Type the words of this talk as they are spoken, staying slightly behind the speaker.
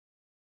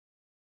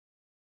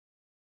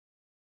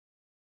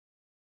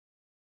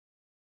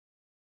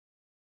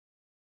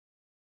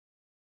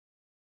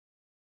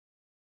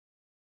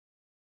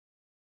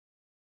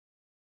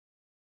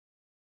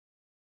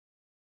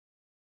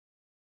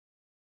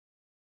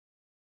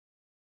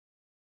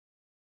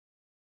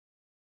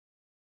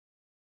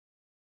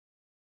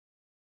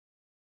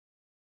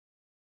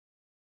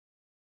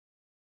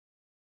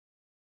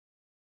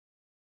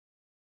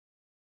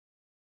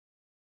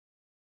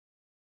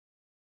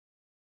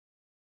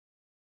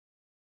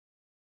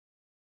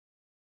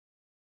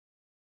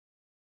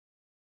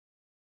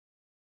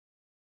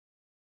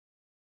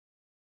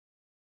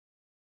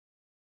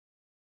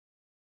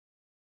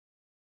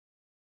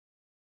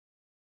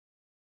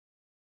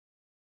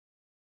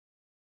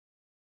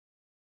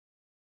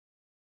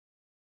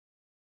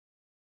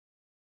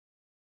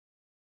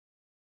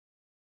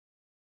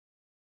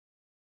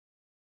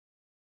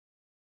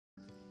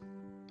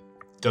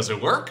Does it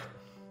work?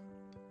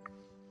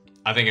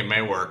 I think it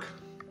may work.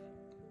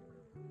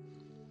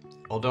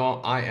 Although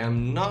I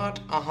am not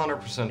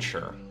 100%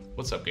 sure.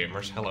 What's up,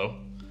 gamers? Hello.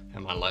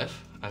 Am I live?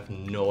 I have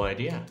no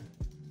idea.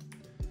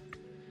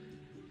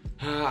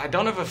 I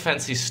don't have a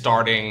fancy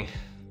starting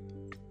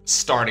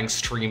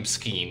stream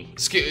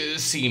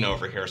scene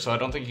over here, so I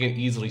don't think you can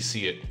easily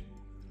see it.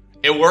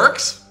 It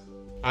works?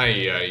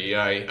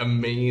 Ay,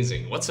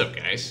 amazing. What's up,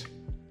 guys?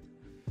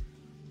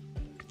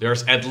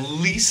 There's at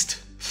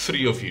least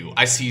 3 of you.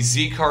 I see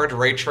Z-Card,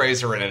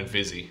 Raytracer, and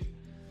Envisi.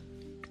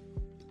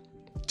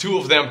 2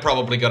 of them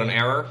probably got an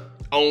error.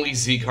 Only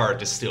Z-Card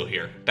is still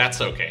here.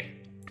 That's okay.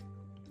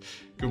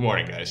 Good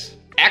morning, guys.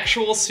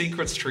 Actual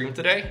secret stream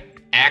today?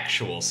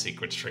 Actual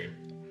secret stream.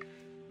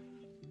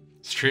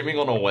 Streaming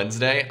on a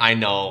Wednesday? I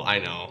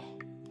know.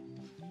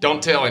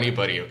 Don't tell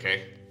anybody,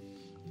 okay?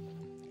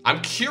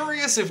 I'm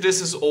curious if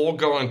this is all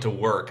going to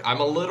work. I'm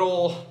a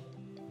little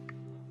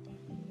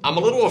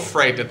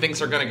afraid that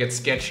things are gonna get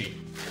sketchy.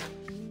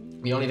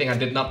 The only thing I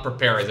did not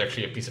prepare is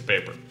actually a piece of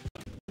paper.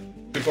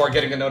 Before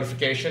getting a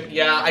notification.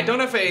 Yeah, I don't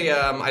have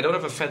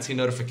a fancy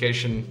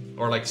notification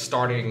or like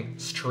starting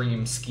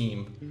stream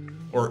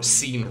scheme or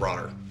scene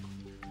rather.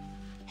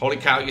 Holy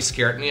cow, you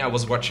scared me. I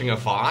was watching a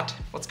VOD.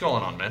 What's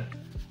going on, man?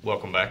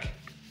 Welcome back.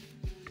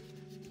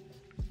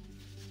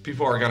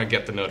 People are gonna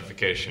get the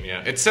notification,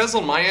 yeah. It says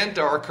on my end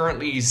there are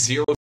currently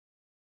 0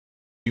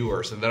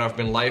 viewers and that I've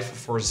been live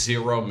for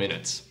 0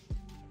 minutes.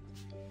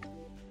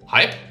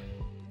 Hype?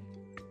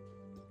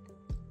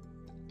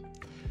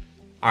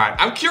 Alright,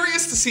 I'm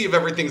curious to see if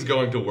everything's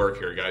going to work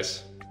here,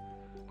 guys.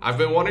 I've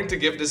been wanting to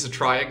give this a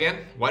try again.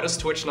 Why does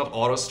Twitch not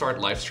auto-start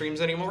live streams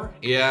anymore?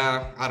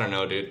 Yeah, I don't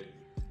know, dude.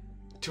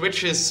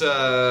 Twitch is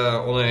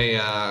on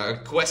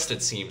a quest,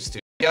 it seems to.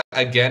 Yeah,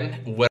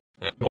 again,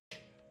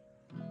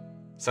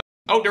 so,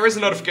 oh, there is a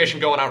notification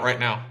going out right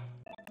now.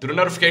 Do the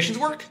notifications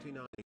work?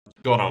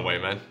 Going on, way,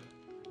 man.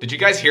 Did you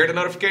guys hear the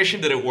notification?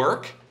 Did it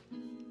work?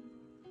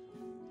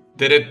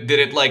 Did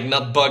it like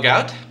not bug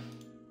out?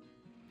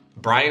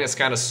 Brian is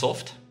kind of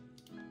soft.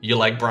 You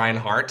like Brian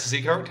Hart,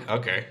 Z-Card?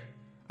 Okay.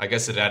 I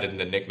guess it added in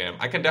the nickname.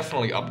 I can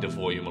definitely up the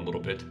volume a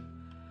little bit.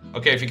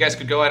 Okay, if you guys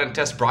could go ahead and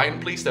test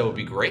Brian, please, that would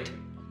be great.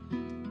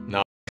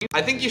 No,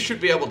 I think you should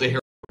be able to hear.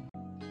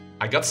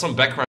 I got some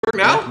background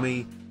now.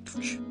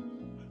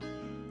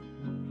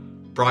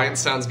 Brian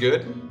sounds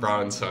good.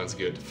 Brian sounds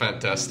good.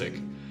 Fantastic.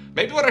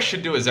 Maybe what I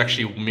should do is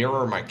actually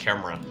mirror my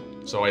camera,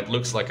 so it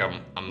looks like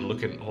I'm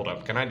looking. Hold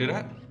up, can I do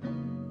that?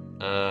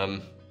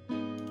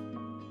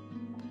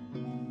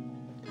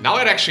 Now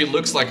it actually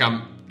looks like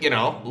I'm, you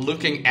know,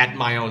 looking at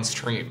my own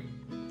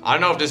stream. I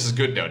don't know if this is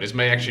good though. This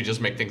may actually just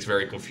make things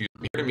very confusing.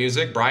 Hear the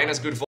music. Brian has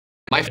good voice.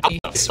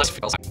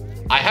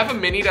 I have a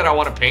mini that I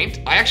want to paint.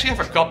 I actually have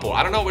a couple.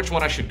 I don't know which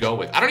one I should go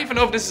with. I don't even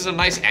know if this is a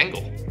nice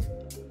angle.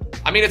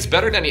 I mean, it's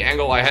better than the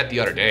angle I had the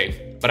other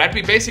day. But I'd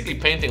be basically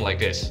painting like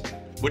this.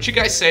 Would you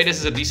guys say this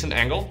is a decent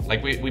angle?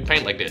 Like we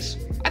paint like this.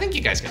 I think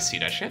you guys can see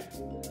that shit.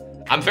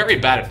 I'm very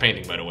bad at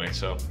painting, by the way,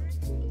 so.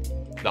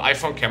 The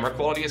iPhone camera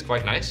quality is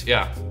quite nice.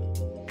 Yeah.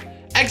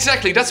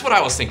 Exactly, that's what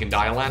I was thinking,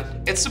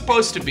 Dialan. It's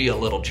supposed to be a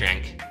little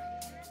jank.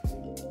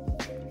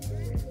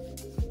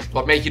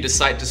 What made you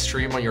decide to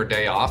stream on your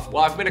day off?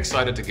 Well, I've been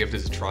excited to give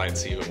this a try and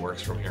see if it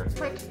works from here.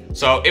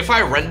 So if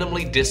I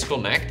randomly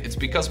disconnect, it's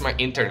because my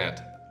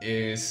internet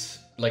is...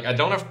 Like, I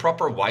don't have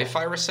proper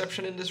Wi-Fi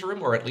reception in this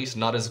room, or at least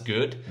not as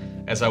good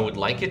as I would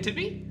like it to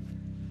be.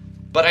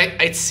 But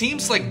it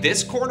seems like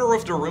this corner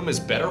of the room is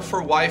better for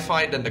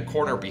Wi-Fi than the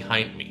corner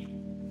behind me.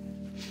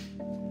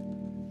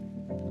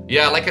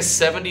 Yeah, like a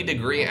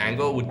 70-degree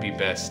angle would be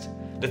best.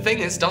 The thing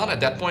is, Don, at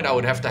that point I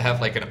would have to have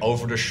like an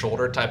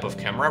over-the-shoulder type of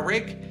camera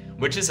rig,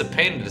 which is a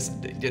pain in this,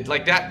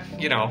 like that,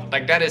 you know,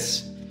 like that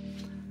is...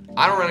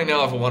 I don't really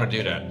know if I want to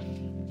do that.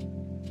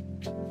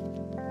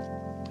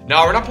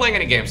 No, we're not playing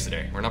any games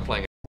today. We're not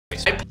playing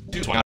any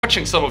games. I'm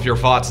watching some of your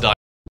VODs, Don.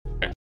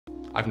 I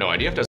have no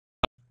idea if there's...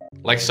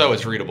 Like so,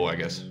 it's readable, I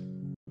guess.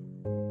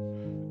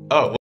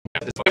 Oh, well,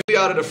 if we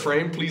out of the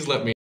frame, please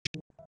let me...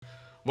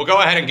 We'll go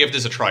ahead and give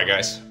this a try,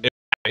 guys.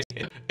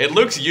 It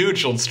looks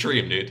huge on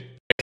stream, dude.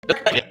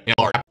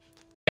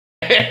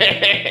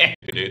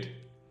 Dude.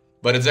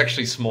 But it's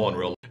actually small in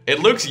real life. It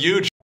looks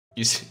huge.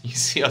 You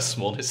see how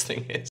small this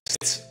thing is?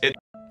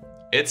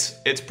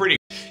 It's pretty...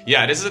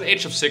 Yeah, this is an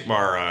Age of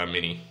Sigmar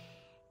mini.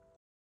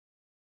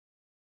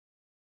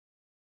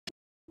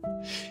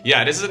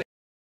 Yeah, this is an...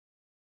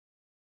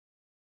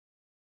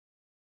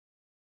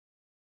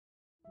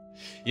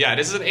 Yeah,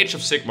 this is an Age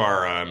of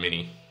Sigmar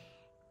mini.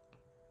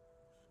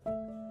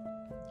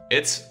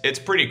 It's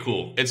pretty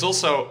cool. It's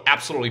also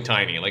absolutely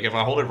tiny. Like if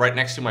I hold it right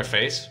next to my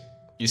face,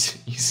 you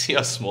see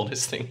how small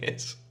this thing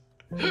is?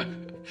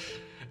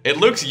 It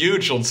looks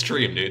huge on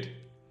stream, dude.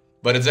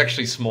 But it's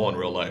actually small in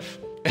real life.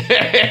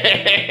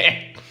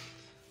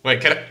 Wait,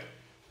 can I...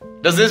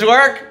 Does this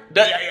work?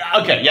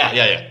 Okay,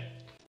 yeah.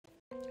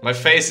 My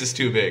face is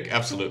too big,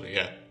 absolutely,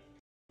 yeah.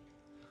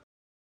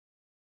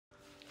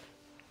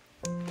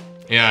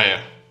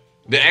 Yeah.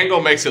 The angle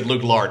makes it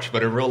look large,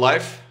 but in real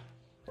life,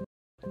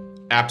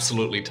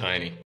 absolutely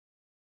tiny.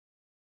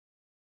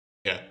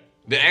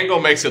 The angle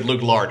makes it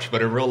look large,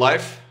 but in real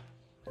life,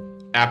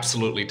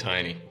 absolutely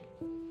tiny.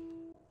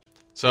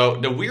 So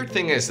the weird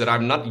thing is that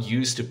I'm not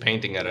used to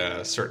painting at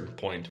a certain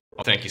point.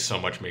 Oh, thank you so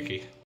much,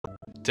 Mickey.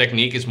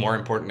 Technique is more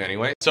important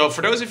anyway. So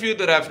for those of you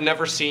that have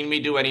never seen me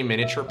do any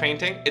miniature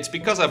painting, it's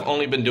because I've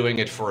only been doing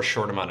it for a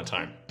short amount of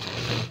time.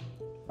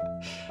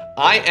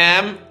 I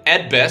am,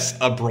 at best,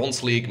 a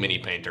Bronze League mini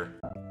painter.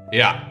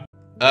 Yeah.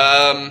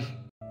 I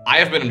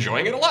have been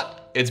enjoying it a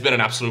lot. It's been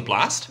an absolute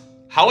blast.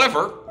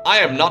 However, I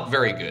am not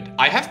very good.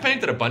 I have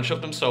painted a bunch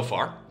of them so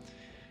far,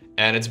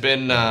 and it's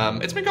been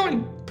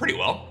going pretty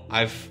well.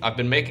 I've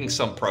been making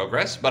some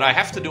progress, but I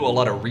have to do a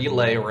lot of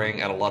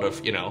relayering and a lot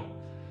of, you know,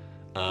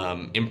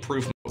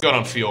 improvement. What's going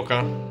on,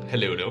 Fioka?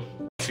 Hello, do.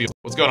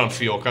 What's going on,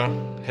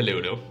 Fioka?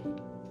 Hello, do.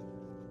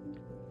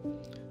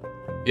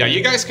 Yeah,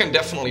 you guys can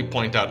definitely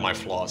point out my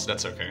flaws.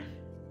 That's okay.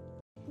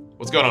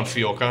 What's going on,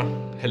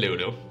 Fioka? Hello,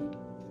 do.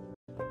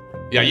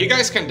 Yeah, you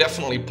guys can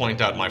definitely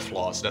point out my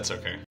flaws. That's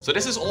okay. So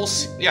this is all,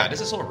 yeah,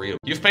 this is all real.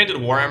 You've painted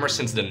Warhammer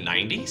since the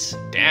 90s?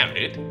 Damn,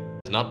 dude.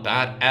 It's not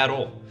bad at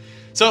all.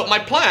 So my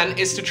plan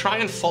is to try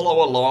and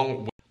follow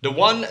along with the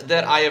one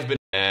that I have been,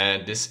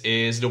 and this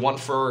is the one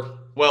for,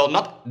 well,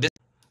 not this,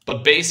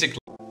 but basically,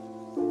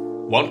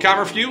 one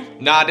camera view?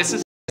 Nah, this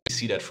is, you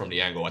see that from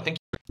the angle, I think.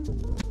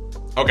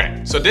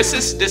 Okay, so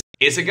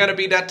is it gonna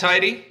be that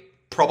tidy?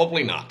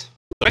 Probably not.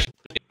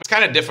 It's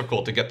kind of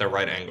difficult to get the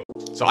right angle.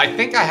 So I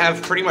think I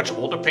have pretty much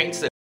all the paints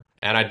that,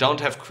 and I don't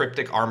have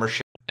cryptic armor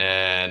shit,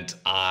 and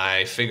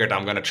I figured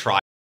I'm gonna try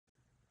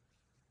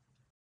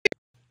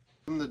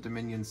from the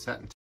Dominion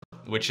set,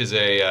 which is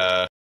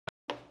a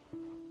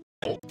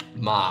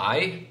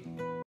my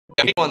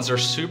ones are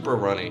super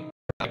runny.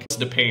 It's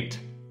the paint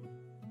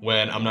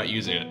when I'm not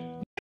using it.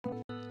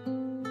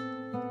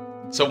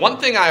 So one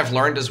thing I have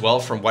learned as well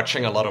from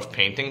watching a lot of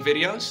painting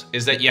videos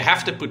is that you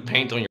have to put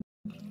paint on your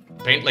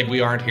paint like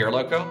we aren't here,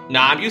 Lowko.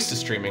 Nah, I'm used to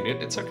streaming,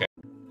 dude. It's okay.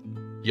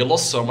 You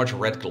lost so much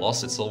red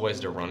gloss. It's always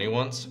the runny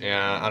ones.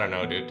 Yeah, I don't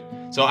know, dude.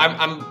 So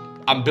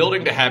I'm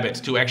building the habit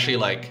to actually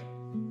like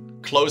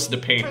close the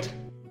paint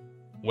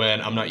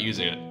when I'm not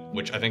using it,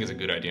 which I think is a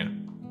good idea.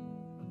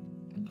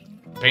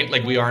 Paint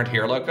like we aren't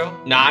here,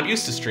 Lowko. Nah, I'm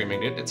used to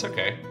streaming, dude. It's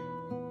okay.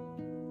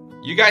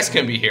 You guys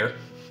can be here.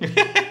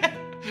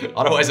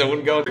 Otherwise, I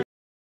wouldn't go.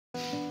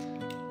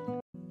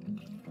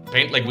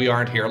 Paint like we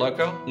aren't here,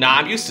 Lowko. Nah,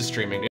 I'm used to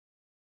streaming, dude.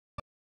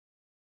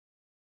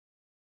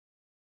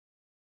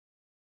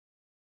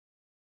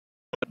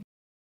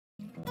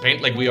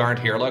 Paint like we aren't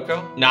here,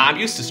 Lowko? Nah, I'm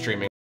used to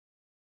streaming,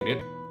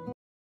 dude.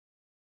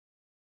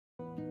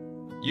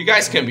 You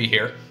guys can be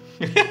here.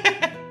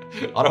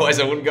 Otherwise,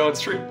 I wouldn't go and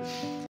stream.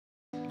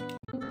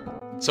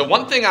 So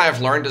one thing I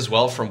have learned as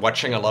well from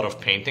watching a lot of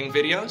painting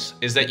videos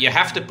is that you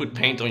have to put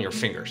paint on your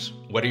fingers.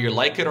 Whether you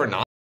like it or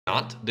not,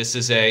 this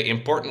is an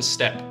important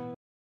step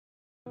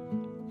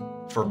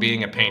for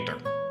being a painter.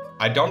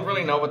 I don't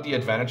really know what the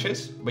advantage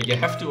is, but you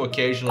have to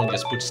occasionally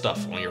just put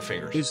stuff on your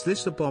fingers. Is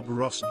this a Bob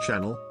Ross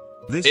channel?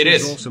 This it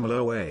is awesome,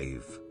 low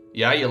wave.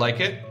 Yeah, you like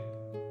it?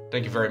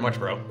 Thank you very much,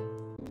 bro.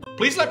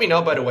 Please let me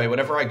know, by the way,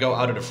 whenever I go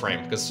out of the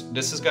frame, because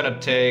this is gonna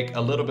take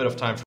a little bit of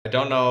time. I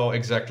don't know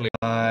exactly.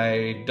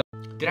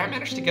 Did I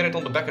manage to get it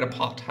on the back of the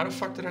pot? How the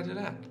fuck did I do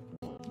that?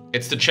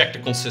 It's to check the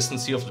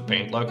consistency of the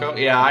paint, Lowko.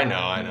 Yeah, I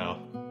know.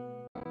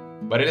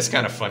 But it is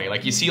kind of funny.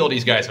 Like, you see all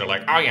these guys are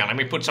like, oh yeah, let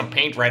me put some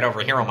paint right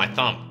over here on my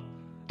thumb.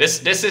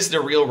 This is the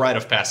real rite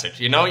of passage.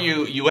 You know,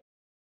 you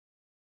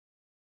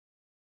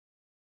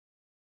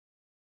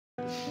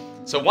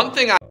So one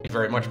thing thank you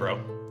very much, bro.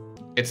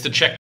 It's to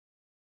check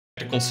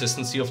the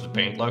consistency of the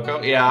paint,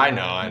 Lowko. Yeah, I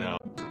know.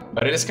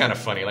 But it is kind of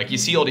funny. Like, you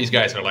see all these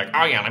guys are like,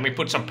 oh yeah, let me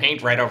put some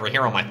paint right over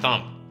here on my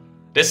thumb.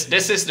 This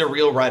is the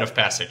real rite of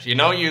passage. You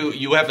know,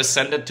 you have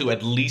ascended to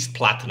at least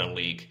Platinum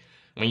League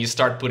when you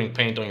start putting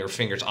paint on your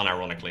fingers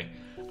unironically.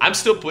 I'm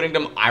still putting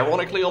them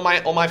ironically on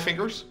my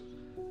fingers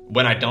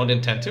when I don't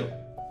intend to.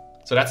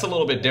 So that's a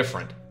little bit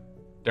different.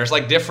 There's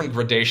like different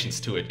gradations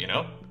to it, you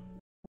know?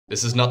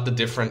 This is not the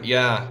different,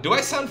 yeah. Do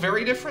I sound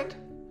very different?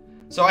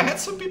 So I had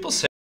some people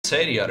say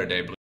the other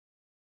day,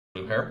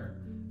 Blue Hair,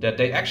 that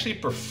they actually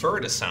prefer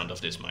the sound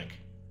of this mic.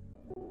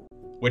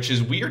 Which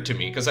is weird to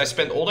me, because I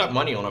spent all that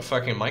money on a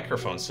fucking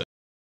microphone set.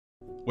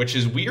 Which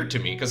is weird to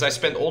me, because I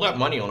spent all that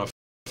money on a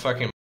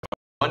fucking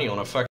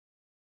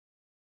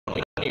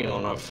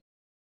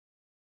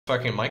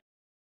mic.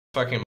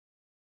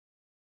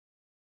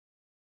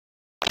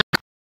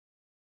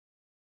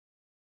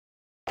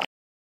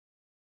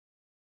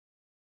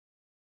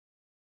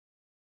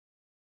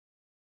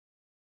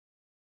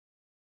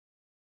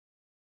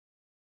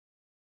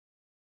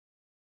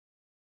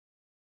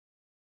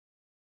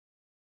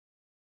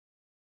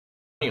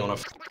 On a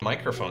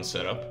microphone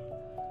setup,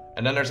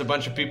 and then there's a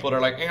bunch of people that are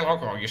like, hey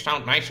Lowko, you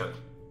sound nicer.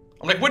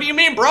 I'm like, what do you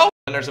mean, bro?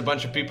 And there's a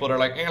bunch of people that are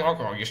like, hey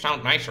Lowko, you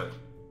sound nicer.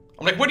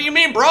 I'm like, what do you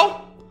mean,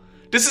 bro?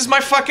 This is my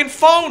fucking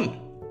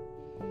phone.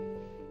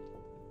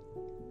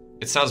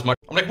 It sounds much.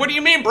 I'm like, what do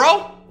you mean,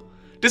 bro?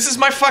 This is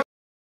my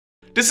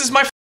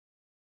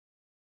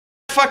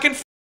fucking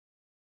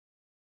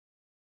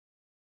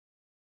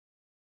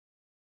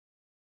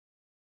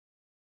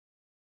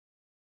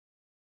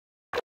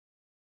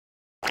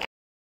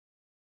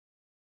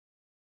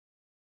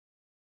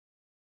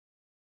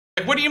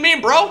Like, what do you mean,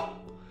 bro?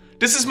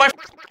 This is my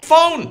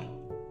phone.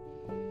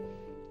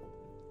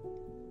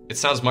 It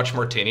sounds much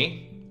more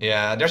tinny.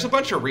 Yeah, there's a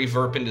bunch of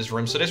reverb in this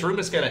room, so this room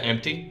is kind of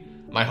empty.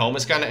 My home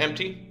is kind of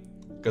empty,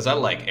 because I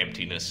like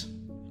emptiness.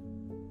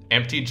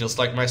 Empty just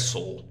like my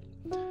soul.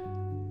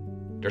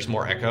 There's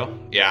more echo.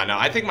 Yeah, no,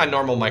 I think my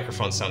normal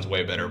microphone sounds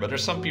way better, but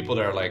there's some people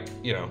that are like,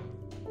 you know,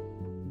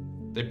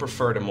 they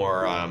prefer the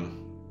more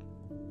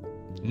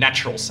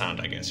natural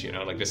sound, I guess, you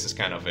know? Like, this is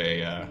kind of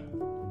a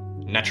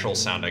natural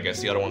sound, I guess.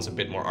 The other one's a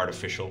bit more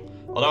artificial.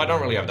 Although I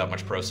don't really have that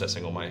much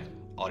processing on my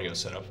audio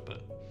setup,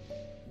 but...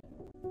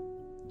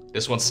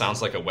 This one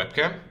sounds like a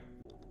webcam.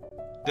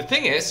 The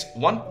thing is,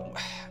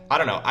 I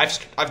don't know,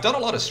 I've done a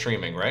lot of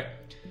streaming, right?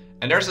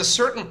 And there's a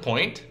certain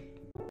point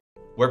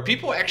where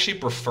people actually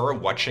prefer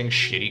watching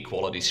shitty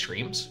quality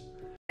streams.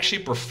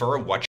 Actually prefer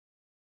watching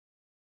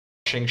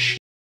shitty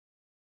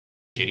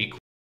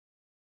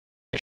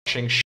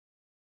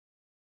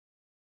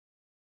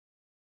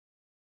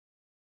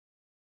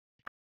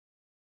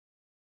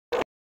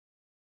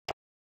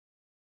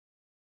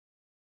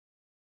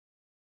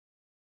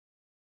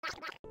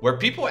where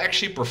people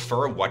actually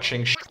prefer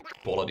watching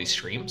quality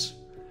streams.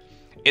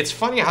 It's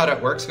funny how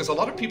that works, because a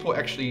lot of people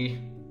actually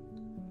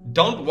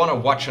don't want to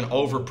watch an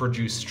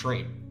overproduced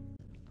stream.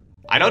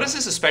 I notice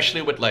this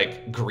especially with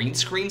like green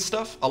screen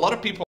stuff. A lot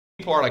of people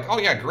are like, oh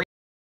yeah, green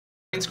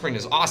screen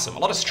is awesome. A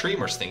lot of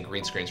streamers think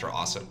green screens are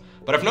awesome.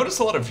 But I've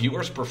noticed a lot of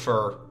viewers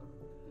prefer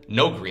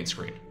no green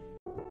screen.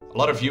 A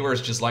lot of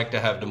viewers just like to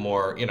have the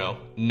more, you know,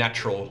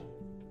 natural,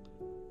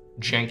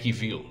 janky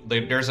view.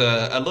 There's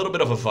a little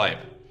bit of a vibe.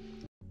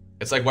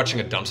 It's like watching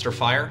a dumpster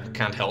fire.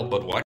 Can't help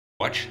but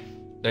watch.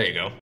 There you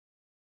go.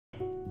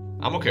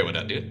 I'm okay with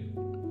that, dude.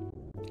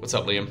 What's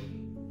up, Liam?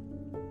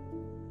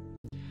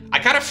 I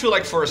kind of feel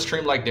like for a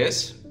stream like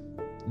this,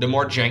 the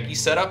more janky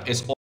setup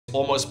is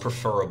almost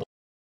preferable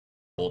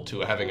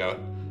to having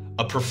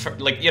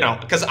like, you know,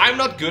 because I'm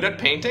not good at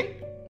painting.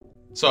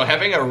 So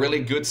having a really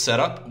good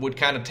setup would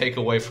kind of take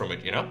away from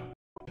it, you know?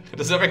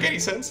 Does that make any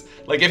sense?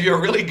 Like, if you're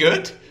really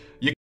good,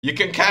 you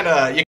can kind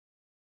of, you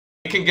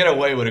can get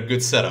away with a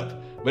good setup.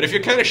 But if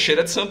you're kind of shit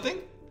at something,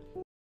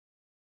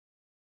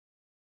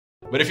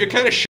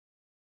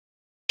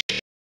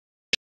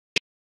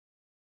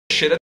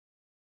 shit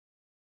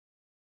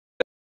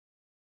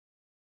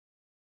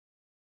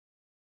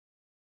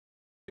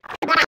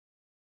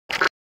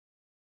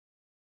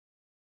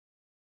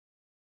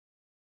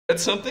at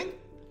something,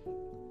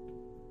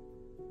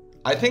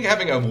 I think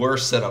having a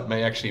worse setup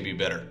may actually be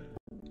better.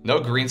 No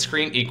green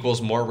screen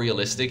equals more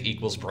realistic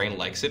equals brain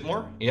likes it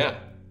more? Yeah.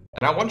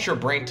 And I want your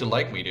brain to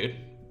like me, dude.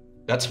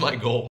 That's my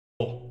goal.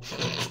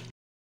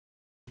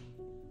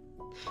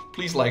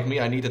 Please like me,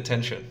 I need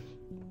attention.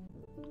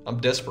 I'm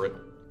desperate.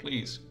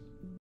 Please.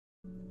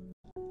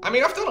 I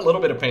mean, I've done a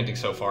little bit of painting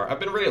so far. I've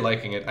been really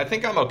liking it. I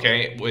think I'm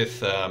okay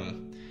with,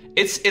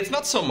 it's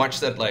not so much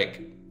that,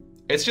 like,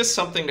 it's just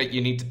something that you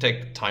need to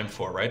take time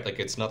for, right? Like,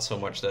 it's not so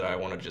much that I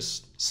want to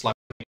just slap.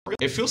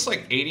 It feels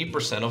like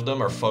 80% of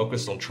them are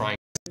focused on trying.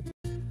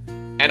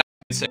 And I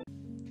can say,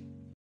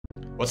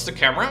 what's the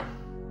camera?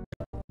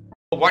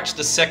 I'll watch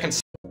the second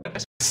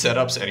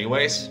setups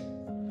anyways.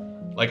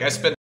 Like, I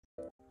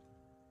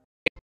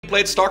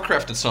played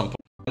StarCraft at some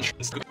point.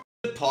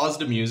 Pause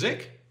the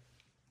music.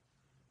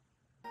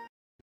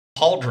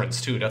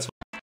 Pauldrons too, that's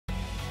what.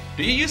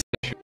 Do you use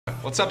that?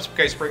 What's up,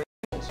 Spring?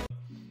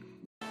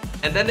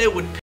 And then they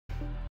would.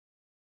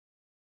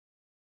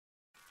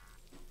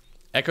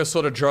 Echo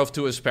sort of drove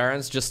to his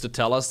parents just to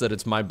tell us that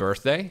it's my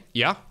birthday.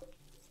 Yeah.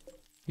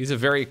 He's a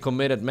very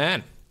committed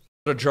man.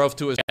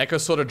 Echo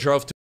sort of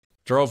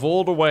drove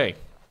all the way,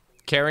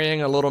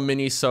 carrying a little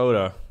mini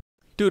soda.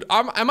 Dude,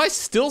 am I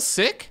still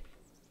sick?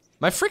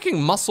 My freaking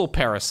muscle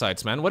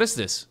parasites, man. What is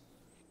this?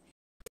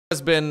 It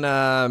has been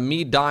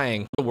me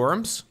dying. The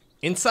worms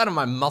inside of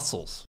my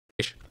muscles.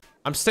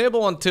 I'm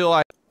stable until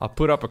I'll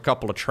put up a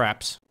couple of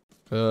traps.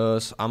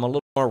 Cause I'm a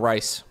little more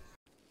rice.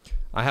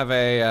 I have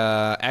a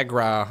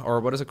agra,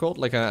 or what is it called?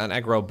 Like an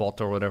aggro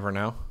bot or whatever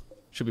now.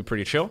 Should be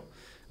pretty chill.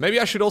 Maybe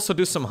I should also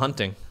do some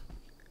hunting.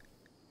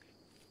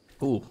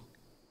 Ooh.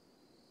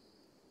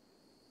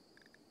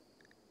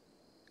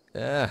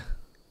 Yeah.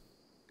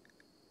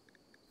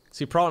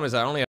 See, problem is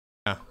I only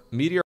have a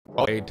meteor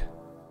raid.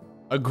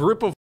 A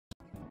group of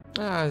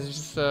it's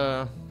just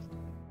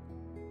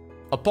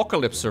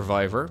apocalypse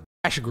survivor.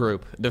 Ash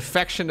group. The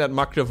faction that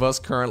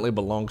Makdavas currently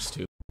belongs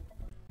to.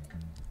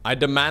 I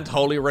demand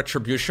holy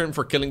retribution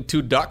for killing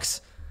 2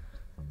 ducks.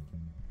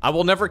 I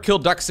will never kill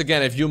ducks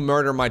again if you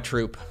murder my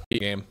troop.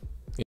 Game.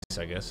 Yes,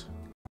 I guess.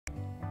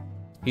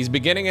 He's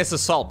beginning his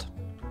assault.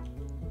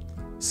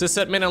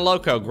 Sysadmin and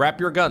Lowko, grab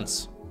your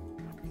guns.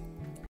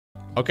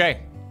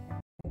 Okay.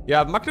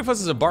 Yeah, Makdavas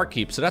is a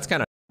barkeep, so that's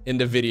kind of in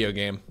the video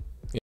game.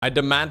 I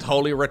demand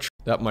holy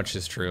retribution. That much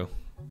is true.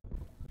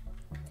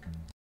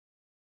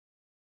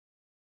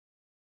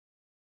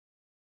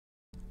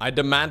 I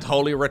demand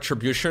holy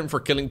retribution for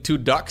killing 2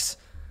 ducks.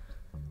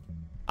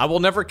 I will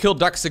never kill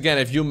ducks again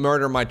if you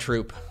murder my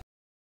troop.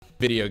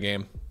 Video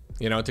game.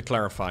 You know, to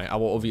clarify, I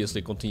will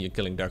obviously continue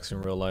killing ducks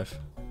in real life.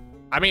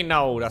 I mean,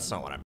 no, that's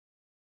not what I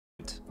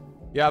meant.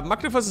 Yeah,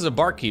 Magnifus is a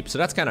barkeep, so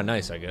that's kind of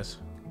nice, I guess.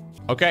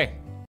 Okay.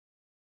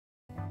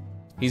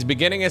 He's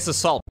beginning his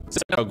assault.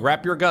 So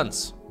grab your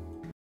guns.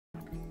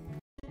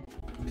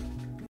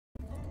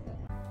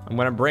 I'm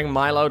gonna bring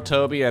Milo,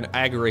 Toby, and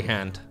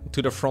Agrihand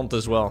to the front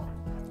as well.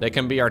 They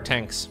can be our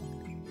tanks.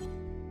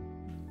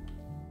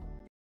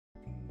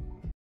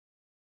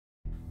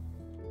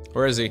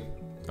 Where is he?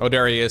 Oh,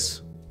 there he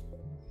is.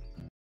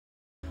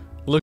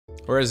 Look,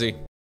 where is he?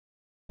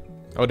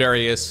 Oh, there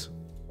he is.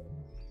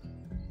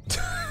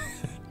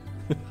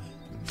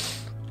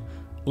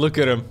 Look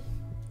at him.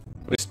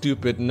 With a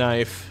stupid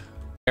knife.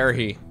 There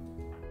he.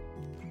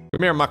 Come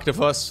here,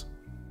 Magnifus.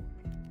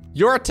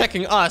 You're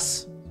attacking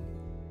us.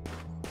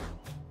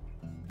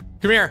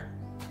 Come here.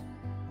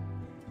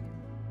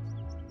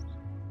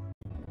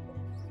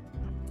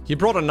 He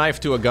brought a knife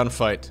to a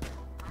gunfight.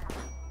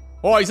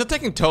 Oh, he's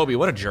attacking Toby.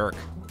 What a jerk.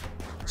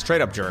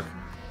 Straight up jerk.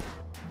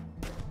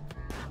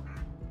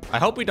 I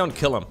hope we don't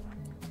kill him.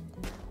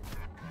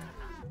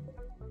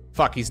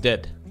 Fuck, he's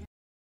dead.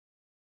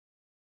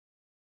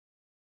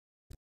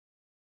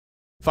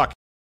 Fuck.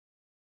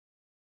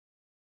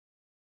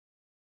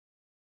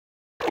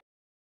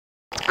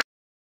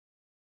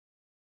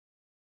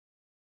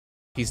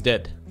 He's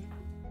dead.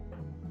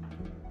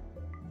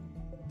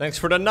 Thanks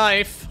for the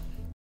knife.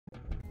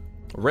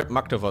 Rip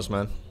Magnifus,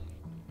 man.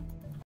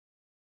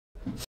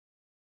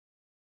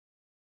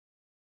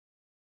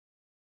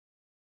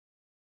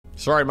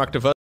 Sorry,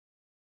 Magnifus.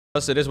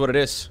 It is what it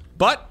is.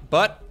 But,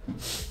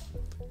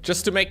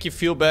 just to make you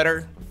feel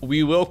better,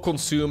 we will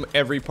consume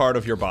every part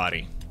of your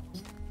body.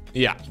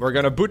 Yeah, we're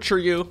gonna butcher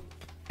you,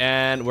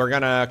 and we're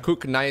gonna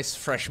cook nice,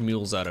 fresh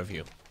meals out of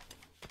you.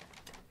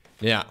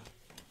 Yeah.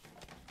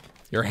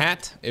 Your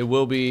hat, it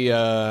will be,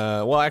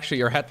 well, actually,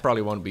 your hat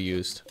probably won't be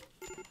used.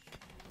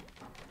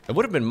 It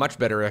would have been much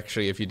better,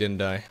 actually, if you didn't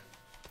die.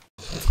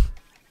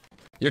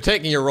 You're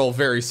taking your role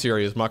very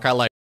serious, Muck. I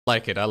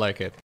like it, I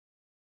like it.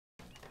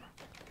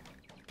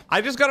 I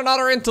just got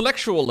another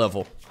intellectual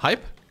level.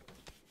 Hype?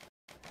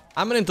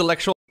 I'm an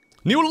intellectual.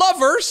 New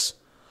lovers?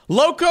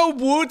 Lowko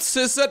wooed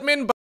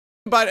sysadmin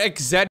by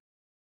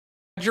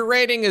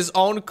exaggerating his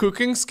own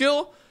cooking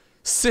skill?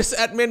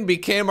 Sysadmin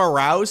became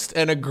aroused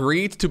and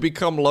agreed to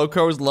become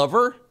Lowko's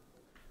lover?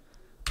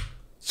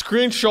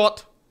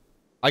 Screenshot.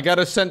 I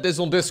gotta send this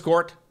on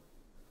Discord.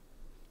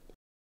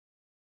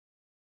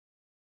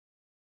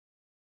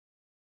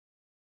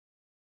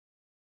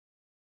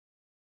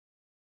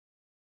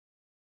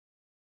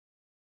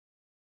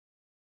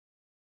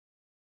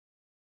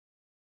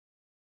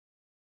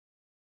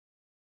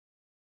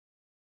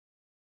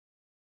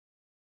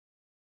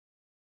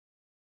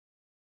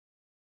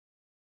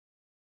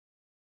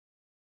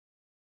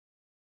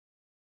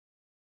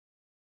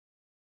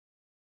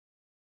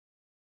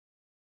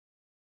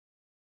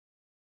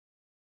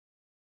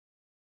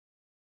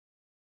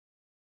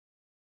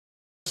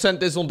 Sent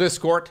this on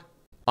Discord.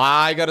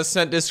 I gotta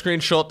send this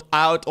screenshot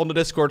out on the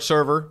Discord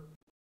server.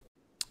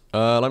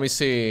 Let me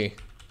see.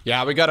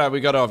 Yeah, we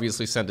gotta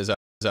obviously send this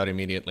out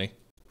immediately.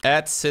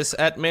 At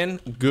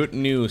sysadmin, good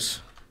news.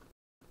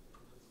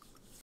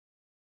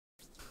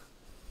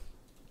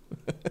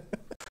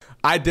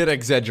 I did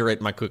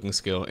exaggerate my cooking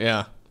skill,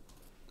 yeah.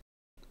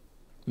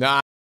 Nah,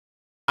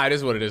 it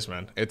is what it is,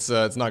 man. It's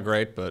not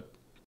great, but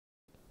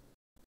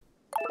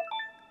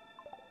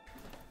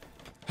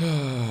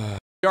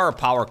we are a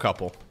power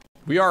couple.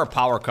 We are a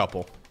power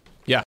couple.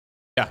 Yeah,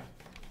 yeah.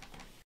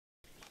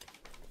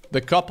 The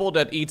couple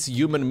that eats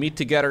human meat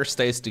together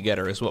stays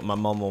together is what my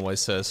mom always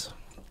says.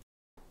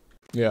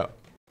 Yeah.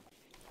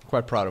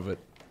 Quite proud of it.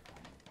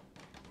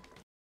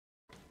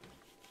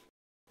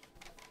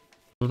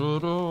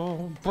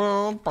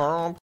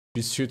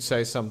 You should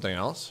say something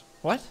else.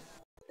 What?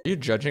 Are you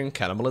judging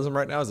cannibalism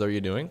right now? Is that what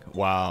you're doing?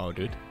 Wow,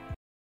 dude.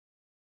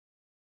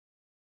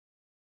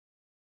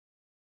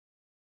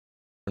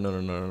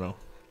 No.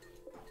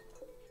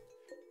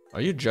 Are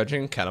you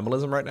judging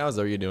cannibalism right now? Is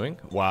that what you're doing?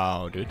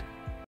 Wow, dude.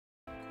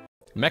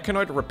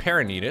 Mechanoid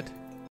repair needed.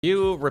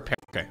 You repair.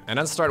 Okay, and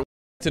then start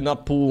to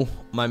not pull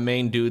my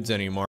main dudes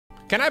anymore.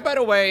 Can I, by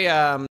the way,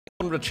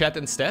 from the chat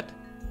instead?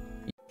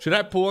 Should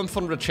I pull him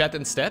from the chat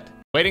instead?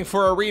 Waiting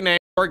for a rename.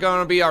 We're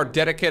gonna be our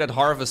dedicated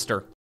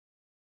harvester.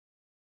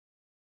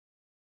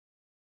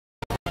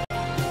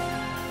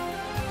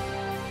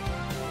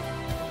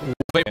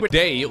 Wait, what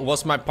day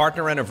was my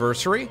partner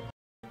anniversary?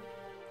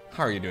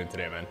 How are you doing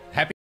today, man?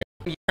 Happy.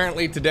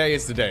 Apparently today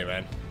is the day,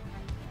 man.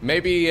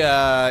 Maybe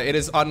it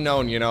is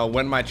unknown, you know,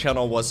 when my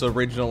channel was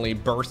originally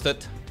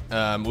birthed.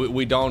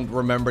 We don't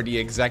remember the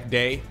exact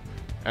day,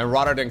 and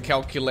rather than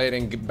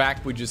calculating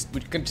back, we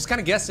can just kind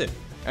of guess it.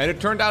 And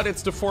it turned out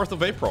it's the 4th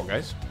of April,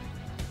 guys,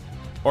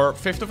 or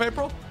 5th of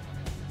April.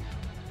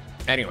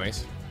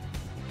 Anyways,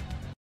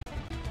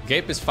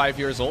 Gabe is 5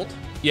 years old.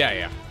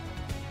 Yeah.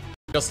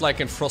 Just like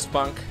in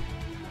Frostpunk.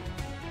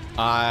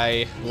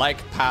 I like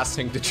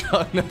passing the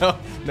child. No,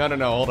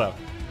 hold up.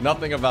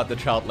 Nothing about the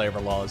child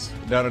labor laws.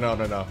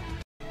 No.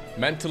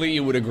 Mentally,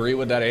 you would agree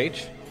with that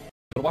age?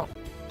 Wow.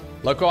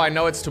 Lowko, I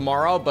know it's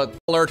tomorrow, but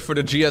alert for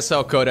the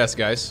GSL Code S,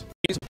 guys.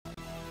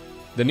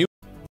 The new...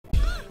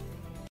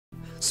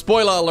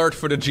 Spoiler alert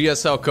for the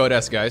GSL Code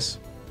S, guys.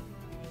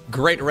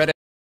 Great Reddit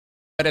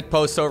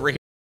post over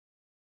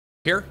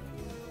here.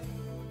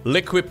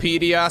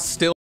 Liquipedia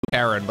still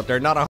Karen, but they're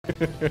not a...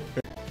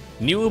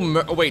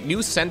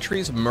 New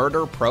Sentries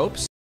murder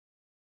probes?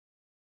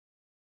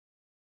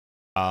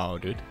 Oh,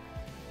 dude.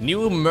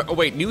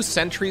 New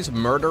Sentries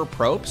murder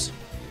probes?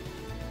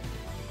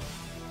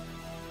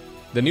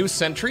 The new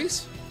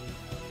Sentries?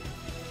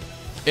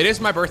 It is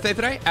my birthday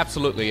today?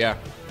 Absolutely, yeah.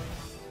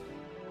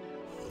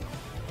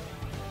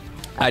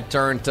 I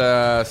turned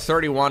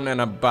 31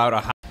 and about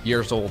a half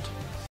years old.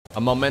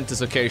 A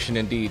momentous occasion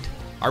indeed.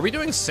 Are we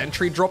doing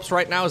sentry drops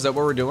right now? Is that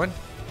what we're doing?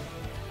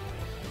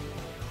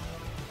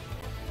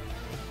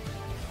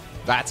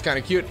 That's kind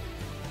of cute.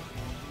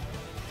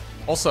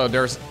 Also,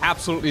 there's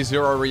absolutely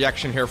zero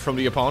reaction here from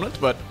the opponent,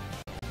 but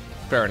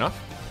fair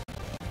enough.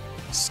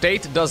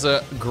 State does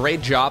a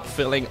great job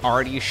filling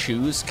Artie's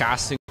shoes,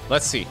 casting.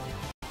 Let's see.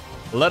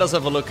 Let us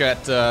have a look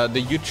at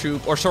the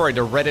YouTube, or sorry,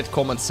 the Reddit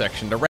comment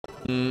section.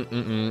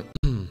 The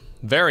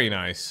Very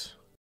nice.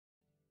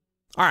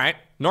 All right.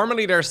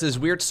 Normally there's this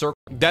weird circle.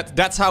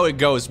 That's how it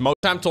goes. Most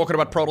time talking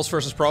about Protoss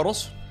versus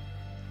Protoss.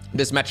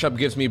 This matchup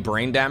gives me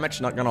brain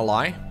damage, not gonna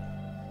lie.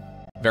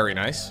 Very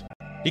nice.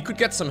 He could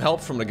get some help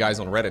from the guys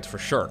on Reddit for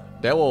sure.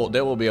 They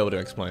will be able to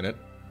explain it.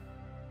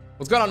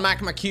 What's going on,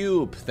 Magma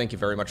Cube? Thank you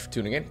very much for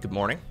tuning in. Good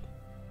morning.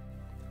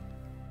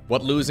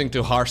 What losing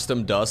to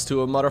Hearthstone does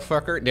to a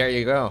motherfucker? There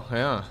you go.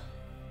 Yeah.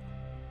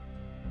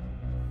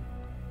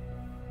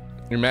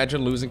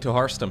 Imagine losing to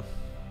Hearthstone.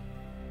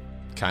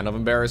 Kind of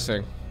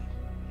embarrassing.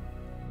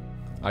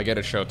 I get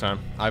it, Showtime.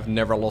 I've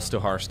never lost to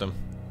Hearthstone.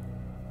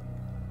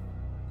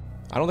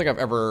 I don't think I've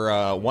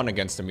ever won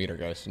against a meter,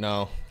 guys.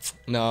 No.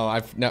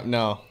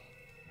 No.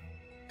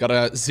 Got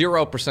a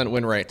 0%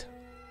 win rate,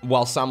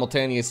 while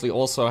simultaneously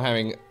also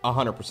having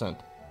 100%.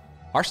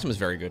 Hearthstone is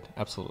very good,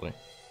 absolutely.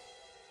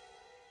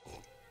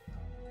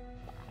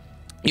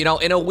 You know,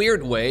 in a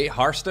weird way,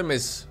 Hearthstone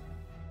is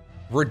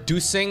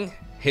reducing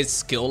his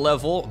skill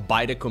level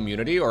by the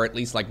community, or at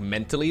least like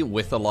mentally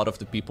with a lot of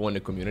the people in the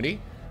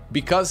community,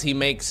 because he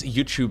makes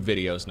YouTube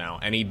videos now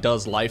and he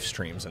does live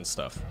streams and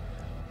stuff.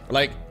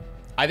 Like,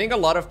 I think a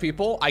lot of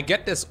people, I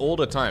get this all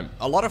the time.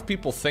 A lot of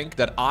people think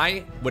that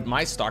I, with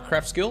my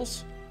StarCraft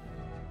skills,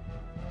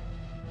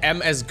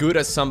 am as good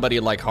as somebody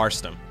like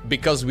Hearthstone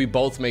because we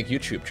both make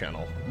YouTube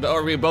channel,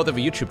 or we both have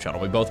a YouTube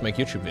channel. We both make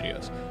YouTube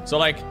videos. So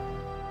like,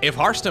 if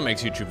Hearthstone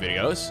makes YouTube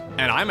videos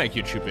and I make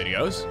YouTube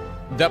videos,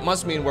 that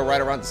must mean we're right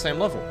around the same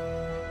level.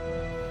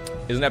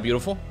 Isn't that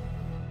beautiful?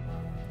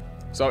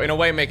 So in a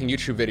way, making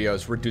YouTube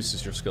videos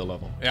reduces your skill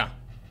level. Yeah.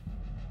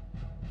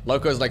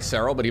 Lowko is like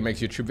Cyril, but he makes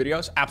YouTube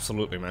videos.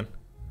 Absolutely, man.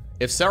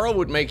 If Cyril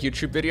would make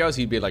YouTube videos,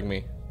 he'd be like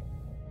me.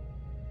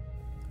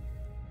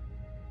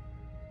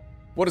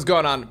 What is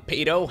going on,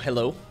 Peto?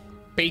 Hello.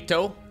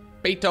 Peto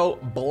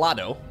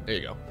Blado. There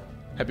you go.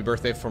 Happy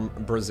birthday from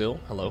Brazil.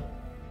 Hello.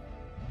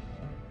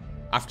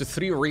 After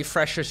 3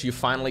 refreshes, you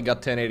finally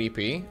got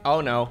 1080p.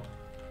 Oh no.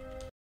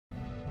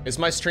 Is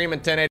my stream in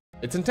 1080?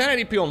 It's in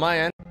 1080p on my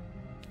end.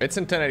 It's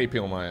in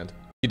 1080p on my end.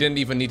 You didn't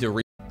even need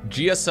to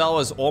GSL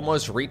has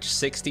almost reached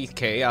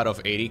 60k out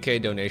of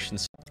 80k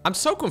donations. I'm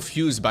so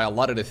confused by a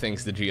lot of the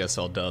things the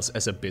GSL does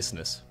as a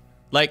business.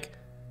 Like,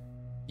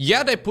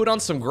 yeah, they put on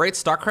some great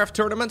StarCraft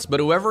tournaments, but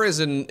whoever is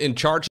in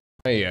charge...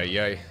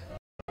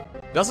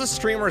 Does a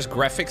streamer's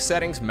graphics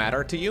settings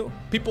matter to you?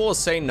 People will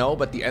say no,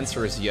 but the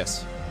answer is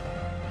yes.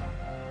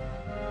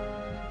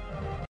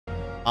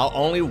 I'll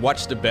only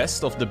watch the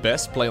best of the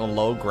best play on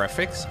low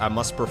graphics. I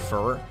much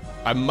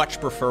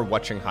prefer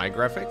watching high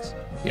graphics.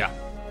 Yeah.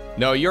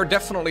 No, you're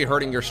definitely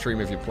hurting your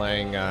stream if you're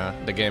playing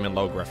the game in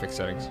low graphics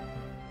settings.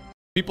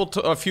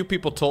 A few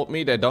people told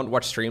me they don't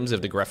watch streams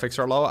if the graphics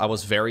are low. I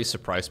was very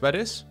surprised by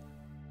this.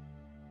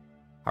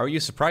 How are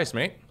you surprised,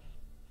 mate?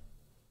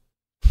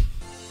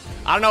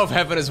 I don't know if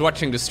Heaven is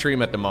watching the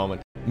stream at the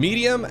moment.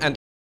 Medium and...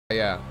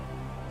 yeah.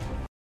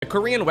 The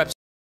Korean website.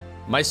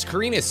 My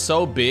screen is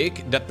so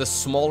big that the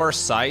smaller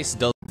size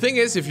does... Thing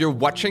is, if you're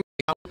watching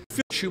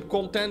YouTube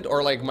content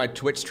or like my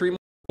Twitch stream...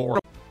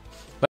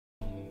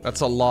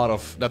 That's a lot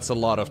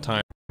of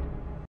time.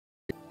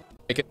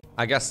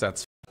 I guess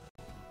that's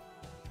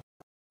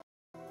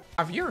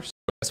 5 years.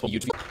 That's what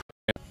YouTube.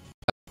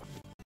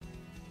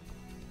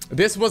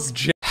 This was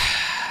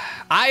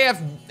I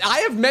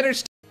have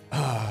managed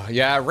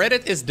yeah,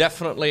 Reddit is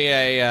definitely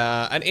a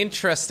an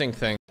interesting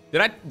thing.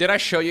 Did I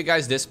show you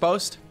guys this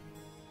post?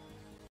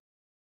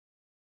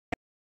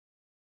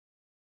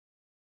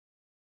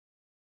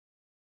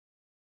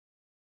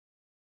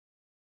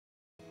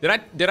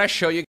 Did I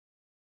show you?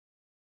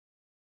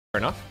 Fair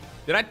enough.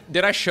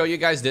 Did I show you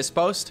guys this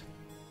post?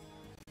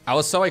 I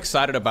was so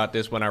excited about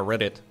this when I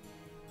read it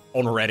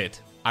on Reddit.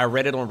 I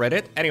read it on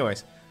Reddit.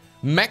 Anyways,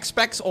 max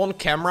specs on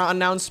camera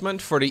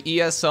announcement for the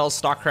ESL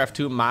StarCraft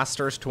 2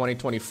 Masters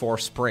 2024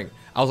 spring.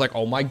 I was like,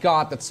 oh my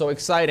god, that's so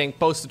exciting.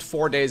 Posted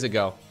 4 days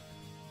ago.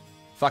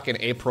 Fucking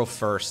April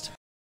 1st.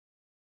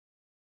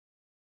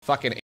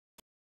 Fucking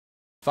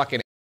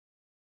fucking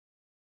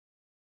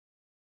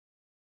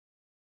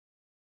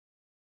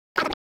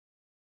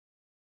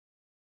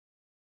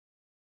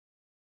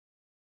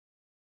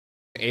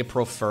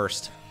April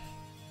 1st.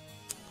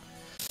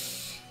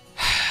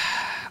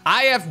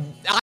 I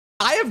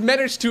have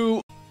managed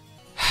to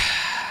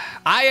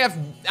I've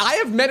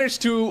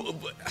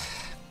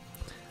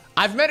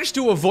managed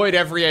to avoid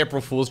every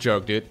April Fool's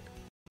joke, dude.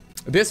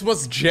 This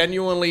was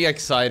genuinely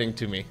exciting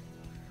to me.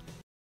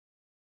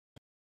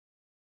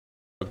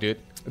 Dude,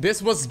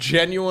 this was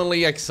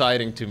genuinely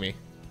exciting to me.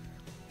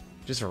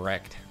 Just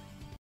wrecked.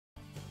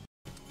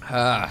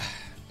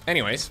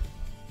 Anyways,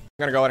 I'm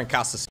gonna go ahead and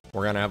cast this.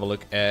 We're gonna have a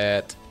look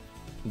at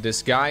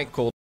this guy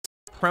called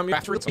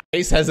His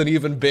face has an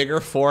even bigger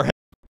forehead.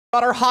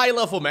 Got our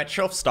high-level match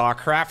of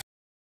StarCraft.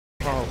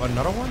 Oh,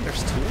 another one?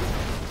 There's two?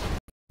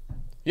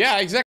 Yeah,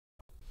 exactly.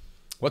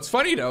 What's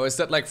funny though is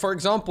that, like, for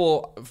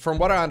example, from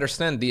what I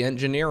understand, the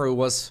engineer who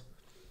was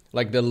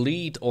like the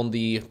lead on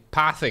the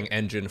pathing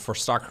engine for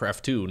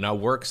StarCraft 2 now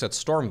works at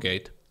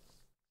Stormgate.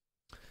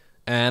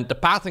 And the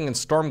pathing in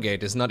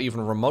Stormgate is not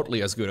even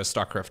remotely as good as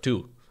StarCraft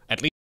 2.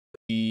 At least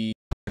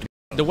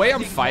the way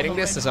I'm fighting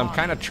this is I'm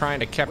kind of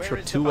trying to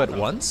capture two at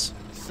once,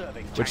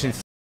 which in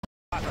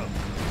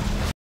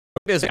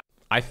is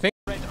I think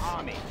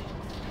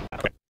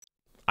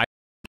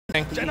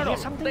General,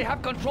 they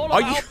have control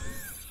are of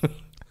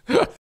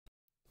you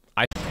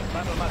I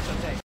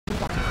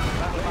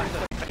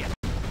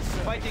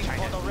fighting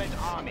for the Red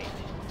Army.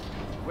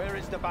 Where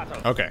is the battle?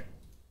 okay.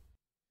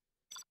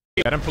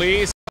 Get him,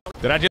 please.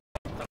 Did I just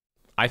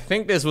I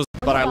think this was,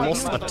 but I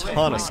lost a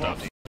ton of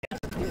stuff.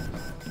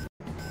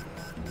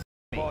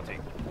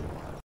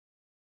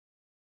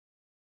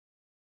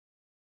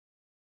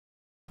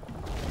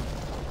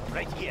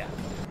 Right here.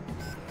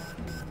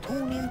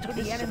 Tune into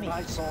the enemy.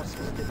 Supply source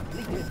is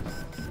depleted.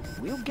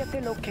 We'll get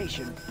their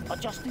location.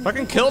 Adjusting.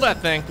 Fucking kill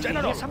that thing.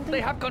 General,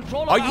 they have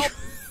control of Are you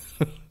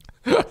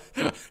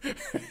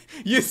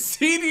You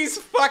see these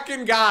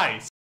fucking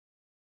guys?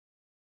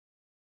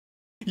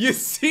 You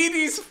see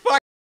these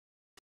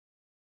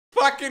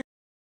fucking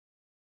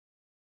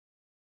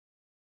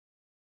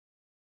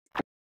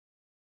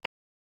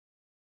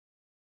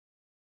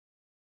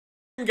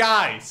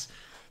guys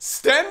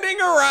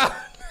standing around.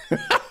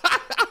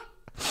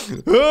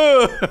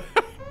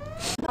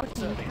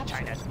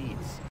 China's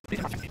needs.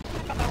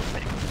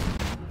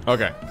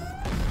 Okay.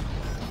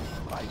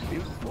 I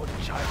built for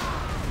China.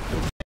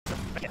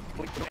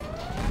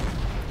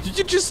 Did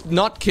you just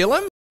not kill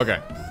him? Okay.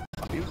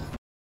 Built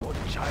for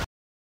China.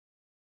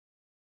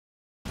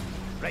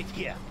 Right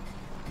here.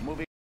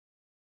 Moving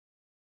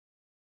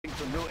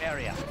to new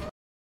area.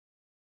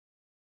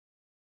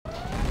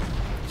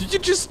 Did you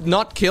just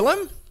not kill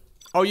him?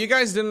 Oh, you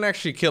guys didn't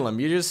actually kill him.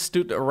 You just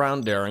stood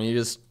around there and you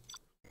just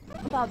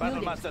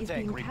Battlemaster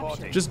tank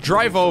reporting. just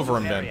drive over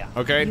him then.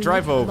 Okay,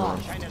 drive over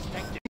him. China's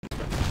tank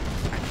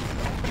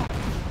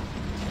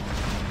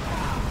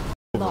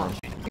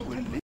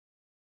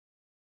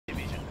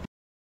division.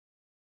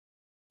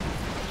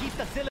 Keep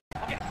the cylinder.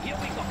 Okay, here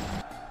we go.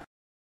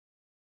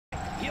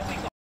 Here we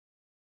go.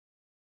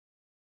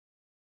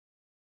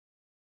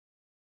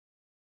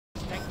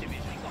 Tank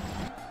division.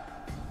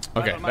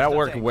 Okay, that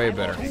worked way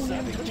better.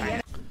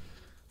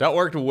 That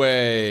worked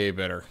way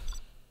better.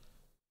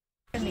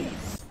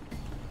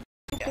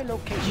 their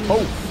location.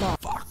 Oh,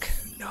 fuck.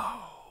 No.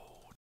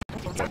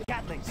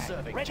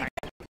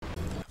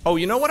 Oh,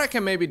 you know what I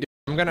can maybe do?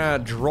 I'm gonna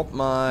drop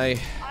my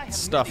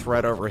stuff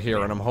right over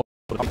here, and I'm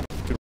hoping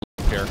to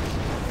here.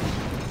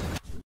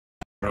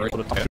 Really?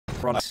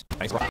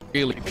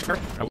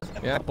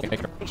 Yeah.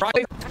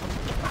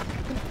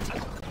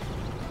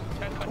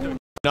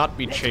 Not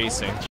be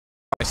chasing.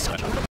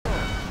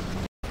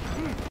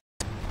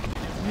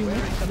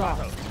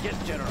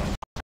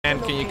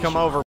 And can you come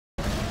over?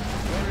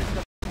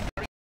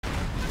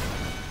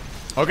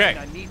 Okay.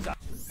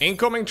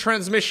 Incoming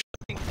transmission.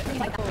 And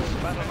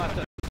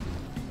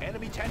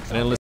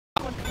then listen.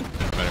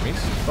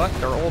 Enemies. But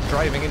they're all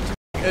driving into.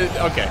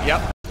 Okay.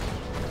 Yep.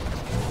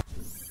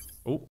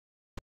 Ooh.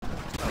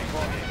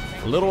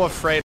 A little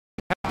afraid.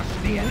 A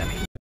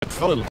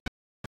little.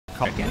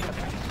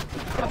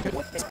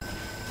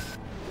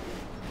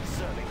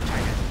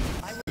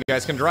 You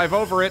guys can drive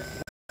over it.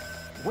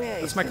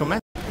 That's my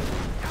command.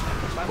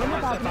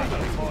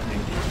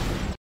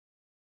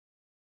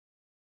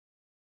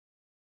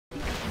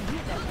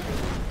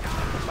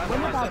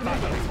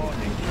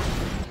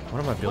 One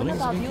of my buildings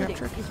is being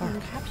captured?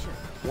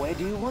 Where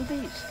do you want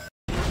these?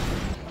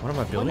 One of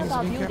my buildings is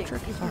being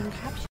captured?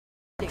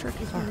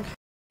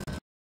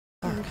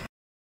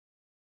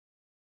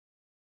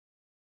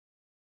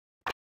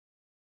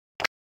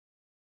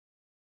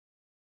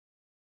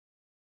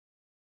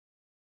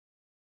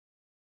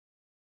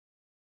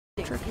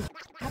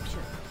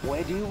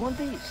 Where do you want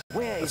these?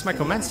 That's my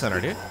command center,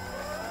 dude.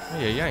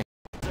 Yeah, yeah.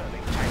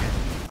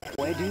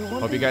 Where do you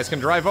want Hope you guys can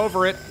drive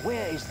over it.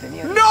 Where is the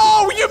nearest?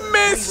 No, you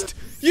missed!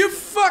 You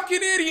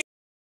fucking idiot!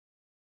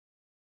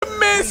 You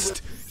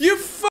missed! You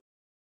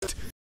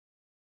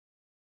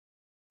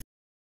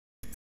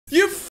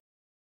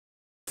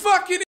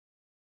fucking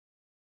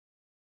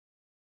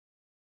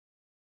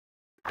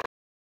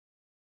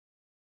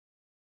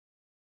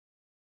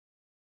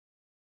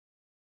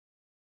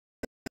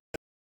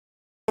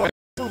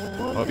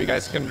Hope you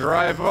guys can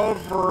drive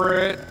over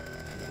it.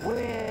 Where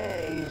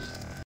is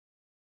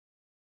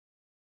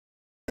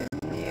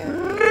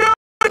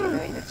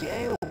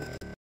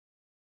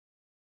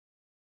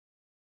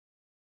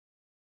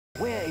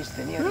Where is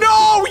the nearest?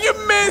 No,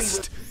 you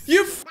missed!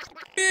 You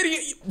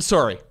idiot!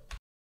 Sorry.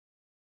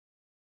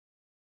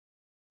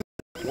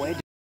 Where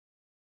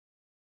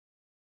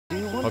do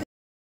you want?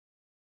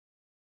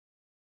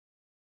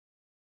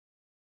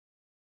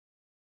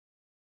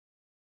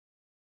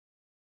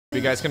 You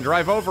guys can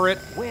drive over it.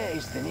 Where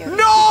is the nearest?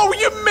 No,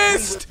 you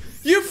missed!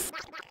 You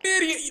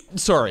idiot!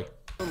 Sorry.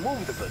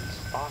 Move the goods.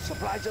 Our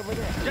supplies over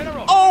there.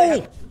 General.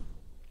 Oh!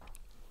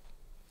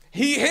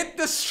 He hit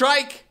the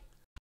strike.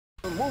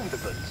 Move the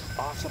goods.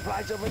 Our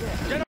supplies over there.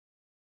 General.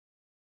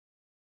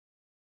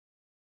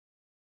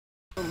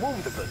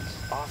 Move the goods.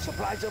 Our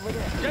supplies over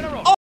there.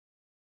 General. Oh!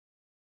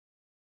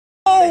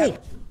 Oh!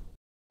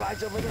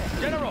 Supplies over there.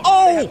 General.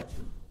 Oh!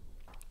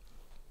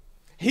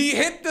 He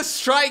hit the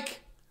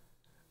strike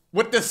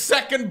with the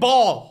second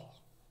ball.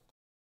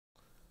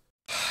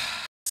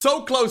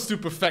 So close to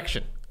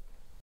perfection.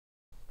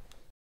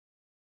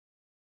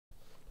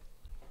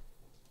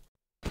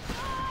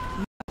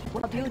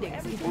 What about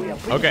buildings?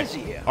 Okay.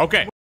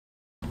 Okay.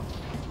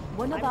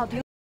 What about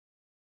buildings?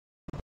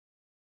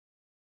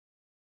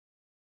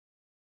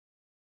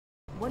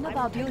 What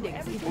about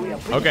buildings?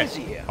 Okay.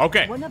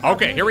 Okay.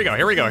 Okay. Here we go.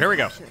 Here we go. Here we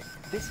go.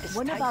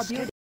 What about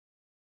buildings?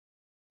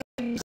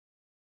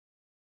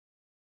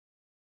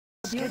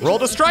 Roll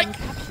the strike.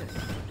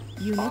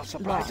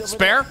 Unit lost.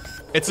 Spare.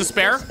 It's a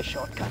spare.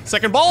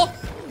 Second ball.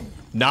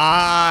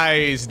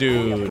 Nice,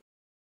 dude.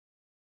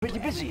 Pretty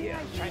busy here.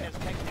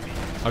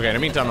 Okay, in the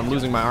meantime, I'm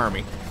losing my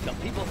army. The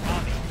people's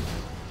army.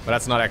 But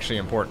that's not actually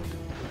important.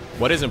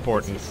 What is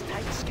important?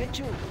 Tight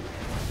schedule.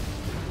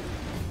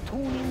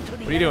 Tune into the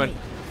What are you doing? enemy.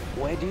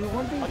 Where do you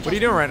want me? What are you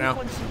doing right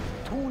now?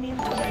 Tune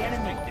into the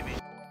enemy.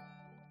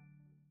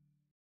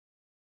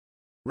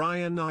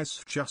 Ryan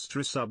Ice just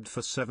resubbed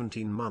for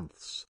 17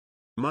 months.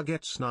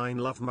 Muggets 9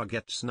 love,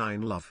 Muggets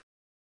 9 love.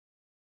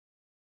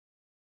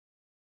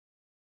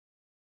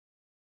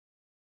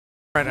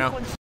 Right now.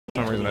 For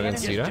some reason I didn't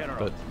see that,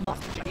 but...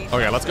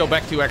 Okay, let's go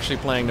back to actually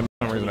playing the...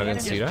 For some reason I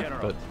didn't see that,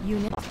 but...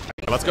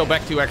 Let's go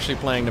back to actually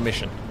playing the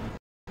mission.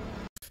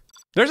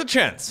 There's a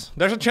chance.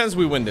 There's a chance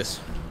we win this.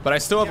 But I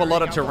still have a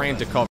lot of terrain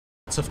to cover.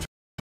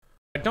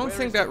 I don't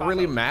think that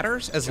really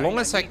matters, as long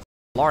as I...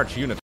 Large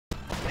unit.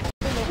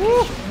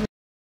 Woo!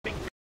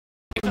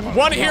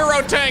 One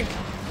hero tank!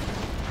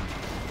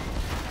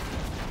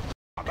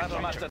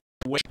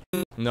 Wait.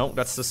 No,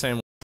 that's the same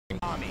thing.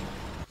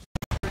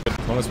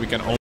 As long as we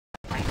can only...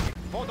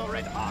 For the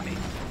Red Army.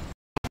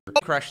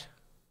 Crashed.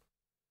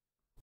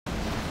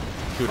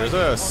 Dude, there's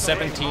a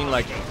 17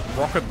 like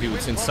rocket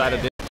dudes inside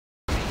of this.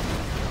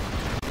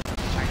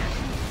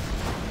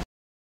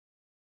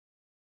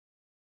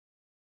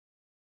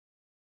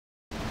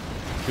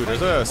 Dude,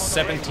 there's a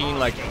 17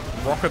 like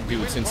rocket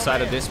dudes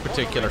inside of this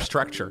particular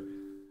structure.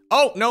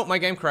 Oh no, my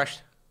game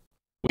crashed.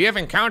 We have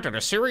encountered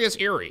a serious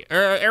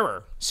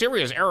error.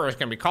 Serious errors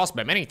can be caused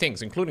by many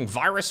things, including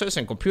viruses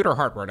and computer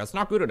hardware. That's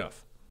not good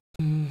enough.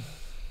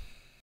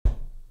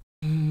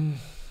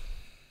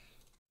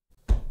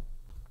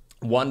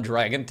 One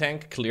dragon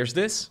tank clears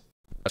this.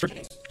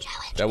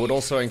 That would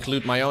also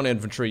include my own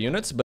infantry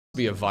units, but it must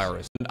be a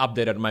virus.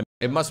 Updated my.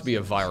 It must be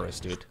a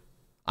virus, dude.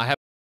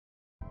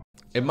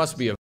 It must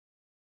be a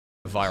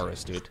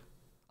virus, dude.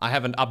 I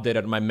haven't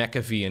updated my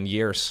McAfee in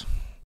years.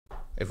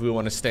 If we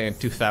want to stay in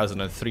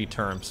 2003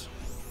 terms.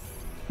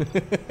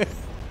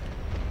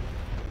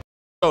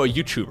 Oh, a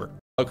YouTuber.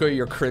 Okay,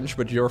 you're cringe,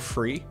 but you're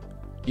free?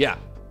 Yeah.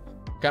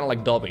 Kind of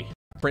like Dobby.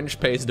 Cringe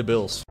pays the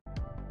bills.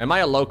 Am I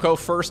a Lowko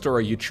first or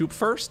a YouTube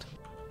first?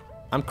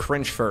 I'm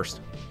cringe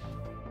first.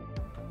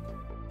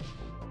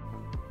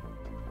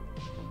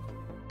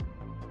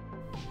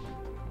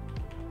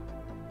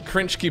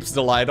 Cringe keeps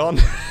the light on.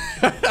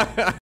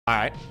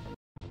 Alright.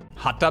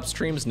 Hot tub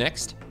streams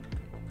next.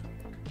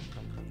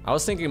 I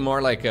was thinking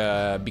more like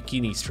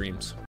bikini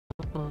streams.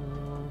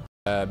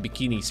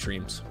 Bikini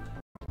streams.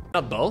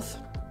 Not both?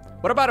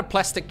 What about a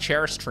plastic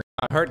chair stream?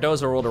 I heard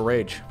those are all the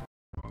rage.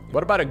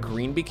 What about a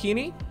green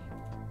bikini?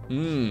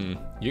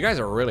 You guys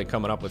are really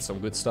coming up with some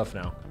good stuff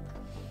now.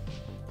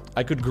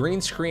 I could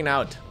green screen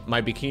out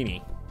my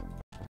bikini.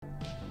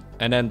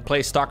 And then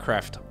play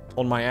StarCraft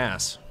on my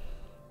ass.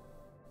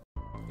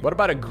 What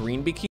about a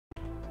green bikini?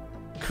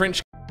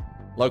 Cringe.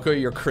 Lowko,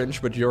 you're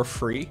cringe, but you're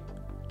free?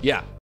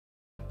 Yeah.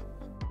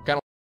 Kind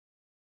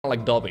of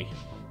like Dobby.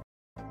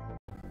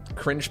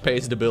 Cringe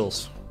pays the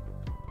bills.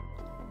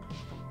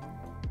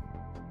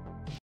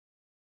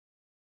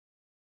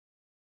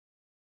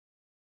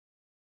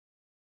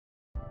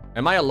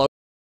 Am I a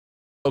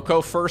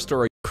Lowko first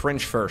or a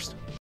cringe first?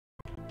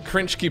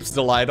 Cringe keeps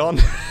the light on.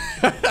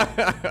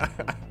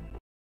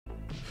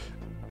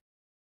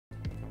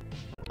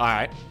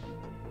 Alright.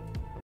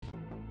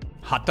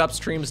 Hot tub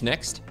streams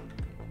next.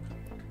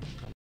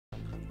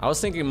 I was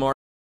thinking more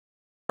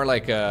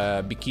like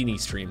bikini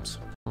streams.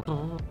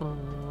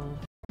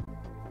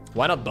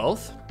 Why not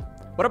both?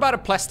 What about a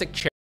plastic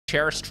chair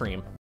chair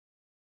stream.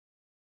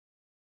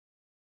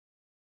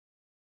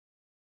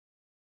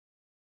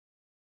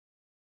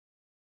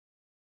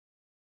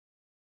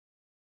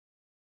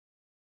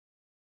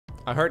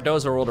 I heard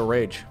those are all the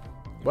rage.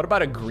 What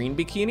about a green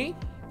bikini?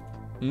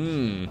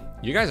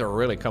 You guys are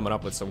really coming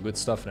up with some good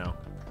stuff now.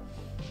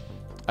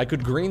 I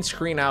could green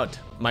screen out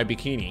my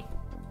bikini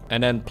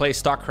and then play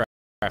StarCraft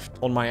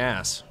on my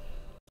ass.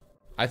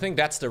 I think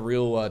that's the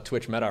real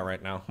Twitch meta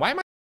right now. Why am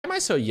I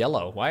so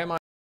yellow? Why am I...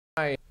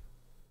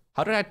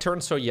 How did I turn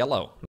so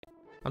yellow?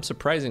 I'm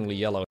surprisingly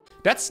yellow.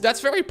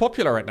 That's very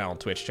popular right now on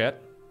Twitch,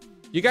 chat.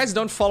 You guys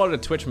don't follow the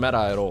Twitch meta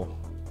at all.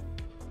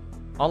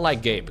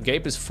 Unlike Gabe.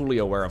 Gabe is fully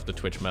aware of the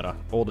Twitch meta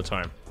all the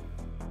time.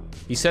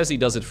 He says he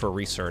does it for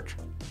research.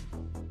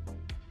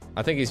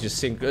 I think he's just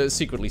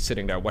secretly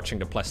sitting there watching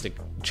the plastic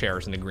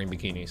chairs and the green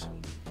bikinis.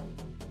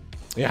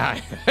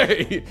 Yeah,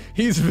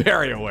 he's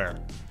very aware.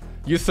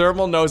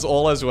 Euthermal knows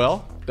all as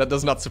well. That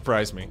does not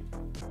surprise me.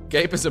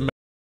 Gabe is a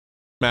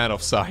man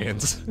of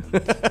science.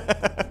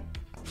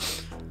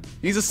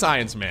 He's a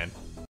science man.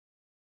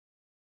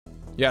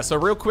 Yeah, so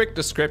real quick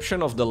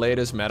description of the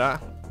latest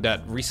meta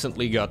that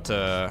recently got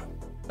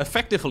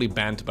effectively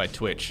banned by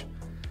Twitch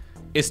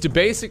is to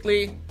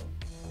basically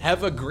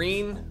have a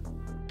green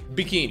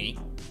bikini,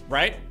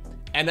 right?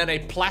 And then a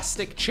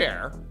plastic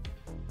chair,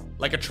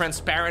 like a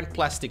transparent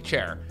plastic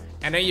chair.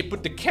 And then you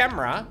put the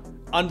camera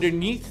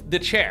underneath the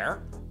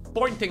chair,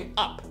 pointing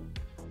up.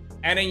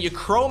 And then you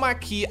chroma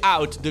key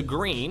out the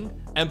green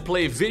and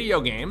play video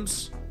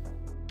games.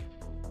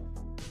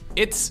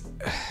 It's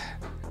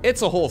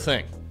a whole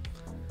thing.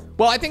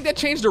 Well, I think they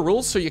changed the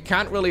rules, so you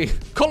can't really...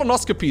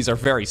 Colonoscopies are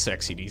very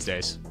sexy these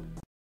days.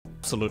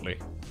 Absolutely.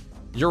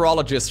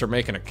 Urologists are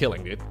making a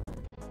killing, dude.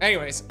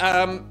 Anyways,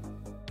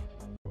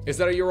 is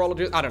that a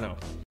urologist? I don't know.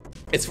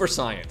 It's for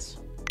science.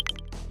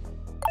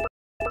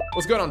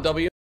 What's going on,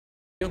 W?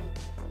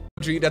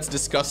 Gee, that's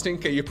disgusting.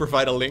 Can you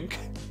provide a link?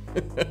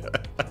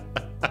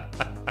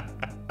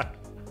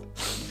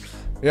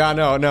 Yeah,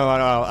 no.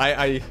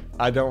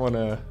 I don't want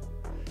to...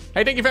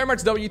 Hey, thank you very much,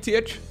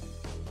 WTH.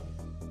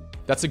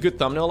 That's a good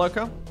thumbnail,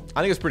 Lowko.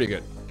 I think it's pretty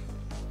good.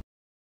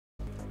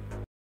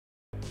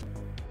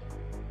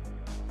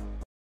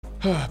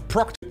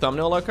 Proc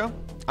thumbnail, Lowko.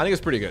 I think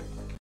it's pretty good.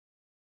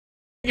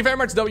 Thank you very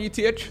much,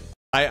 WTH.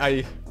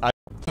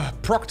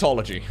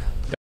 Proctology.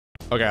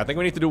 Okay, I think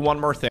we need to do one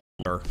more thing.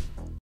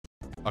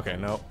 Okay,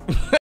 no.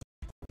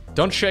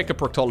 Don't shake a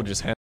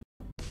proctologist's hand.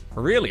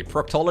 Really,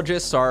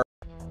 proctologists are...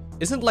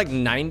 Isn't like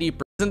 90%...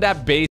 Isn't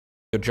that basic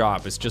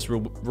job? It's just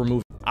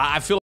removing... I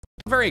feel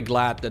very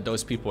glad that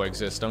those people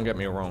exist, don't get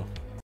me wrong.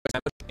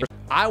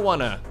 I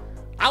wanna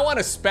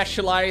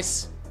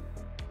specialize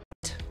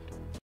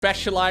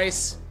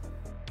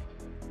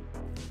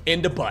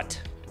in the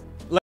butt.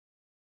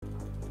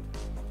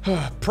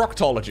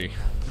 Proctology.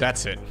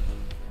 That's it.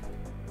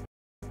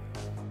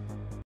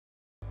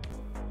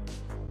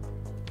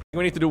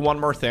 We need to do one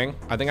more thing.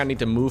 I think I need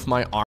to move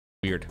my arm.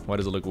 Weird. Why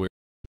does it look weird?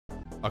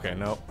 Okay,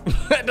 no.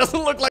 It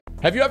doesn't look like...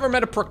 Have you ever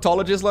met a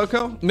proctologist,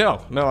 Lowko? No,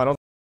 I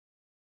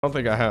don't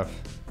think I have.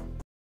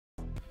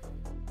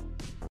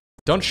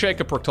 Don't shake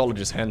a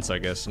proctologist's hands, I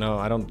guess. No,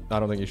 I don't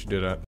think you should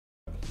do that.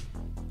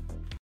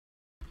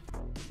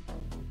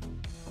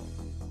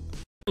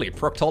 Really,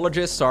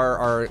 proctologists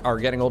are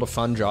getting all the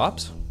fun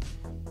jobs.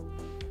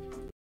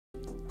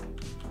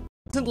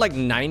 Isn't like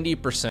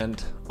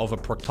 90% of a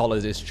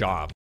proctologist's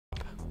job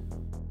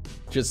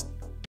just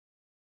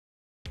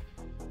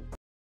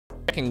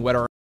checking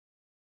whether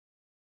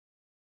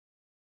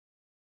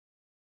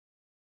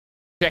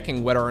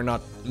or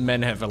not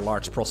men have a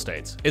large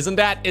prostates? Isn't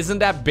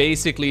that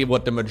basically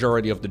what the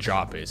majority of the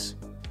job is?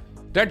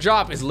 Their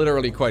job is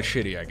literally quite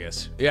shitty, I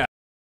guess. Yeah.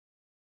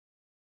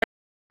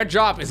 Their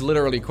job is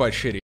literally quite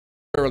shitty.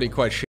 Literally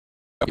quite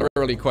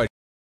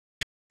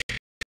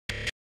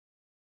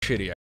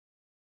shitty.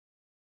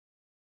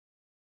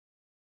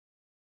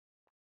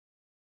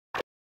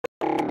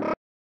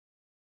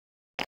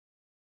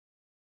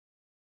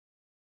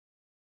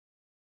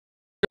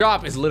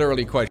 Job is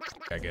literally quite,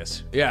 I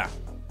guess. Yeah.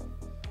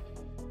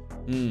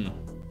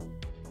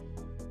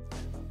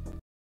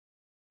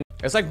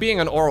 It's like being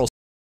an oral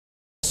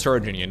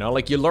surgeon, you know?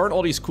 Like, you learn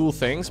all these cool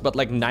things, but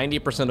like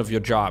 90% of your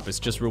job is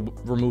just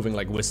removing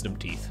like wisdom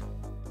teeth.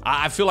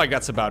 I feel like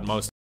that's about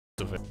most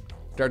of it.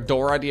 They're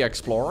Dora the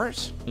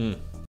Explorers?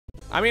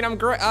 I mean,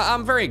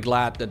 I'm very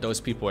glad that those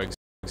people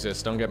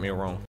exist, don't get me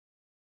wrong.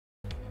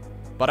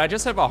 But I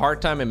just have a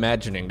hard time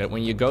imagining that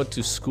when you go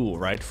to school,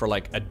 right, for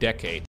like a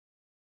decade,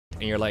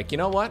 and you're like, you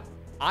know what?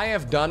 I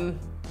have done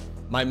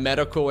my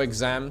medical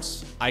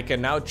exams. I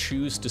can now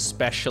choose to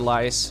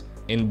specialize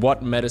in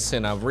what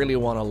medicine I really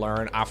want to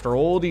learn after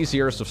all these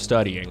years of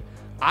studying.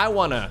 I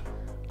wanna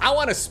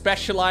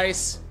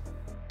specialize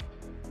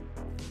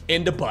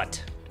in the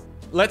butt.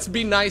 Let's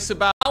be nice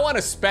about... I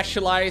wanna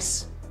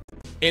specialize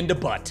in the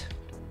butt.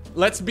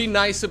 Let's be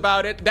nice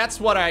about it. That's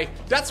what I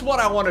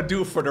want to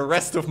do for the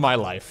rest of my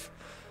life.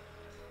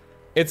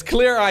 It's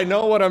clear I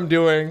know what I'm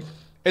doing.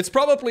 It's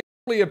probably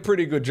a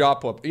pretty good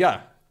job.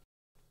 Yeah.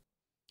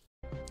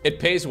 It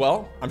pays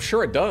well. I'm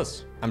sure it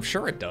does. I'm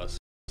sure it does.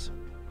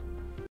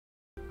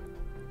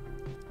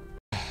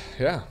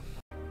 Yeah.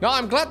 No,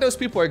 I'm glad those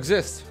people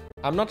exist.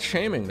 I'm not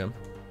shaming them.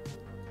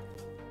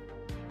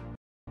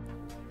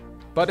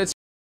 But it's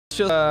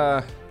just,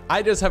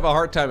 I just have a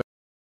hard time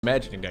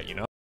imagining that, you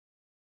know?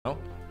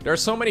 There are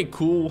so many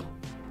cool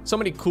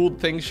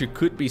things you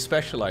could be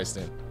specialized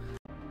in.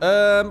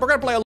 We're gonna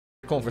play a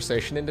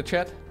conversation in the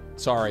chat.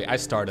 Sorry, I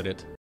started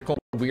it.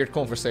 Weird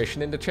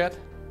conversation in the chat.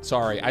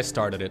 Sorry, I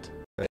started it.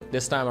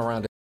 This time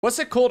around. What's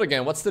it called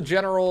again? What's the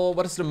general,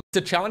 what is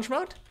the challenge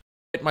mode?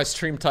 Hit my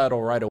stream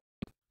title right away.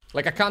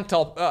 Like I can't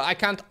tell, I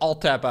can't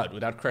alt tab out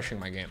without crashing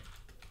my game.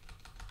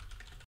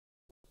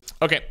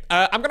 Okay,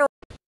 I'm gonna,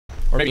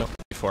 or maybe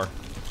before.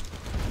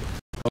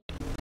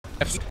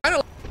 That's the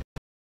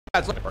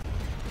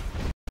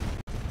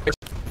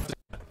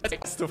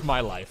rest of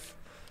my life.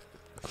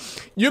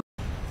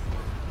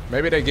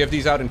 Maybe they give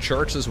these out in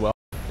church as well.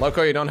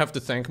 Lowko, you don't have to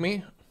thank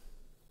me.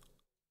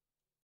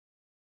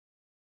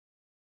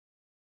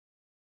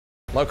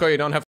 Lowko, you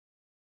don't have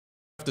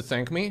to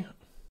thank me.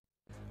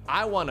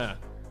 I wanna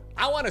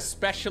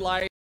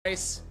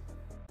specialize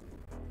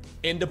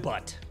in the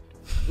butt.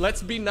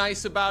 Let's be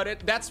nice about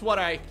it. That's what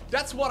I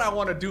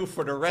wanna do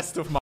for the rest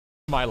of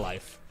my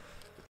life.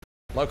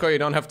 Lowko, you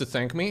don't have to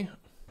thank me.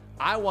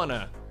 I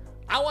wanna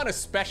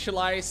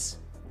specialize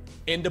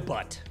in the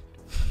butt.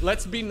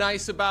 Let's be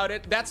nice about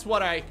it. That's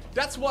what I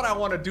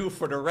wanna do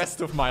for the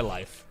rest of my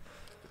life.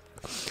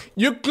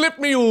 You clipped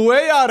me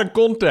way out of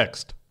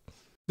context.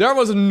 There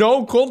was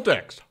no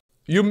context.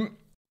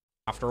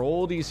 After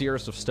all these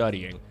years of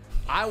studying,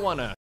 I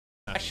wanna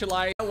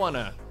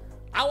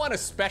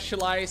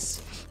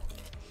specialize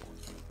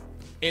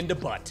in the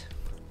butt.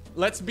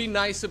 Let's be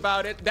nice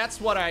about it.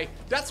 That's what I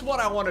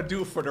wanna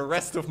do for the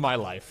rest of my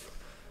life.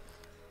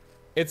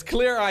 It's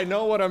clear I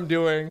know what I'm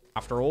doing.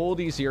 After all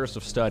these years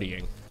of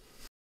studying.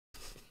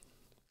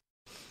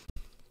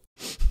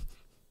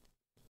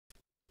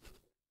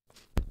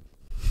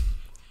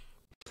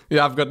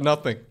 Yeah, I've got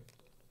nothing.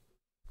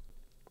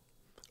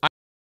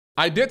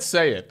 I did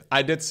say it.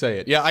 I did say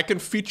it. Yeah, I can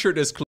feature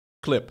this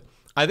clip.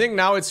 I think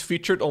now it's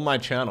featured on my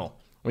channel.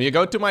 When you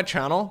go to my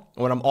channel,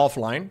 when I'm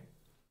offline,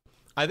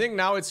 I think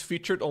now it's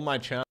featured on my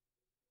channel.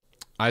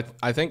 I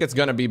think it's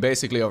gonna be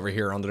basically over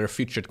here under the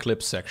featured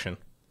clips section.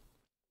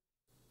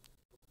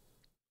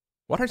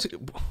 What are...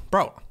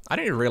 Bro, I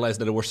didn't realize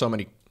that there were so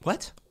many...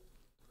 What?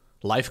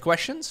 Live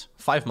questions?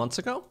 5 months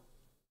ago?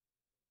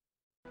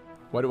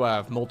 Why do I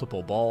have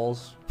multiple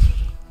balls?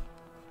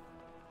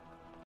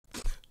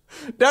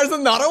 There's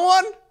another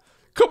one?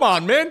 Come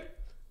on, man.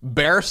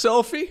 Bear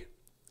selfie?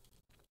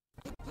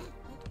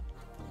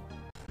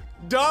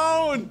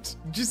 Don't!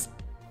 Just...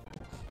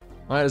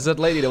 Alright, is that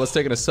lady that was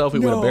taking a selfie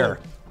with a bear?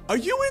 Are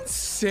you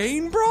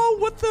insane, bro?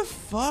 What the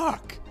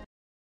fuck?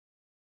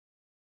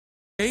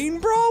 Insane,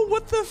 bro?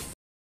 What the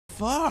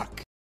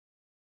fuck?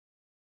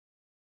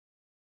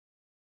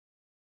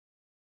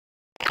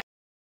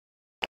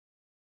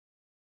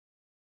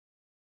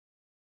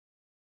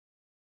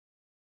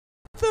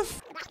 What the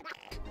f...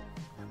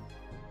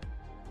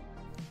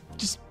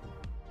 Just...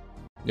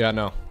 Yeah,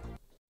 no.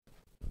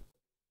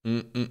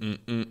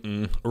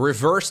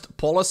 Reversed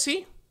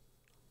policy?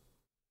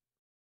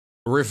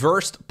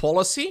 Reversed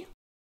policy?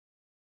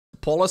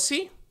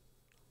 Policy?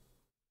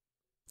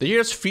 Did you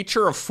just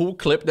feature a full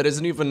clip that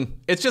isn't even...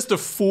 It's just a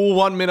full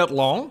 1 minute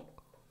long?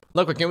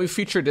 Look, can we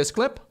feature this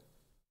clip?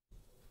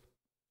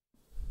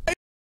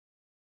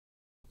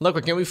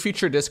 Look, can we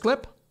feature this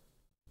clip?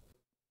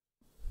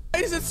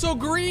 Why is it so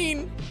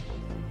green?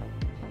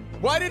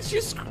 Why did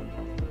you...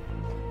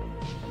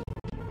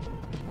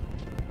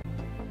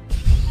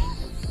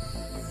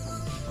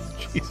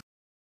 Jesus.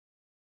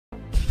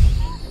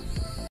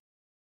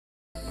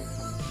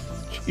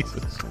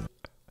 Jesus.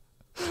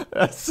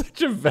 That's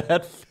such a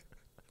bad...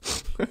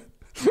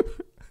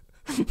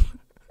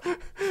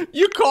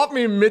 You caught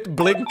me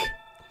mid-blink.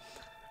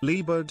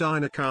 Lieber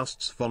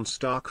Dynacasts von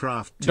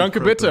StarCraft.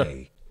 Danke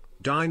bitte.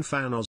 Dein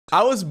Fanos.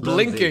 I was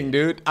blinking,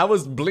 dude. I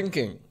was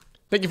blinking.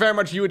 Thank you very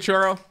much,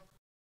 Yuichiro.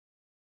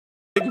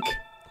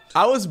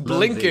 I was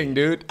blinking,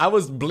 dude. I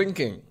was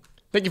blinking.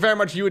 Thank you very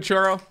much,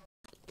 Yuichiro.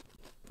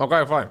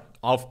 Okay, fine.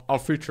 I'll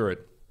feature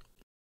it.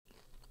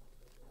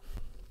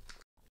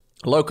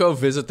 Lowko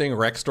visiting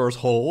Rextor's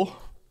hole.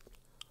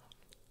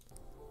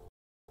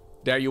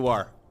 There you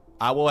are.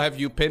 I will have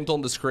you pinned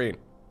on the screen.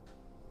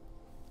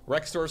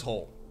 Rextor's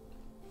hole.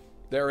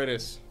 There it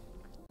is.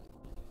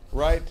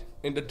 Right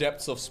in the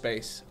depths of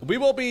space.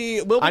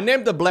 I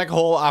named the black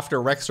hole after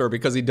Rextor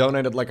because he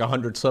donated like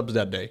 100 subs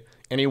that day.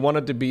 And he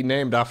wanted to be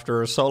named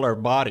after a solar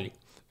body.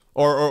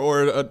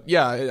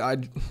 Yeah,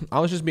 I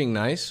was just being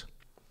nice.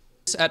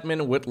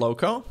 Sysadmin with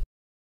Lowko.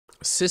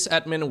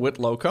 Sysadmin with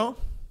Lowko.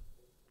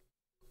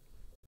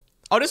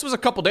 Oh, this was a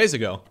couple days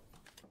ago.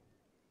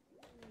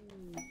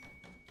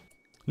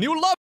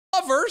 New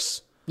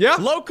lovers? Yeah.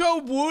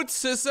 Lowko wooed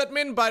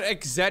sysadmin by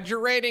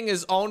exaggerating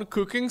his own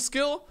cooking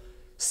skill.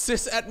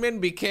 Sysadmin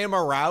became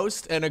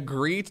aroused and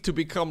agreed to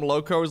become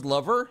Lowko's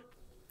lover.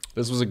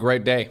 This was a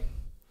great day.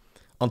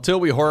 Until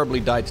we horribly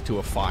died to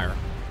a fire.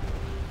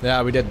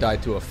 Yeah, we did die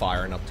to a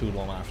fire not too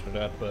long after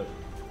that, but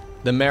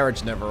the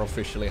marriage never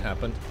officially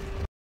happened.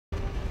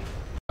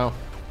 Oh,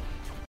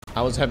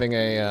 I was having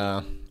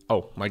a,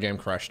 oh, my game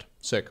crashed.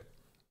 Sick.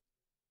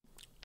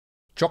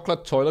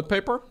 Chocolate toilet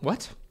paper?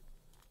 What?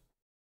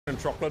 And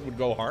chocolate would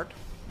go hard?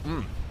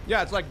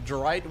 Yeah, it's like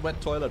dried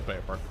wet toilet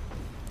paper.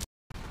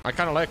 I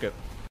kinda like it.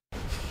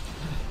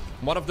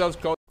 One of those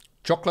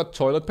chocolate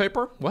toilet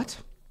paper? What?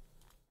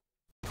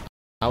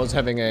 I was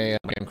having a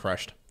game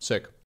crashed.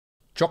 Sick.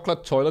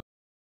 Chocolate toilet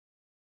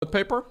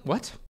paper?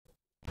 What?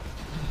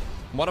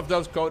 One of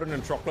those coated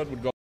in chocolate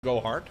would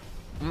go hard?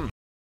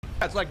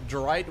 It's like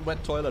dried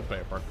wet toilet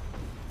paper.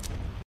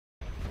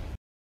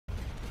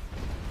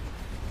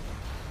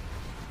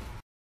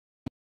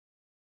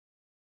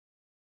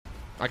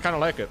 I kinda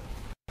like it.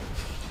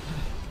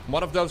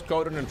 One of those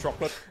coated in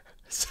chocolate.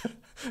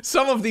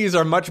 Some of these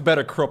are much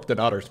better cropped than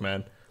others,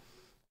 man.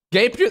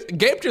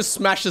 Gabe just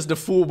smashes the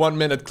full 1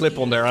 minute clip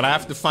on there and I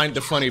have to find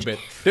the funny bit.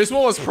 This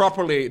one was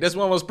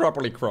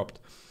properly cropped.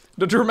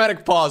 The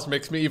dramatic pause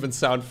makes me even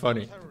sound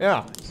funny.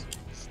 Yeah.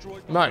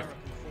 Nice.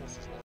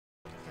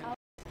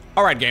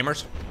 Alright,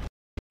 gamers.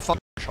 Fuck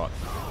shot.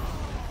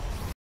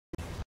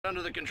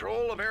 Under the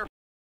control of air.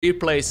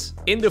 Replace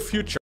in the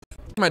future.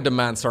 My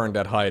demands aren't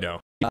that high though.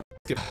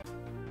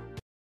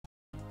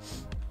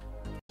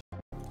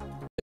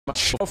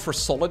 For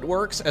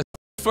SolidWorks as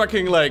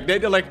fucking like,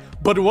 they're like,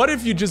 but what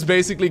if you just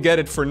basically get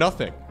it for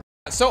nothing?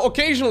 So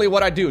occasionally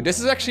what I do, this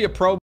is actually a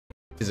pro.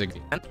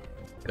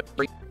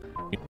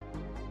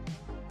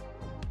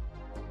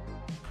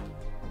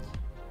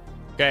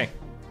 Okay,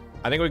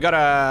 I think we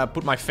gotta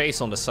put my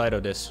face on the side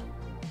of this.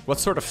 What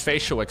sort of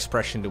facial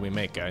expression do we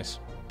make, guys?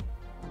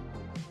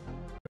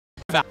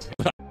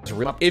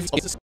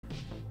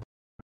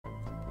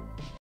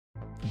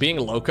 Being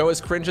Lowko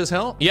is cringe as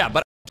hell? Yeah,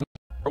 but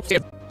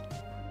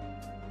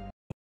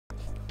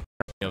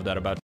of that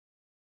about.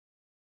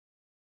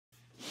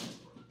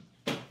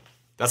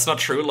 That's not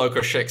true.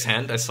 Lowko shakes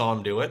hand. I saw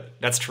him do it.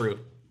 That's true.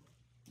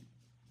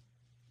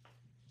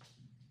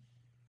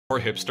 Or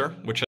hipster,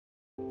 which.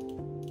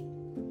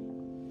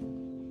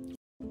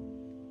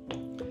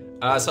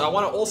 So I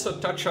want to also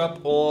touch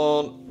up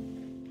on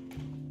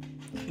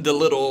the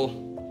little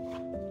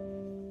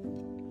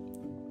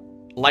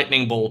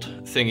lightning bolt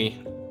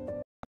thingy.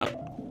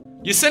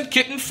 You sent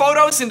kitten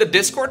photos in the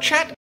Discord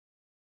chat?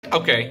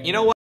 Okay, you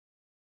know what?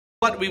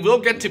 We will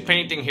get to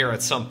painting here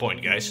at some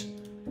point, guys.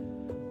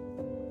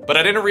 But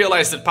I didn't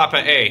realize that Papa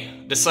A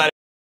decided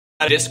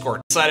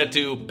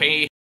to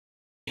pay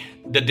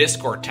the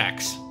Discord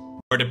tax.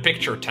 Or the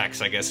picture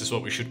tax, I guess is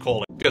what we should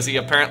call it. Because he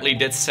apparently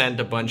did send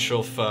a bunch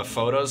of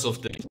photos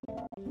of the...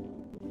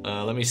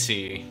 let me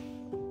see.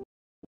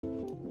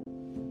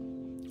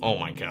 Oh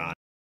my god.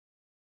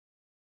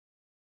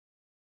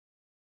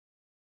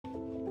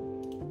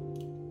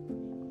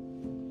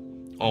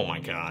 Oh my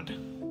god.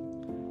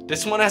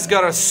 This one has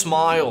got a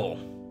smile.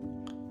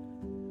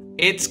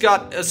 It's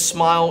got a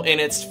smile in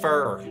its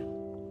fur.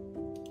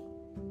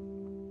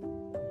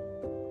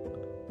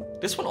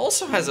 This one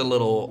also has a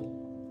little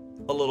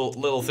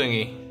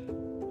thingy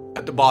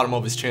at the bottom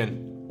of his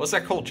chin. What's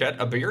that called, chat?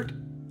 A beard?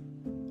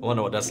 I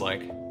wonder what that's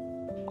like.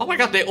 Oh my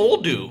god, they all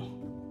do.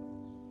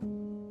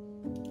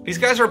 These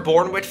guys are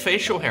born with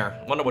facial hair.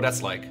 I wonder what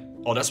that's like.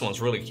 Oh, this one's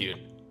really cute.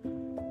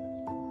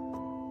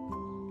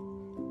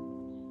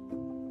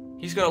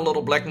 He's got a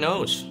little black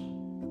nose.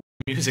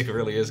 Music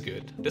really is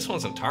good. This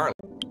one's entirely...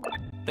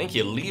 Thank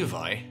you,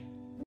 Levi.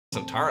 It's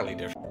entirely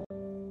different.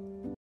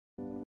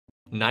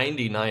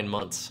 99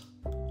 months.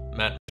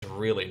 Matt,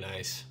 really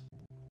nice.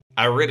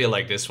 I really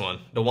like this one.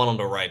 The one on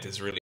the right is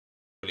really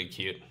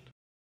cute.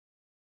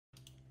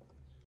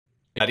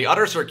 Yeah, the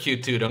others are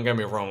cute too, don't get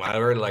me wrong. I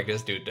really like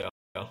this dude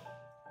though.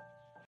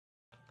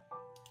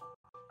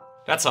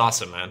 That's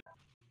awesome, man.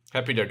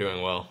 Happy they're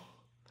doing well.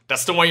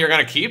 That's the one you're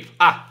gonna keep?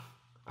 Ah!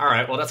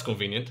 Alright, well that's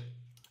convenient.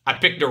 I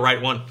picked the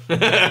right one.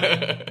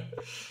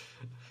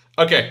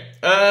 Okay,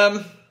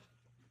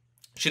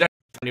 should I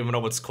don't even know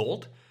what it's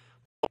called?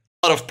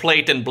 A lot of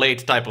plate and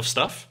blade type of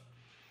stuff.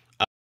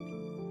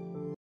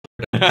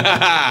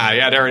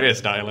 Yeah, there it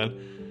is, Dylan.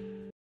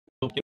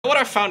 You know what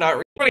I found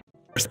out?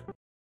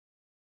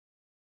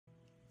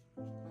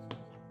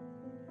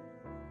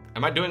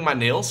 Am I doing my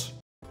nails?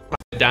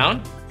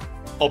 Down?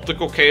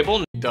 Optical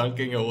cable?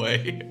 Dunking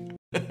away.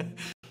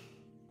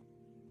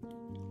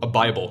 A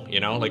Bible, you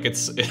know? Like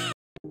it's...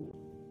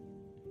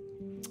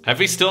 Have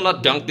we still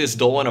not dunked this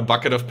doll in a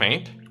bucket of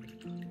paint?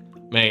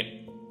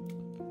 Mate.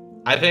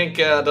 I think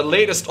the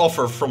latest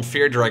offer from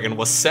Fear Dragon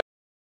was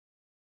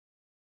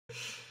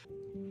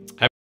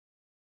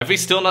Have we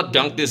still not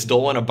dunked this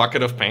doll in a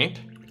bucket of paint?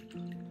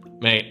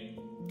 Mate.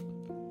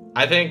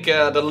 I think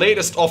the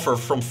latest offer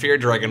from Fear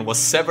Dragon was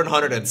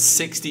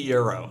 760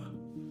 euro.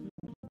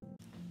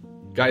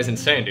 Guy's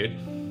insane, dude.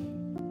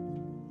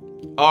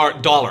 Or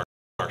dollars.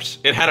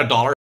 It had a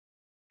dollar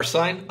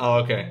sign? Oh,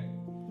 okay.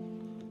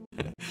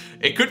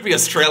 It could be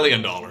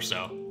Australian dollars,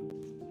 though.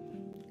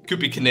 Could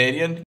be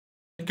Canadian.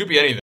 It could be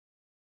anything.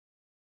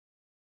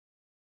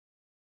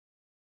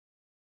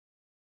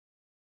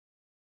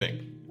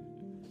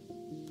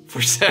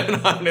 For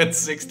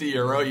 760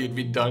 euro, you'd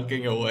be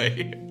dunking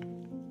away.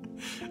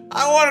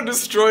 I want to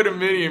destroy the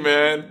mini,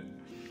 man.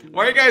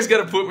 Why you guys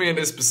gotta put me in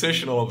this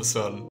position all of a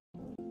sudden?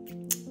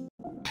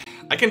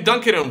 I can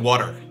dunk it in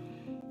water.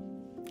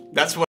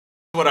 That's what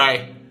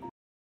I...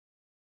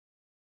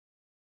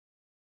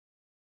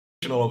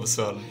 all of a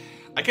sudden.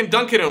 I can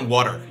dunk it in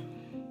water.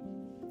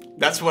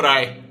 That's what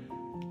I...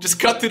 Just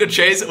cut to the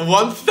chase.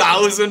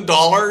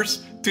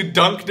 $1,000 to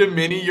dunk the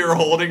mini you're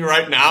holding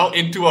right now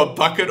into a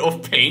bucket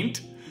of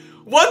paint?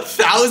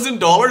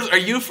 $1,000? Are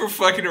you for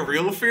fucking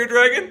real, Fear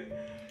Dragon?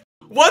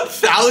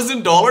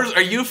 $1,000?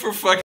 Are you for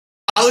fucking...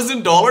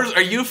 $1,000?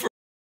 Are you for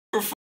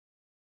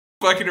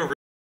fucking real?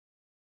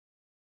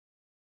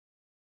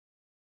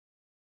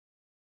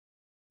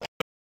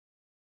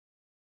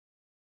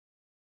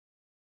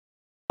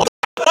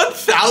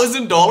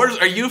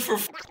 $1,000? Are you for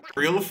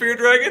real, Fear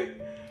Dragon?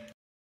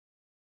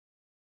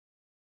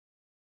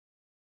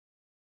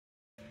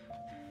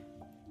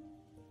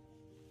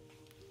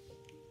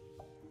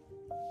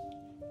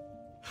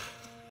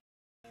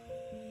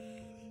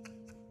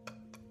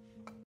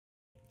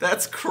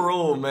 That's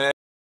cruel, man.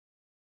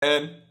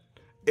 And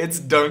it's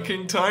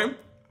dunking time.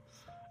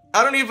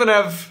 I don't even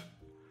have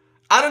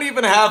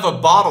a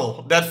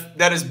bottle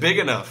that is big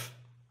enough.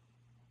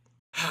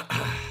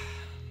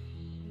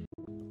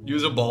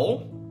 Use a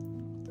bowl?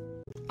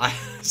 I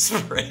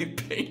spray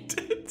paint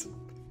it.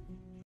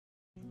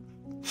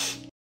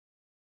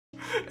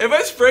 If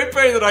I spray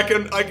paint it,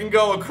 I can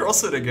go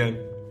across it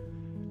again.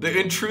 The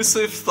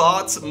intrusive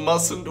thoughts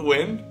mustn't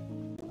win.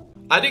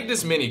 I think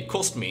this mini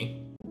cost me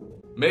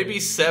maybe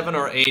 7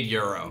 or 8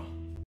 euro.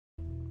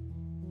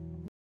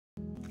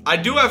 I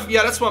do have,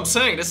 yeah, that's what I'm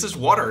saying. This is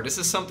water. This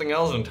is something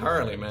else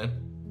entirely, man.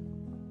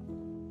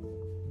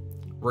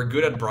 We're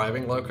good at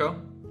bribing, Lowko.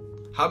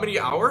 How many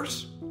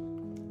hours?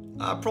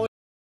 Probably,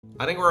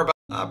 I think we're about,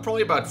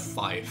 probably about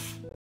 5.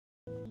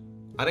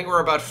 I think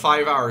we're about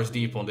 5 hours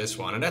deep on this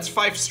one, and that's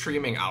 5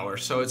 streaming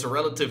hours, so it's a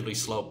relatively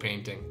slow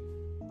painting.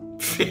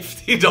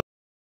 $50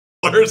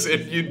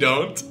 if you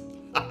don't.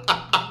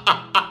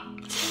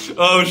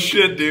 Oh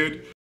shit,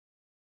 dude.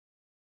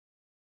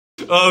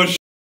 Oh shit.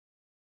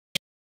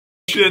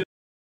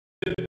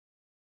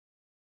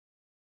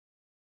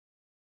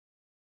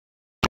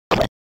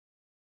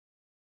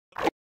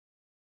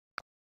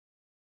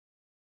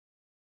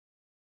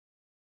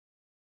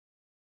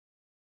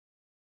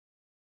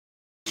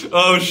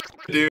 Oh shit,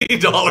 dude.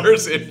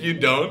 $50 if you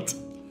don't.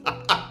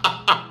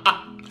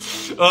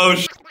 Oh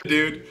shit,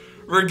 dude.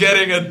 We're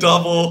getting a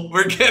double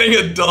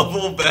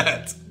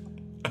bet.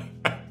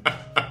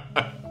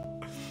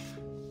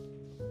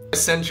 I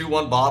send you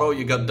 1 bottle,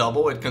 you got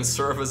double, it can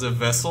serve as a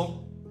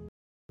vessel.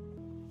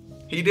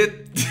 He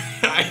did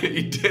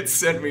he did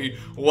send me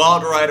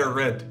Wild Rider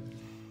Red.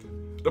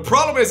 The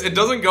problem is it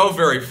doesn't go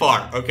very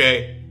far,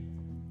 okay?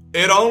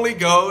 It only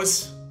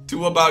goes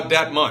to about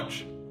that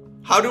much.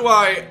 How do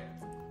I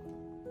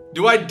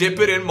dip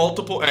it in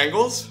multiple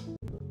angles?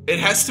 It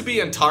has to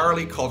be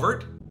entirely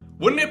covered.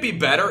 Wouldn't it be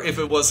better if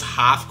it was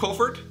half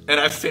covered and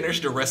I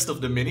finished the rest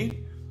of the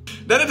mini?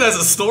 Then it has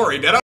a story.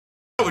 Then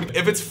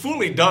if it's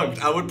fully dunked,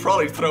 I would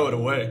probably throw it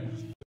away.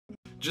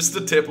 Just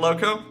a tip,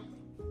 Lowko.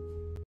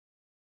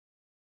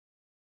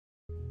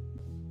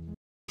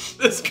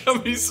 This can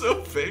be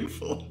so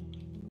painful.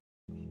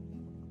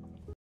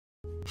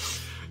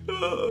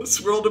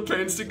 Swirl the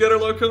paints together,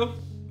 Lowko.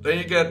 Then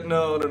you get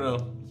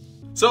no.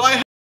 So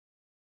I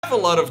have a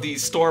lot of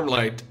these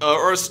Stormlight,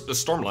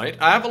 Stormlight.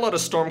 I have a lot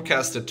of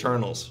Stormcast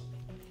Eternals.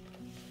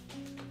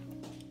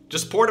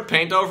 Just pour the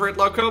paint over it,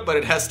 Lowko, but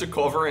it has to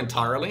cover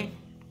entirely.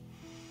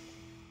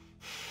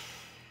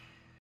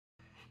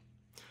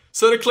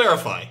 So to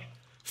clarify,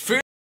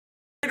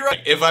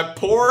 if I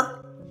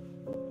pour,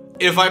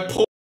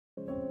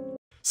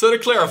 so to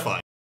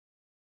clarify,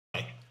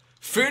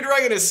 Fear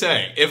Dragon is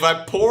saying, if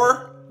I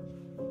pour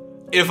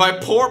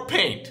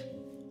paint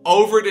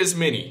over this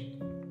mini,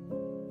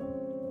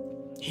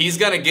 he's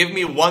gonna give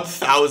me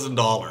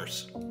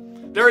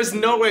 $1,000. There is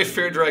no way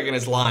Fear Dragon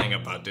is lying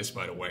about this,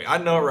 by the way. I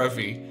know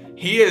Rafi.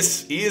 He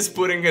is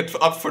putting it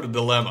up for the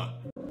dilemma.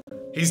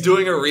 He's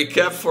doing a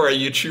recap for a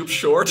YouTube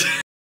short.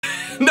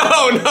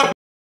 No.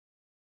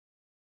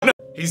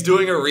 He's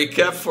doing a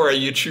recap for a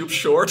YouTube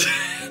short.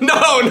 No.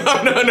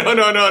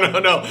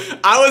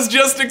 I was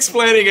just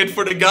explaining it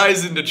for the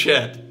guys in the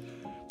chat.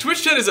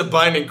 Twitch chat is a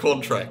binding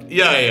contract.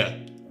 Yeah.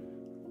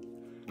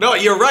 No,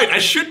 you're right. I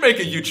should make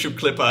a YouTube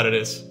clip out of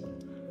this.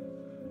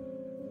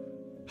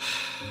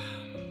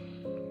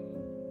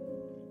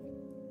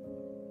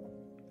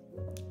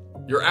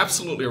 You're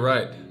absolutely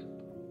right.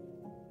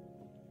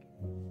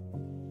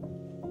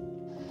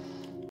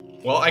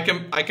 Well, I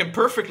can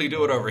perfectly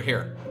do it over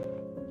here.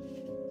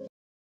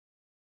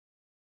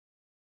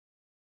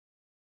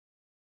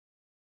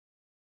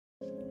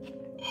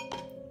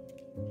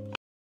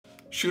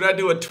 Should I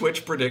do a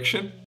Twitch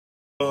prediction?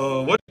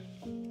 What?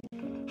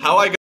 How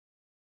I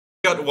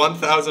got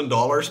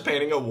 $1,000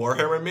 painting a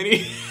Warhammer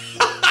mini?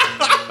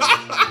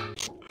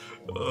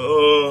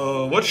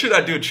 What should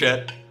I do,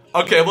 chat?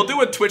 Okay, we'll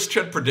do a Twitch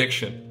chat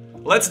prediction.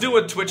 Let's do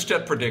a Twitch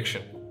chat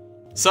prediction.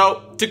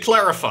 So, to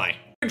clarify,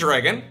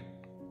 Dragon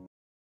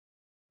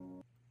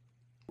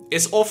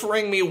is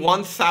offering me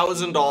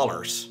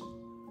 $1,000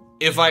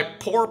 if I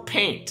pour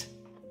paint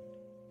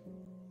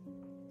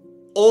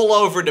all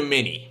over the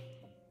mini.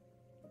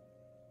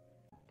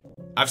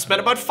 I've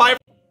spent about $5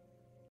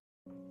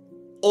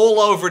 all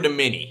over the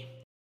mini.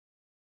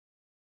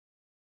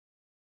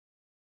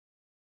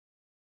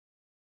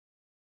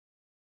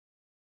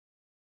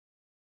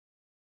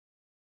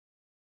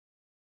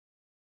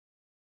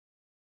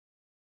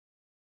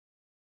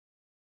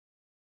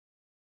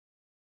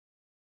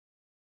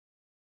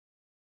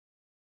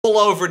 All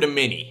over the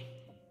mini.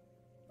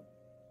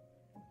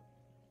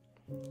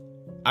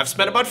 I've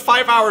spent about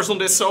 5 hours on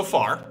this so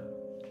far,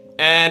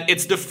 and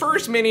it's the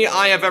first mini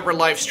I have ever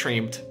live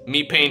streamed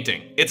me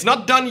painting. It's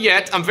not done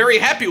yet. I'm very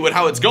happy with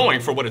how it's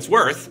going for what it's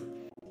worth,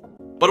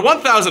 but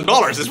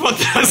 $1,000 is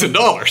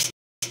 $1,000.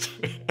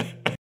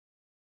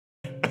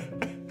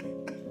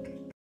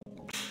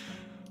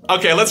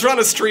 Okay, let's run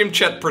a stream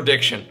chat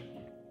prediction.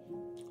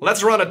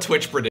 Let's run a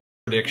Twitch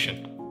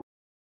prediction.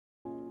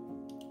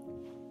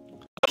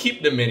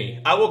 Keep the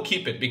mini. I will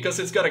keep it because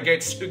it's got a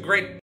great.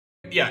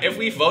 Yeah, if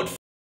we vote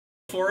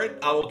for it,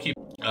 I will keep.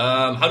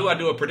 How do I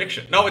do a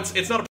prediction? No,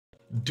 it's not.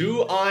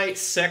 Do I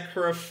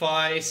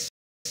sacrifice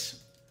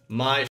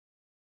my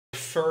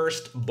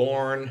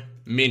firstborn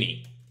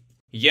mini?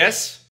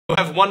 Yes. You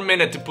have 1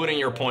 minute to put in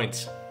your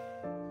points.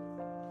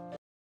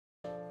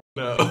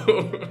 No.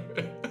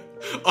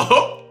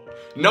 Oh,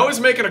 no is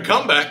making a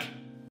comeback.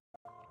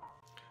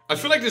 I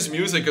feel like this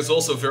music is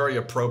also very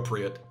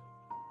appropriate.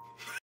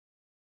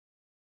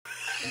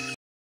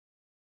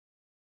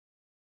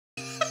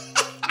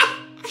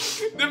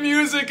 The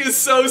music is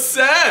so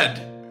sad.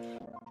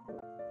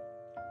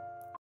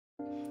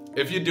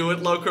 If you do it,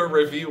 Lowko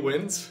review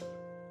wins.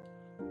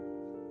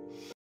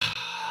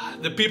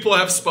 The people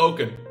have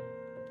spoken.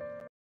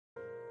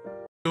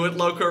 Do it,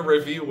 Lowko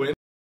review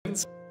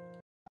wins.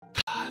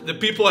 The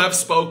people have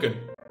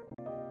spoken.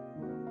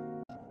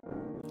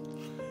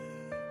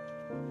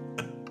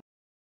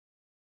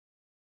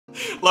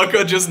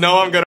 Lowko, just know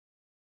I'm gonna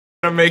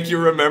make you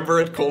remember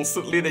it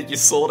constantly that you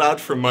sold out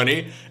for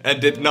money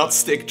and did not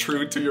stick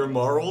true to your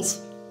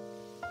morals.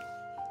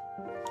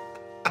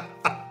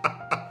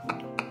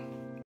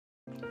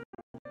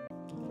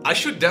 I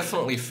should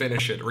definitely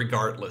finish it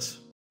regardless.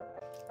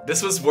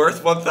 This was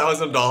worth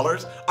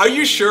 $1,000. Are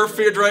you sure,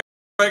 Fear Dragon?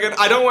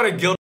 I don't want to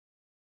guilt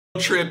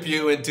trip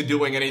you into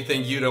doing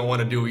anything you don't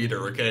want to do either,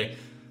 okay?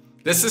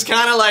 This is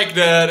kind of like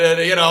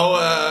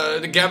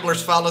the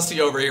gambler's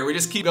fallacy over here. We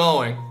just keep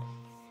going.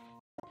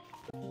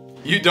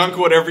 You dunk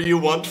whatever you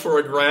want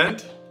for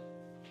 $1,000?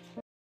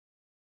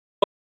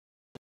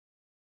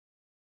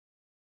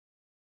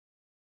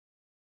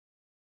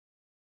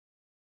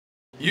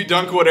 You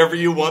dunk whatever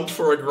you want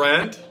for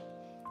 $1,000?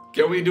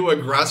 Can we do a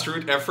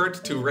grassroots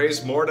effort to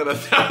raise more than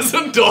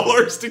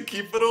 $1,000 to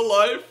keep it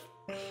alive?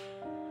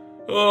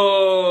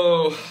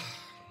 Oh.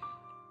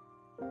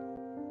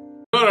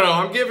 No,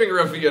 I'm giving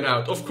Ravi an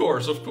out. Of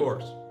course.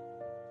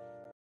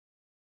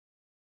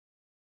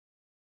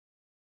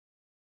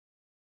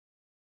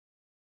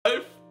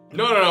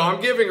 No, I'm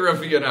giving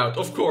Ravi an out.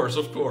 Of course.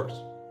 A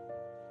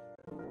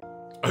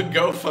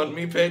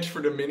GoFundMe page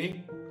for the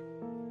mini?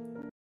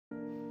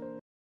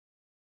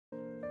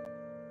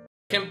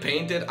 Can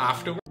paint it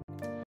afterwards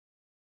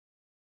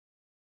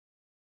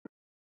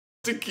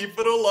to keep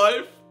it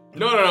alive?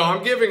 No,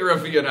 I'm giving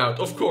Ravi an out.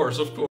 Of course.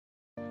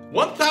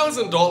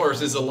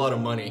 $1,000 is a lot of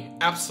money.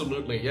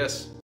 Absolutely,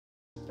 yes.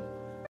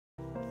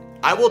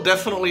 I will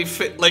definitely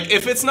fit. Like,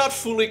 if it's not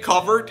fully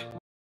covered,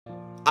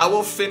 I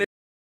will finish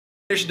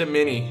the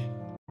mini.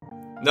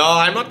 No,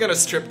 I'm not gonna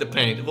strip the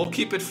paint. We'll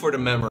keep it for the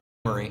memory.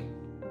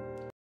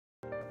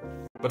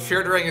 But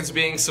Fear Dragon's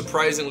being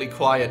surprisingly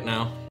quiet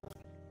now.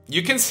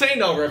 You can say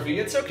no, Ravi,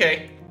 it's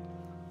okay.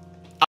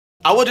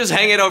 I will just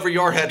hang it over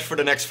your head for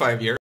the next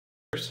 5 years.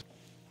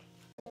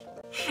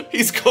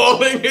 He's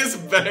calling his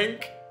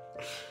bank.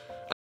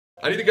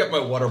 I need to get my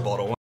water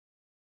bottle.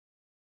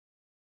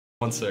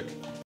 One sec.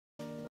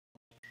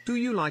 Do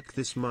you like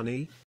this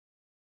money?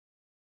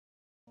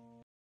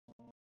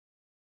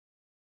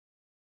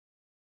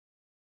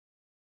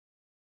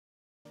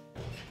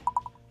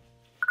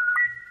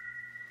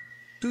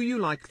 Do you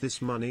like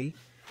this money?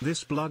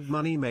 This blood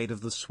money made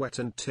of the sweat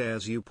and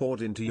tears you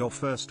poured into your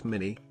first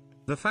mini?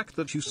 The fact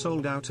that you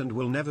sold out and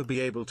will never be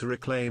able to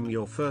reclaim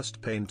your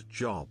first paint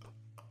job.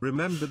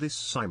 Remember this,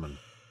 Simon.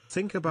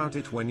 Think about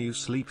it when you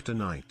sleep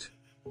tonight.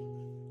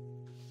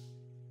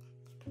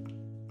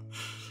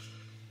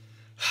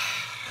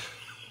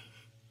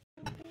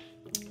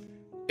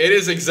 It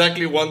is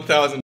exactly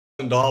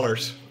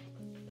 $1,000.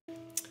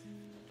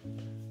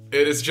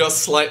 It is just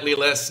slightly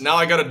less. Now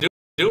I gotta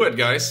do it,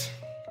 guys.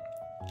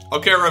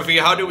 Okay, Ravi,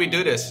 how do we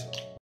do this?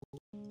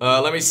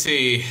 Let me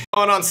see.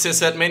 Going on,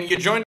 sysadmin, you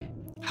joined?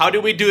 How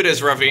do we do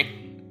this, Ravi?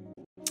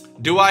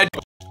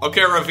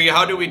 Okay, Ravi,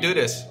 how do we do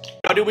this?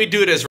 How do we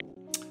do this?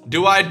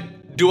 Do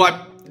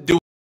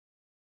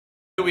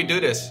we do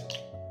this?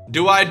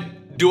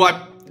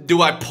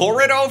 Do I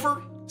pour it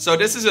over? So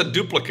this is a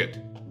duplicate.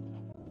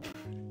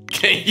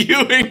 Can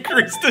you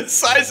increase the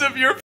size of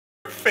your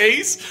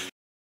face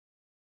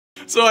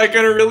so I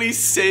can really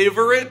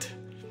savor it?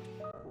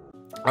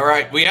 All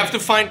right, we have to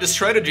find the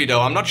strategy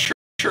though. I'm not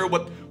sure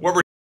what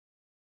we're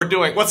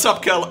doing. What's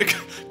up,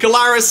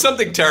 Kalaris?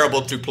 Something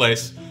terrible took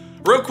place.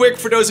 Real quick,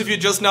 for those of you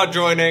just now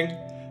joining,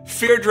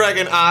 Fear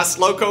Dragon asked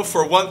Lowko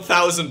for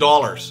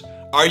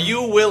 $1,000. Are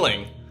you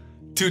willing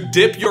to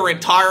dip your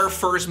entire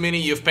first mini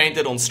you've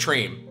painted on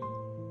stream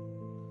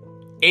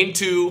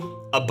into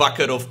a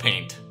bucket of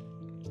paint?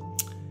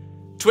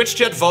 Twitch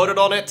chat voted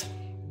on it.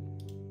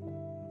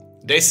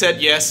 They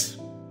said yes.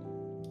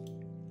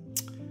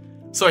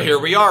 So here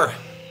we are.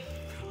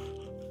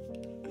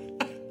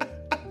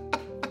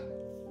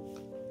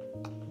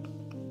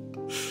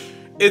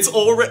 It's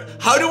already.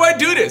 How do I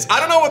do this? I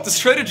don't know what the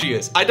strategy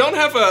is. I don't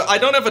have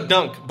a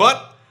dunk,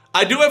 but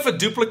I do have a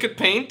duplicate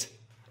paint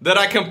that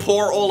I can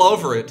pour all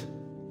over it.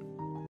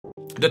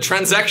 The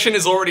transaction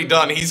is already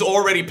done. He's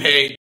already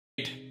paid.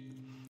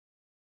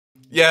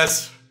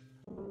 Yes.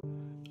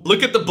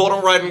 Look at the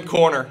bottom right hand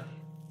corner.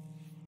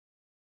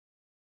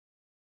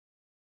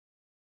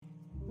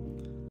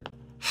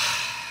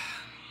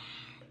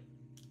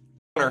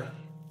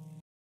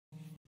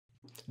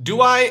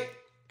 Do I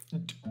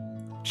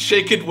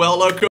shake it well,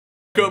 Lowko,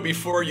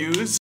 before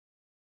use?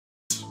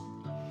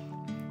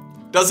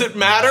 Does it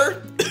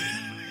matter?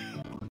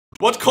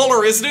 What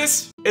color is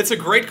this? It's a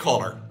great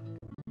color.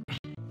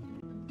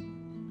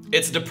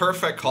 It's the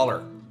perfect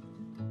color.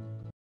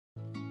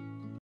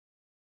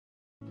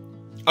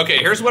 Okay,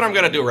 here's what I'm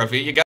gonna do,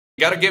 Rafi. You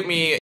gotta give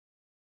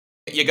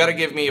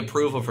me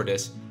approval for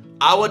this.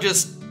 I will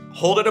just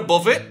hold it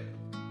above it,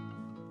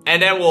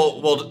 and then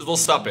we'll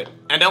stop it,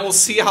 and then we'll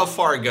see how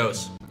far it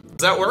goes.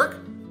 Does that work?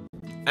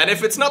 And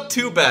if it's not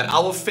too bad, I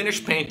will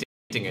finish painting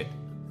it.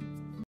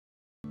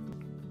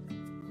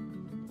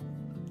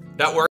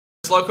 That works,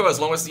 Lowko, as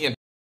long as the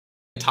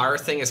entire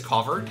thing is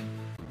covered.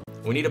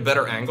 We need a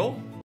better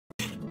angle.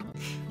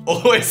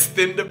 Always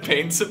thin the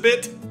paints a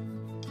bit.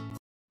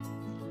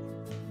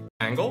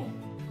 Angle.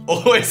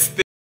 Always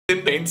thin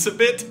the paints a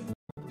bit.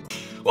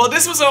 Well,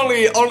 this was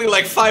only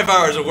like 5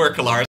 hours of work,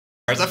 Lars.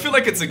 I feel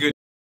like it's a good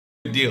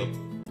deal.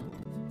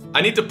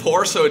 I need to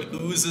pour so it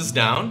oozes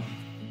down.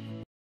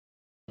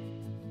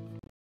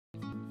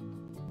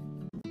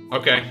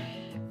 Okay.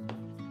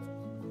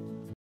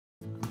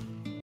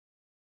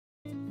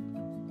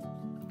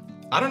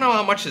 I don't know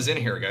how much is in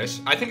here,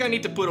 guys. I think I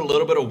need to put a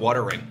little bit of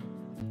water in.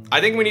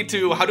 I think we need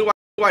to... How do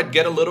I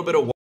get a little bit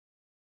of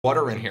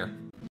water in here?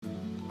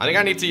 I think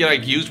I need to,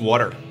 like, use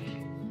water.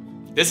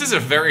 This is a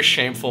very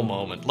shameful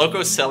moment.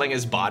 Lowko's selling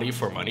his body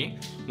for money.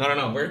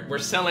 No. We're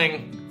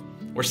selling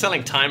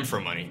time for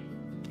money.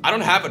 I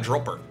don't have a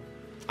dropper.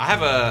 I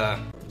have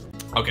a...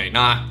 Okay,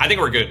 nah. I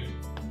think we're good.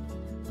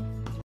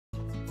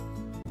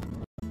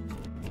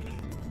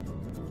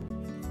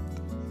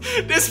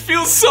 This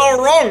feels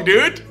so wrong,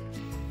 dude.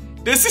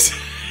 This is...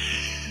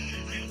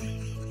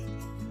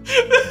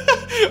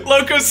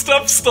 Lowko,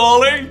 stop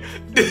stalling.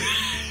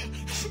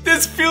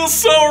 This feels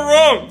so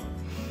wrong.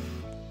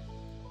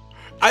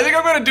 I think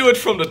I'm gonna do it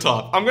from the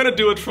top. I'm gonna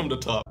do it from the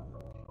top.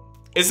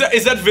 Is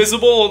that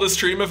visible on the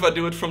stream if I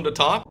do it from the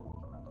top?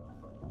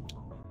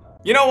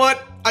 You know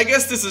what? I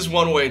guess this is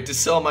one way to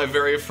sell my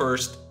very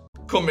first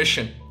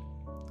commission.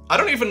 I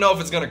don't even know if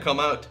it's gonna come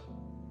out.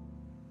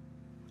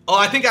 Oh,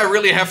 I think I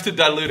really have to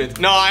dilute it.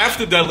 No, I have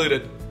to dilute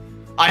it.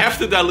 I have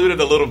to dilute it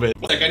a little bit.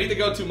 Like, I need to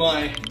go to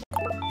my...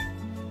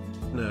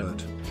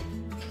 Nerd.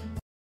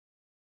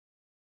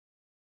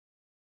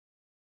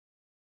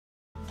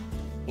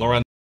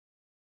 Lauren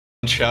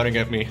shouting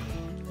at me.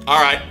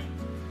 Alright.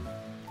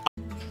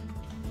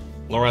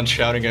 Lauren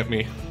shouting at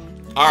me.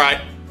 Alright.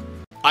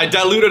 I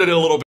diluted it a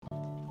little bit.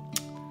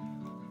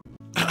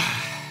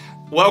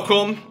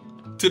 Welcome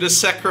to the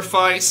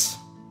sacrifice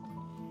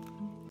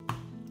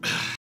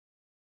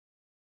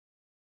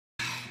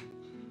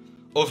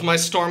of my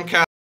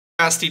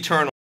Stormcast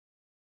Eternal.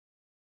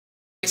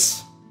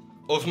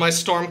 Of my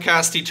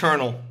Stormcast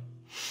Eternal.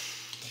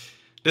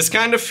 This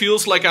kind of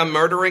feels like I'm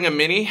murdering a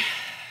mini.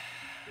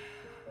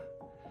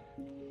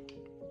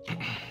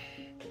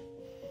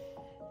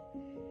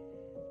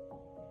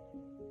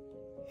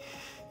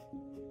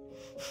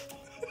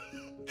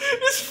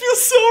 This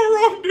feels so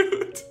wrong,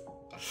 dude.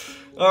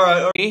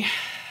 Alright, okay.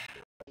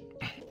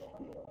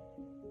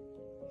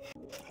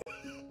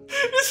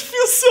 This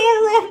feels so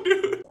wrong,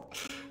 dude.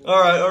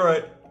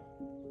 Alright.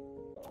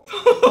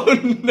 Oh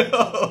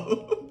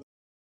no.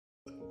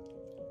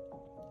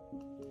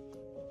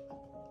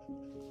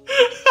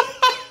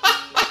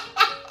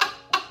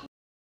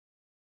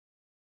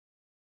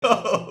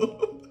 No.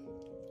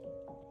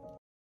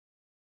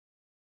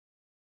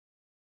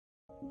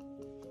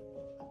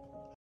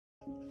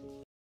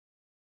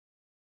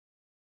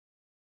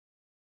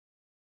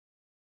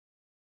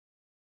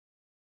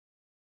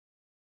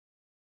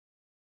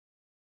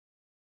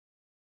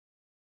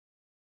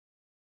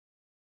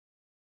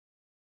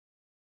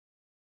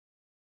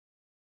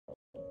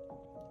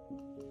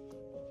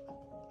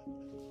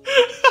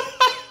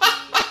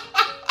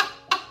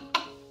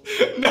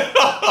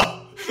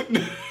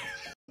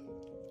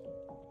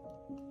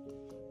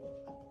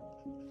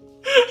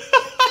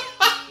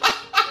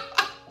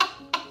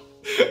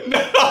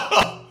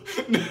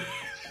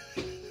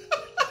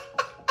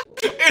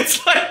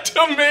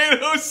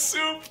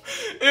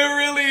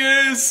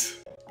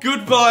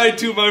 Goodbye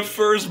to my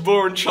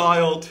firstborn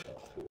child.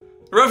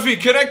 Ruffy,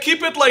 can I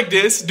keep it like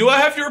this? Do I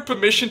have your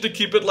permission to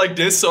keep it like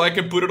this so I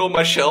can put it on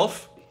my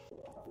shelf?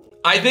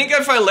 I think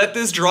if I let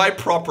this dry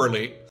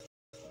properly,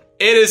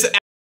 it is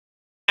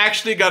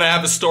actually gonna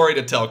have a story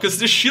to tell, because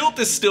the shield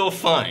is still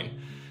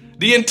fine.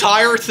 The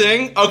entire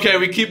thing? Okay,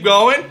 we keep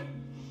going?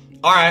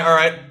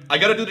 Alright. I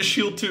gotta do the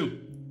shield too.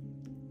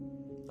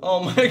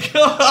 Oh my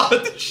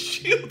god, the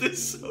shield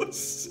is so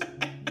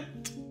sad.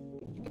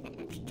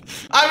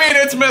 I mean,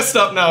 it's messed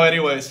up now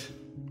anyways.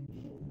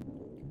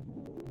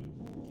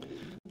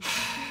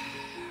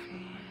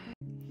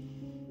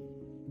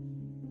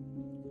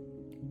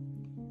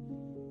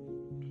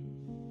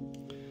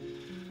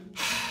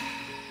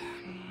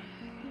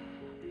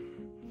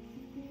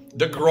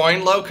 The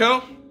groin,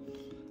 Lowko?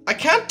 I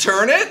can't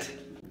turn it?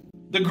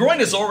 The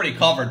groin is already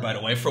covered, by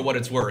the way, for what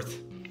it's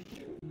worth.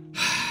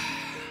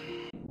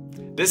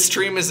 This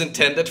stream is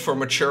intended for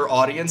mature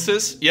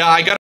audiences. Yeah,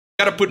 I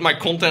gotta put my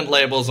content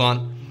labels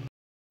on.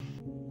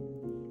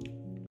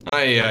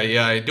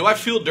 Ay. Do I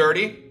feel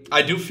dirty?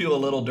 I do feel a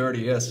little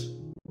dirty, yes.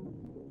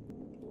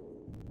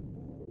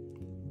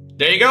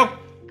 There you go.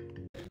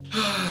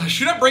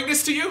 Should I bring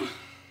this to you?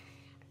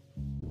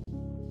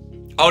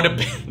 Oh,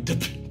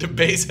 the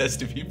base has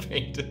to be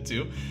painted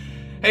too.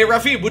 Hey,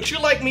 Rafi, would you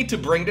like me to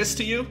bring this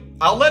to you?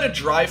 I'll let it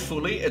dry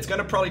fully. It's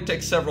gonna probably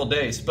take several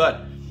days,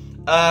 but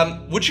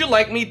would you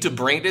like me to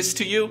bring this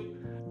to you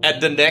at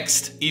the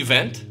next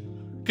event?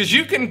 Because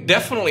you can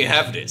definitely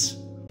have this.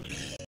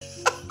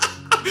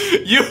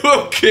 You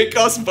will kick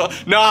us,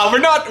 but no, we're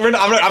not.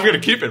 I'm gonna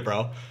keep it,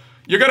 bro.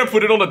 You're gonna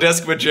put it on the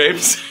desk with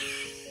James.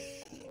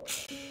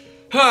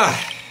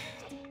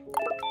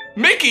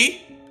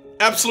 Mickey,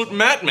 absolute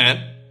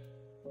madman.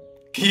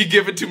 Can you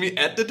give it to me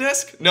at the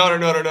desk?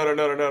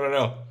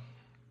 No.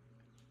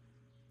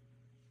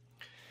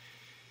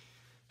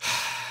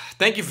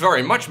 Thank you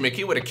very much,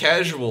 Mickey, with a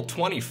casual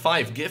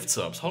 25 gift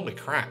subs. Holy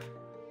crap.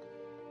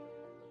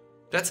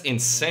 That's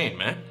insane,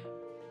 man.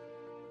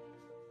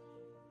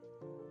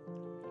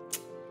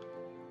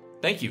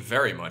 Thank you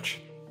very much.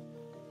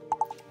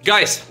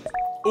 Guys,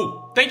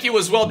 ooh, thank you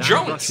as well, now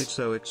Jones. brush it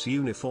so it's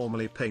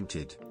uniformly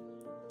painted.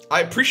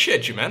 I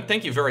appreciate you, man.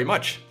 Thank you very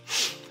much.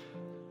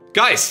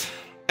 Guys,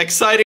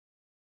 exciting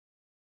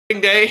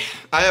day.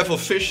 I have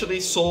officially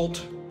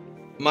sold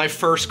my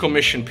first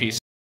commission piece.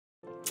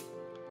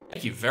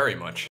 Thank you very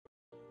much.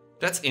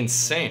 That's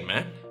insane,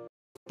 man.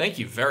 Thank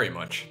you very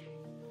much.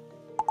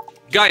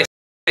 Guys.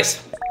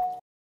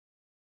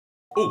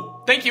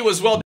 Ooh, thank you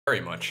as well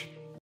very much.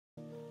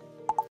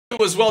 Thank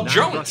you as well, now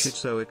Jones. brush it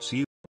so it's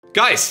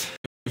Guys, thank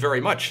you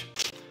very much.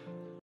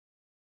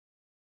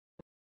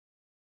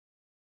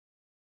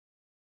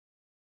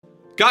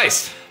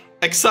 Guys,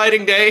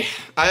 exciting day.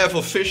 I have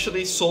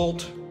officially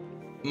sold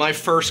my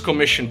first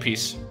commission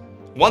piece.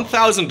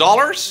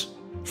 $1,000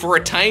 for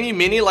a tiny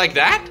mini like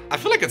that? I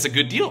feel like it's a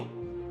good deal.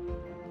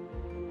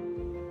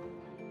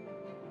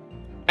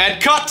 And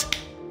cut!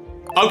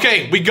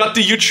 Okay, we got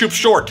the YouTube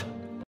short.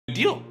 Good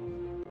deal.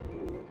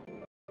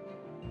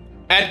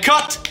 And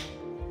cut!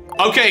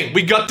 Okay,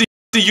 we got the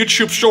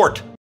YouTube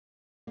short.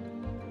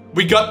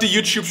 We got the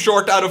YouTube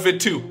short out of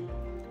it too.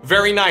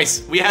 Very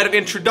nice. We had an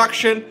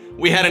introduction,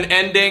 we had an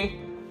ending.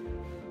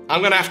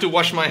 I'm gonna have to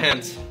wash my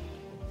hands.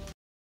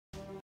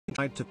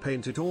 Tried to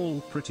paint it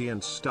all pretty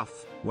and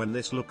stuff, when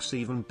this looks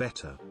even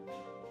better.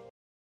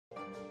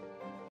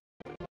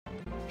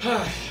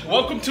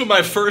 Welcome to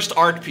my first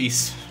art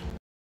piece.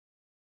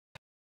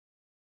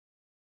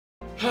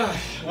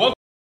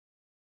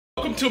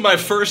 Welcome to my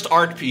first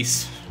art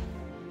piece.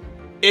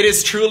 It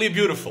is truly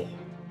beautiful.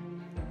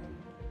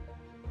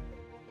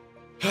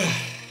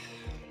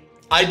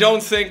 I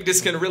don't think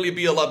this can really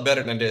be a lot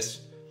better than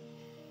this.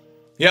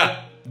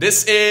 Yeah,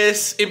 this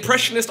is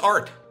impressionist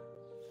art.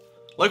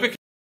 Like,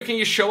 can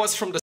you show us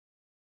from the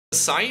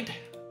side?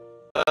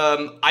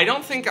 I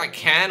don't think I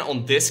can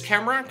on this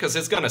camera, because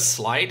it's gonna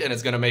slide and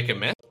it's gonna make a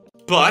mess.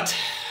 But,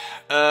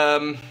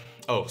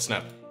 oh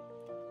snap.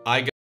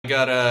 I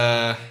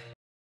gotta...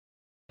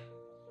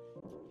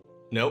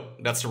 Nope,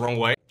 that's the wrong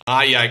way.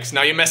 Ah, yikes,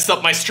 now you messed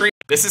up my stream.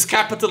 This is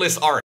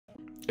capitalist art.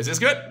 Is this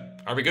good?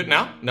 Are we good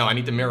now? No, I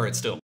need to mirror it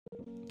still.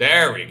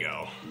 There we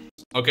go.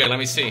 Okay, let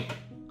me see.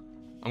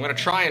 I'm gonna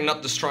try and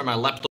not destroy my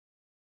laptop.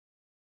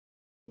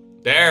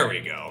 There we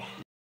go.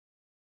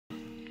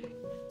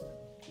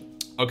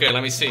 Okay,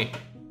 let me see.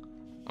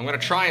 I'm gonna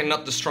try and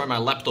not destroy my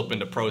laptop in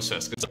the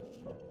process.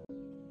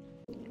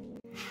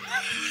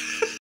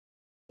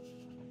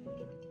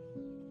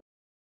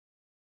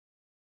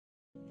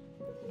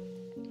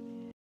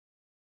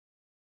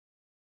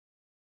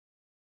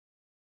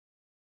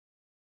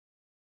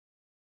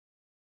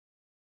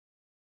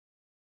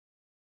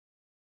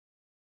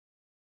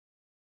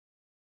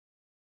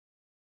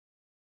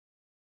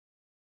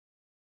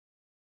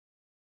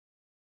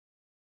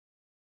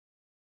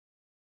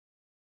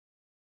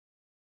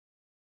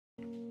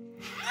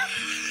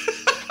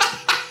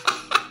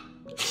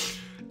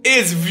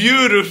 It's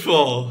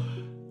beautiful.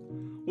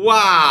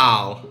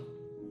 Wow.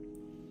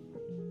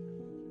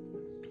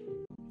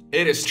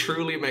 It is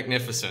truly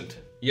magnificent.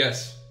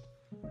 Yes.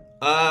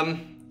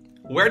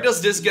 Where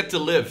does this get to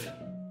live?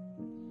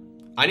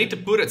 I need to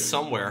put it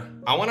somewhere.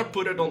 I want to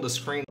put it on the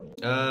screen.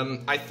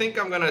 I think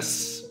I'm gonna...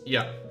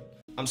 yeah.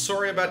 I'm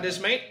sorry about this,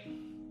 mate.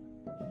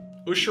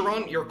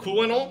 Usharon, you're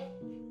cool and all.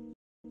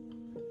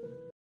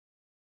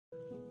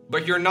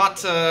 But you're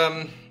not,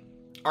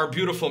 our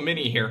beautiful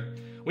mini here.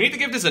 We need to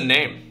give this a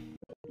name.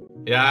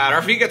 Yeah,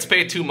 RV gets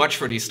paid too much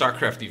for these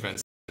StarCraft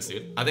events,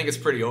 dude. I think it's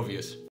pretty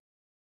obvious.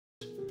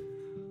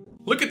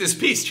 Look at this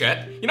piece,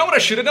 chat. You know what I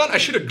should have done? I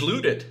should have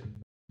glued it.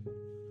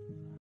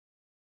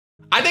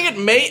 I think it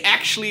may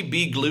actually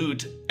be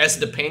glued as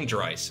the paint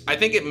dries. I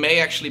think it may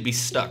actually be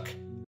stuck.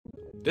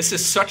 This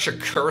is such a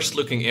cursed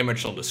looking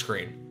image on the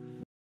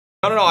screen.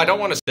 No, I don't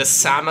want to... The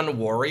Salmon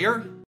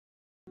Warrior?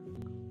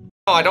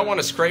 No, I don't want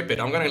to scrape it.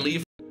 I'm gonna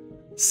leave...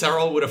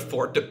 Sarah would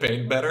afford to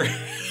paint better.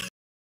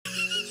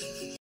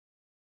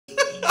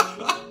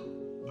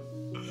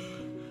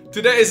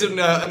 Today is an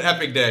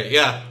epic day,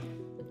 yeah.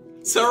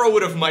 Sarah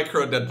would have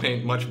microed that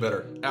paint much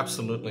better.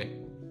 Absolutely.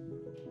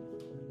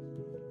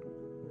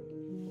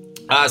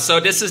 So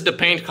this is the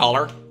paint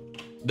color.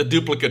 The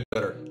duplicate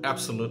better.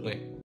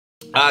 Absolutely.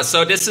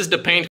 So this is the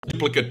paint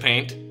duplicate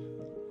paint.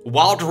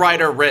 Wild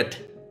Rider Red.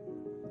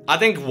 I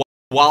think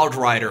Wild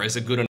Rider is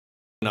a good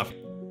enough.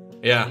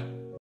 Yeah.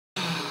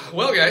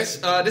 Well,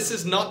 guys, this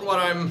is not what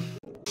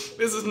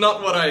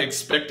I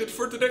expected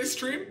for today's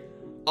stream.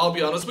 I'll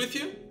be honest with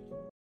you.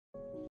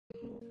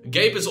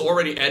 Gabe is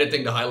already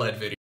editing the highlight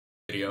video.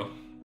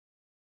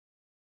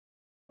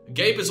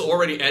 Gabe is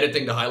already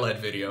editing the highlight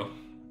video.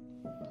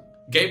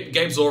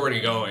 Gabe's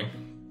already going.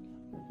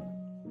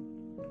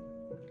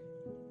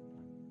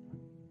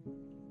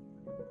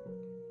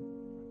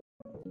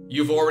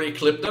 You've already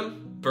clipped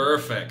them?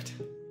 Perfect.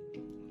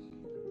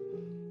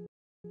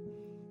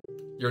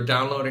 You're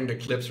downloading the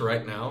clips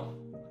right now?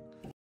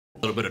 A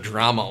little bit of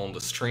drama on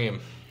the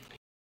stream.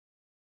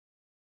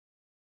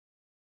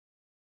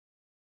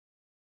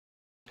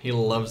 He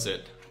loves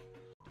it.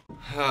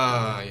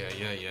 Ah,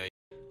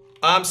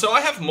 yeah. So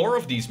I have more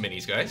of these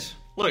minis, guys.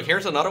 Look,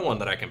 here's another one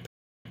that I can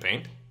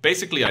paint.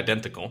 Basically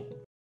identical.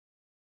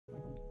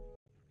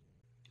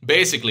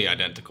 Basically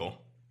identical.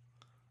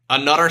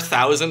 Another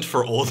 1,000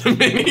 for all the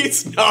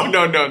minis?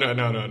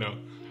 No.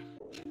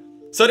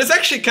 So this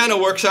actually kind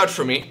of works out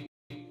for me.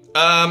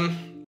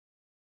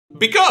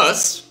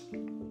 Because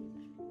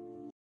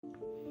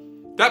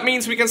that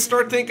means we can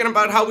start thinking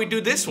about how we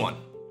do this one.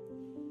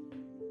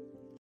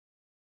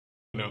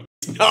 No.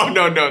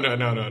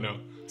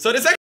 So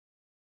this actually,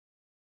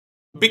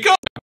 because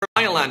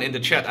Ryan in the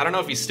chat, I don't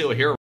know if he's still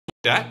here.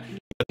 That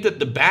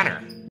the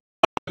banner.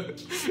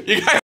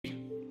 You guys,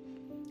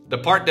 the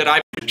part that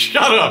I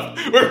shut up.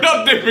 We're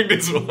not dipping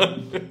this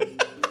one.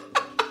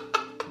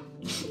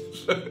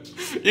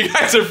 You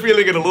guys are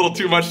feeling it a little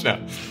too much now.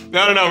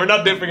 No, we're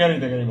not dipping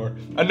anything anymore.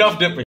 Enough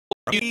dipping.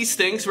 These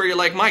things where you're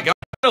like, my God,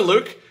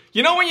 look.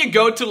 You know when you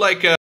go to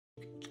like a...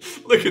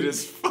 Look at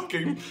this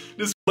fucking...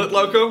 This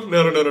Lowko?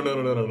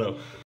 No.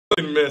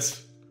 Fucking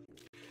miss.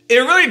 It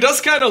really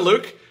does kind of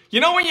look... You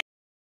know when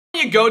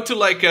you go to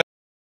like a...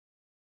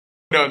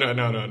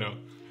 No.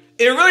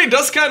 It really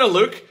does kind of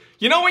look...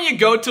 You know when you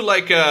go to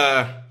like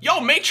a... Yo,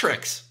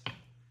 Matrix.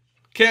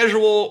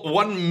 Casual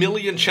 1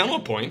 million channel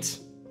points.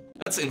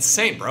 That's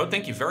insane, bro.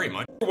 Thank you very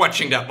much for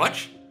watching that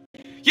much.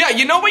 Yeah,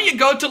 you know when you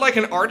go to like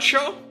an art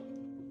show?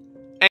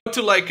 And go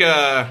to like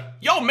a...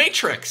 Yo,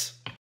 Matrix.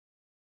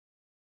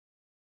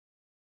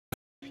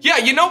 Yeah,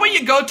 you know when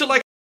you go to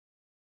like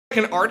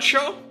an art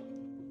show?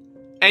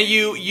 And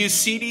you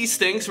see these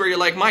things where you're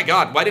like, my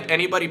God, why did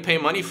anybody pay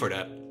money for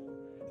that?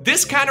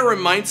 This kind of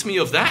reminds me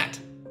of that.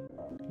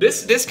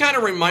 This kind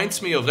of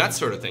reminds me of that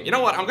sort of thing. You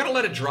know what? I'm gonna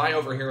let it dry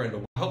over here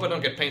and I hope I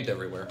don't get paint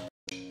everywhere.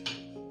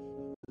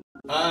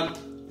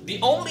 The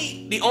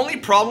only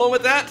problem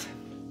with that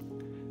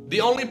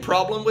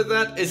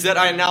is that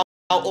I now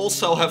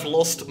also have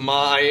lost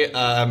my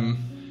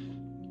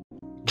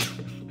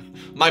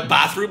my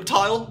bathroom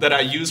tile that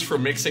I use for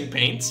mixing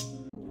paints.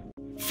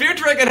 Fear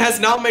Dragon has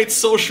now made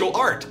social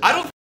art. I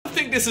don't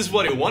think this is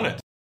what he wanted.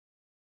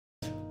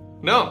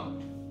 No.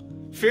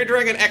 Fear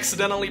Dragon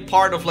accidentally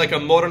part of like a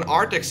modern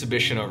art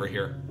exhibition over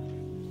here.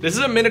 This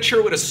is a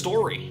miniature with a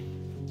story.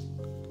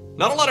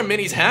 Not a lot of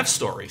minis have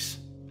stories.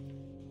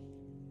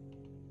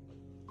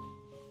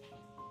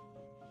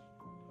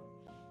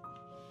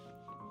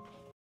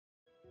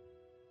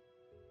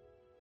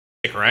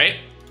 Right?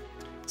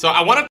 So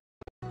I want to...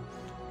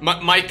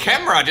 My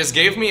camera just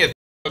gave me a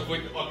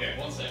quick... Okay,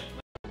 one sec.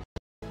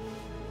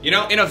 You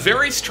know, in a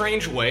very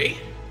strange way,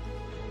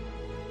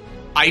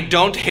 I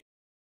don't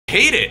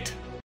hate it.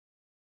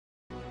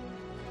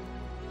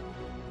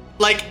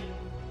 Like,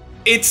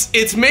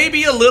 it's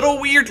maybe a little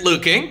weird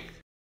looking.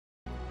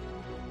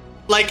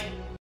 Like...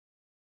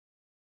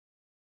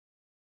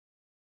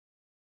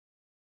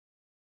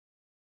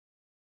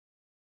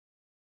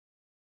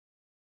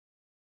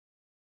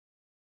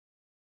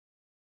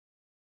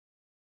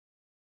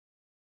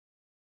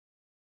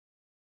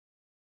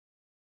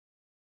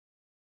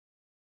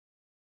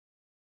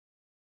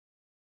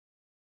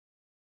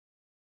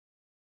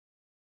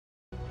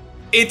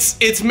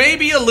 it's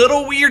maybe a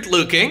little weird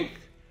looking,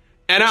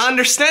 and I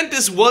understand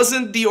this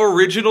wasn't the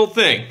original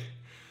thing.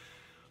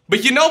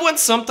 But you know when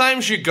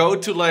sometimes you go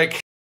to like,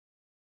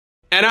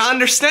 and I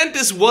understand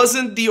this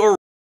wasn't the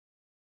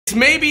it's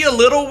maybe a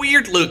little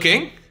weird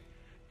looking,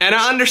 and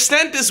I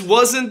understand this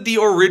wasn't the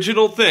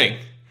original thing.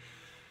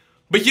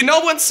 But you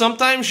know when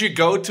sometimes you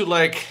go to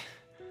like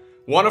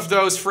one of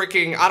those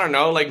freaking, I don't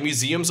know, like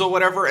museums or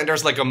whatever, and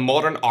there's like a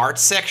modern art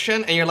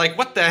section, and you're like,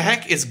 what the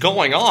heck is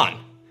going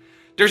on?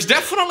 There's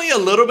definitely a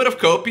little bit of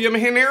copium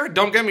in here,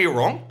 don't get me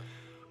wrong.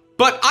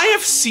 But I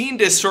have seen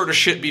this sort of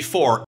shit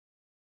before.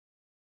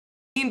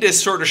 Seen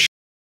this sort of shit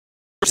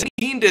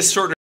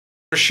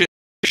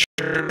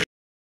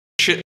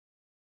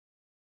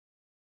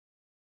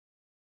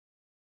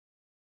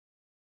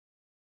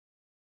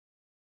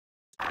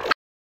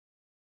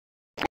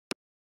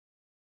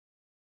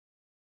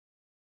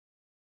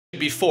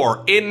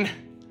before in,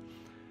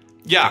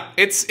 yeah,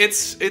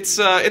 it's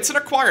an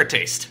acquired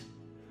taste.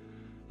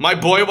 My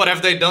boy, what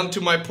have they done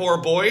to my poor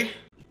boy?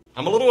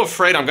 I'm a little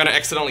afraid I'm gonna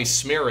accidentally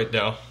smear it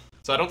though,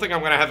 so I don't think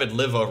I'm gonna have it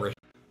live over here.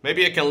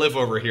 Maybe it can live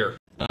over here.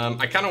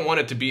 I kind of want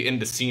it to be in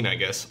the scene, I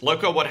guess.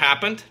 Lowko, what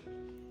happened?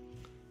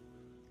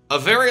 A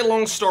very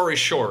long story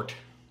short,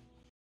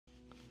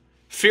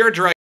 Fear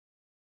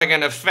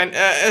Dragon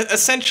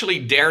essentially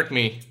dared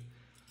me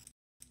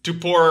to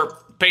pour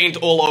paint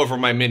all over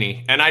my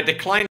mini, and I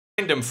declined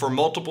him for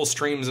multiple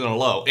streams in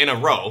a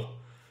row.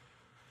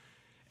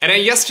 And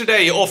then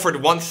yesterday he offered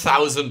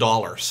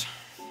 $1,000.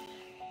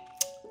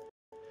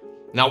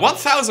 Now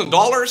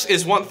 $1,000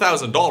 is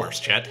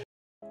 $1,000, chat.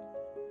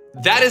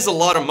 That is a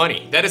lot of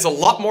money. That is a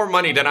lot more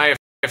money than I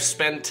have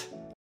spent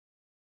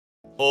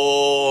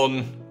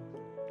on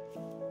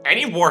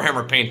any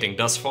Warhammer painting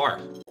thus far.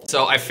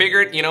 So I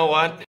figured, you know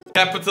what?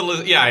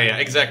 Capitalism, yeah,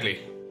 exactly.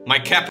 My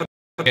capital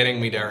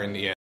getting me there in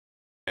the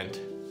end.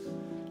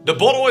 The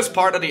bottle is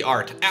part of the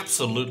art,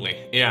 absolutely,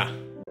 yeah.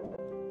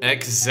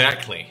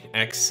 Exactly.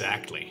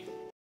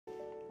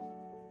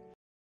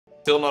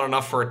 Still not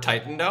enough for a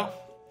Titan though.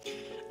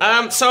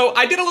 So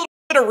I did a little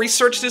bit of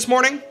research this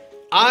morning.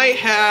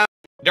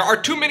 There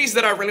are two minis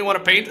that I really want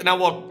to paint, and I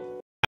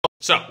will.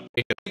 So,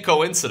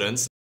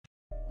 coincidence.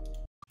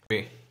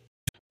 Way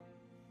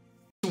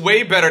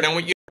better than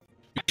what you.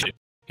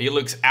 He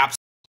looks absolutely.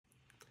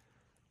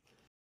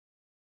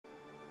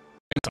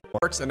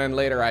 And then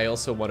later, I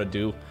also want to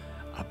do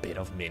a bit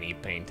of mini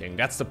painting.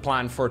 That's the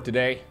plan for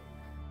today.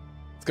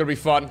 It's gonna be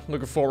fun.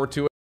 Looking forward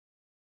to it.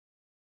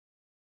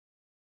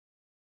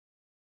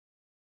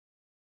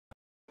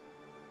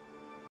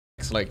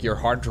 It's like your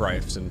hard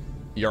drives and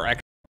your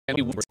actual.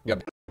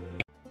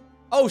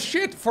 Oh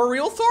shit, for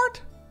real,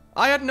 Thort?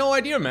 I had no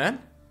idea,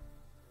 man.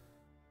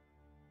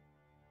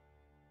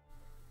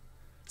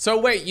 So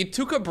wait, you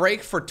took a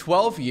break for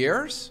 12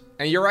 years?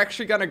 And you're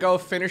actually gonna go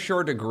finish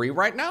your degree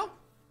right now?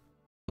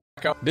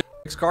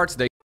 This cards,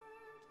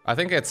 I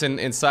think it's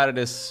inside of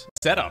this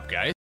setup,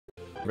 guys.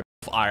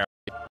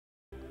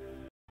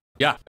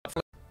 Yeah.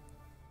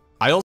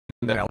 I also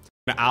did an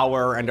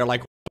hour, and they're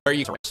like, where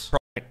you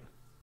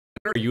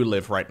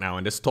live right now,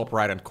 in this top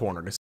right hand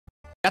corner.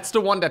 That's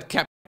the one that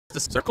kept the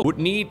circle. Would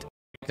need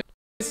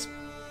this.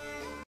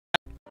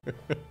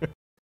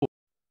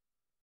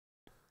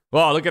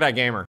 Wow, look at that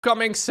gamer.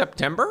 Coming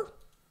September?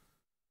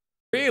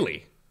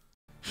 Really?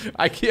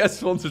 IKEA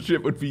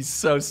sponsorship would be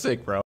so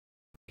sick, bro.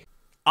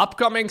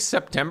 Upcoming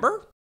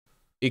September?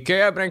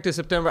 IKEA brengt in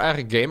september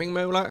eigen gaming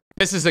meubelen.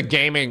 This is a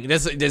gaming.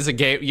 This is a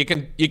game. You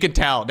can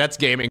tell that's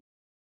gaming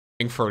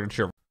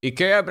furniture.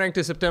 IKEA brengt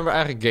in september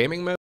eigen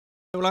gaming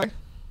meubelen.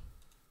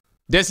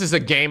 This is a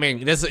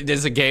gaming. This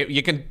is a game.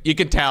 You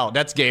can tell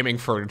that's gaming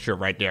furniture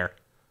right there.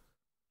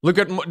 Look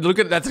at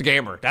that's a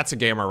gamer. That's a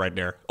gamer right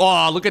there.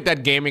 Oh, look at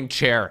that gaming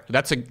chair.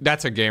 That's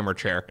a gamer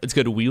chair. It's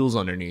got wheels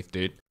underneath,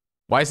 dude.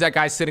 Why is that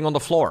guy sitting on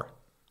the floor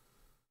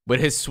with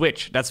his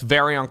Switch? That's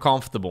very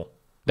uncomfortable.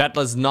 That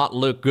does not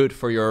look good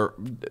for your.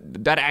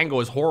 That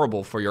angle is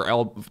horrible for your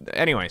elbow.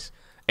 Anyways,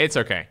 it's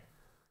okay.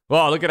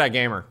 Well, look at that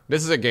gamer.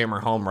 This is a gamer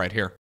home right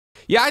here.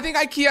 Yeah, I think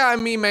IKEA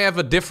and me may have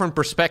a different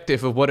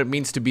perspective of what it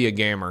means to be a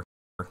gamer.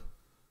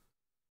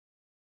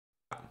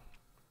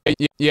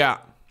 Yeah,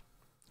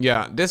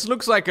 this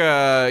looks like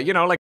a, you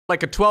know,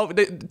 like a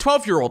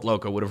 12-year-old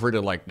Lowko would have really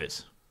liked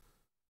this.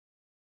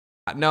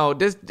 No,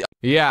 this,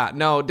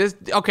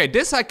 okay,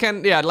 this I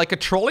can, yeah, like a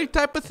trolley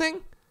type of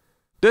thing.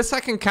 This I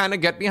can kind of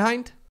get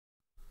behind.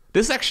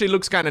 This actually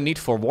looks kind of neat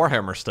for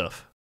Warhammer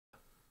stuff.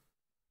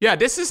 Yeah,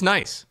 this is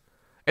nice.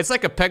 It's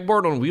like a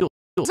pegboard on wheels.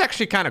 It's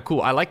actually kind of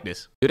cool. I like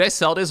this. Do they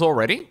sell this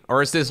already?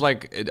 Or is this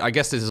like, I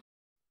guess this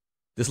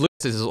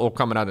is all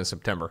coming out in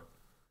September.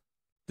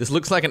 This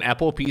looks like an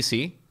Apple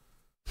PC.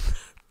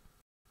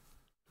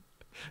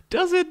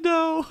 Does it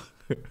though?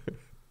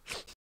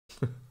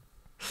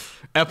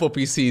 Apple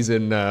PCs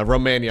in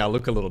Romania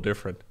look a little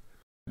different.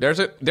 There's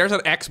an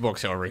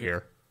Xbox over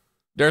here.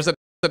 There's an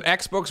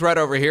Xbox right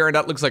over here, and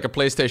that looks like a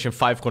PlayStation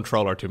 5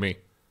 controller to me.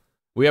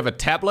 We have a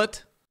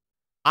tablet.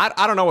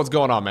 I don't know what's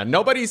going on, man.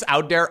 Nobody's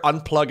out there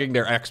unplugging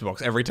their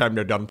Xbox every time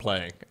they're done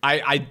playing.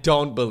 I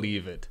don't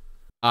believe it.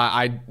 No,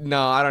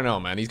 I don't know,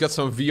 man. He's got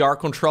some VR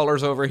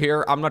controllers over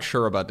here. I'm not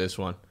sure about this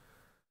one.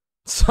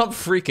 Some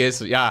freak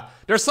is, yeah.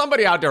 There's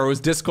somebody out there who's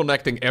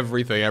disconnecting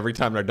everything every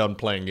time they're done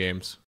playing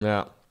games.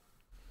 Yeah.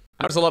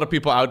 There's a lot of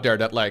people out there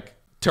that like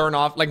turn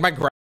off, like my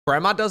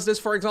grandma does this,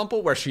 for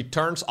example, where she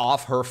turns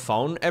off her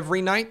phone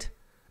every night.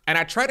 And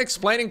I tried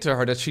explaining to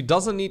her that she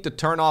doesn't need to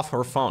turn off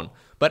her phone.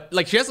 But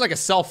like she has like a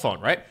cell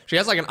phone, right? She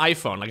has like an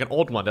iPhone, like an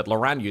old one that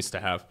Loran used to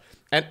have.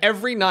 And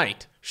every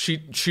night she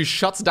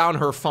shuts down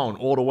her phone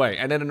all the way.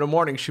 And then in the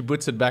morning she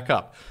boots it back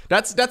up.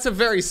 That's a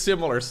very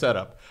similar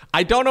setup.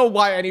 I don't know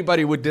why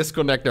anybody would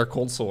disconnect their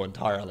console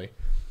entirely.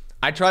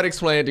 I tried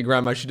explaining to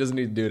grandma she doesn't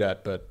need to do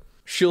that, but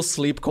she'll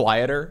sleep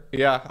quieter.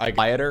 Yeah, I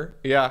guess.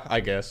 Yeah,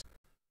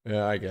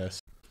 I guess.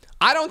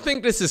 I don't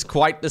think this is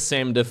quite the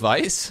same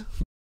device.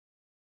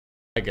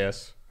 I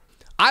guess.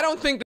 I don't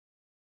think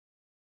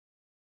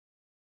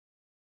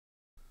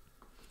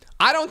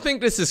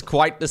this is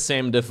quite the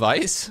same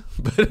device,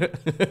 but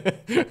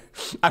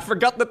I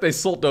forgot that they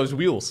sold those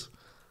wheels.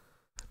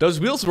 Those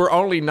wheels were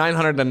only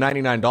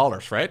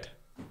 $999, right?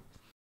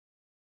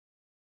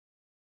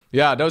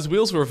 Yeah, those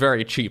wheels were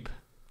very cheap.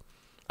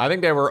 I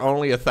think they were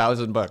only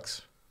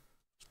 $1,000.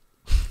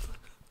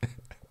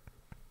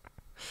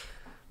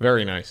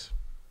 Very nice.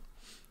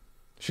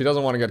 She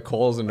doesn't want to get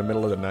calls in the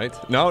middle of the night.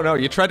 No,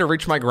 you tried to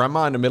reach my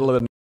grandma in the middle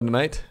of the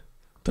night?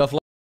 Tough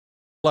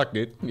luck,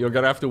 dude. You're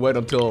gonna have to wait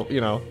until,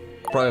 you know,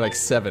 probably like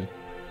 7.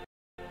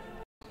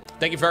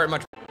 Thank you very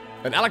much.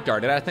 And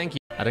Alekdar, did I thank you?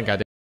 I think I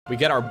did. We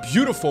get our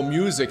beautiful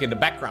music in the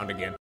background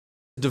again.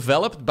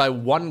 Developed by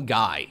one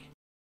guy.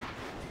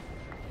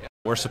 Yeah,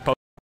 we're supposed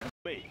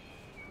to.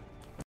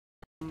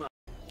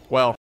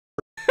 Well.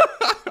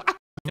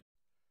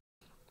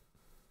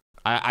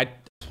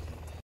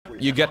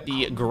 You get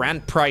the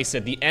grand prize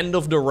at the end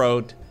of the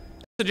road.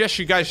 I suggest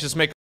you guys just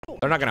make.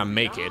 They're not gonna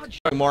make it.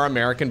 More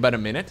American by the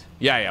minute.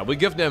 Yeah, we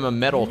give them a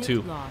medal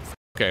too.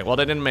 Okay, well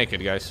they didn't make it,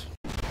 guys.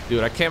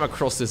 Dude, I came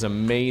across this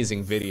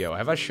amazing video.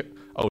 Have I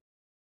oh.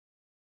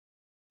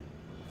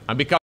 I'm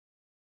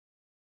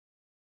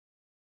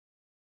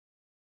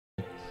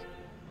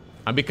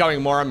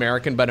becoming more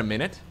American by the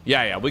minute.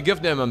 Yeah, we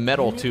give them a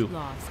medal too.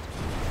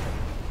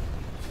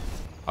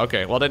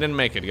 Okay, well they didn't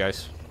make it,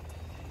 guys.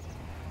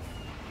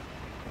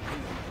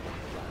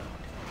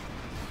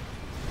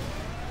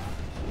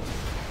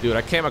 Dude,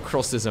 I came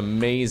across this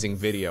amazing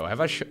video. Have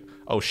I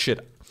oh shit.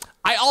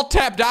 I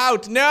alt-tapped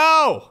out!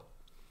 No!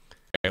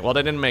 Okay, well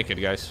they didn't make it,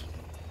 guys.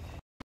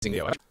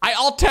 I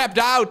alt-tapped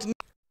out!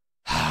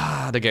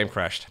 The game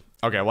crashed.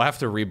 Okay, we'll have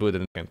to reboot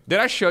it again. Did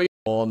I show you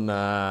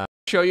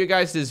show you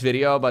guys this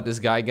video about this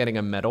guy getting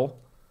a medal?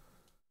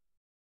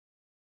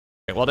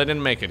 Okay, well they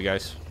didn't make it,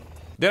 guys.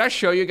 Did I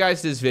show you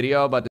guys this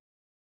video about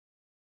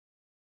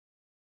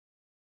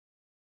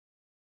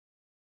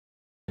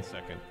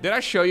Did I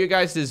show you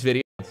guys this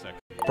video?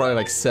 Probably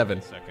like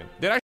 7.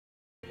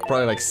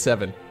 Probably like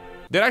 7.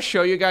 Did I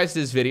show you guys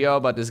this video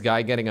about this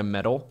guy getting a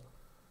medal?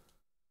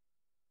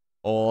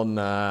 On,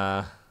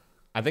 I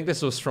think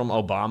this was from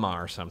Obama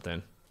or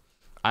something.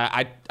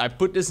 I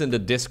put this in the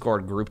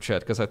Discord group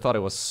chat because I thought it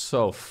was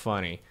so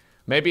funny.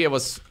 Maybe it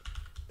was...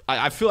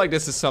 I feel like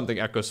this is something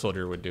Echo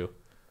Soldier would do.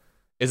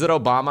 Is it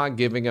Obama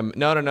giving him...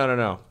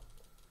 No.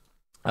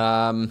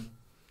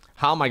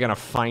 How am I gonna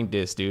find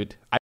this, dude?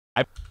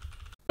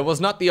 It was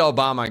not the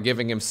Obama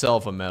giving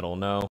himself a medal,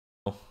 no.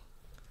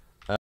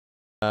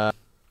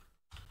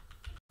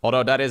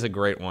 Although that is a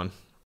great one.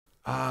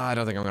 I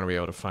don't think I'm gonna be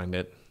able to find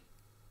it.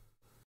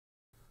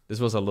 This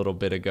was a little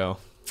bit ago.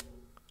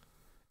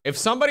 If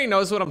somebody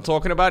knows what I'm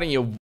talking about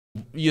and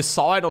you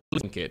saw it, I'll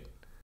link it.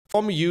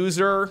 From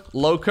user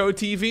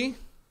LowkoTV.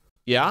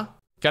 Yeah.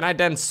 Can I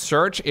then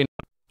search in...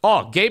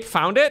 Oh, Gabe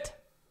found it?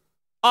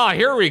 Oh,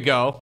 here we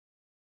go.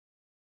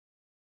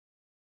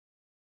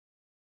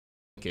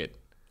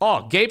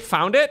 Oh, Gabe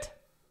found it?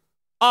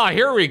 Oh,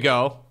 here we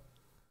go.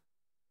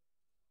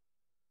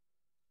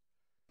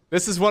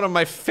 This is one of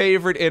my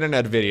favorite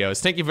internet videos.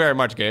 Thank you very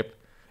much, Gabe.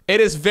 It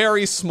is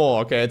very small,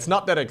 okay? It's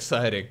not that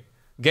exciting.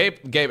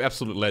 Gabe,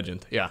 absolute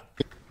legend, yeah.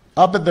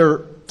 Up at their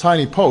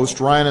tiny post,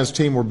 Ryan and his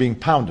team were being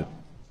pounded.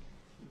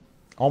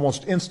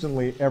 Almost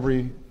instantly,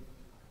 every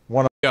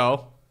one of them.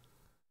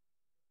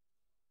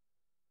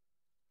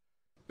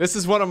 This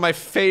is one of my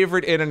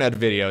favorite internet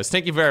videos.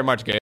 Thank you very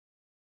much, Gabe.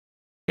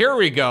 Here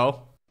we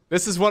go.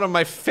 This is one of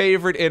my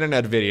favorite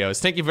internet videos.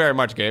 Thank you very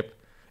much, Gabe.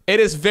 It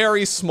is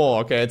very small,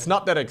 okay? It's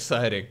not that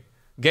exciting.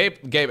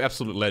 Gabe,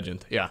 absolute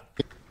legend, yeah.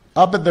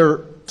 Up at their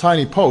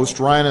tiny post,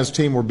 Ryan and his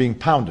team were being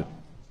pounded.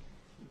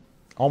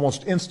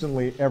 Almost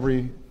instantly,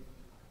 every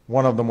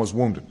one of them was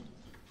wounded.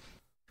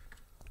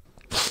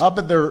 Up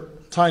at their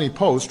tiny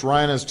post,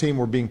 Ryan and his team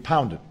were being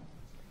pounded.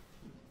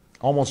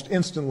 Almost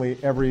instantly,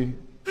 every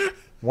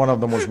one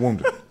of them was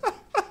wounded.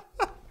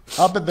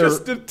 Up at their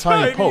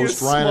tiny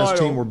post, Ryan and his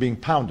team were being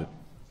pounded.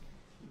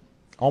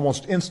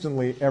 Almost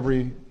instantly,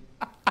 every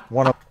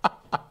one of...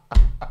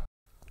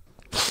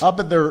 Up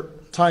at their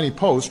tiny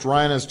post,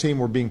 Ryan and his team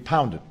were being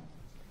pounded.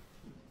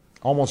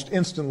 Almost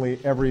instantly,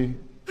 every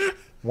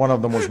one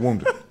of them was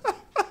wounded.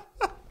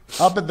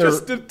 Up at their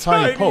Just the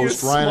tiny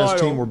post, tiniest Ryan and his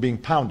smile. team were being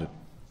pounded.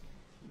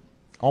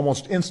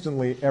 Almost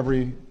instantly,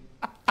 every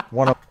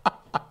one of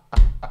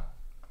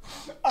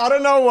I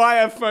don't know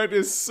why I find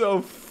this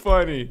so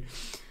funny.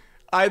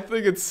 I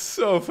think it's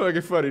so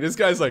fucking funny. This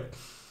guy's like, I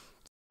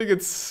think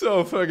it's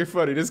so fucking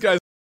funny. This guy's,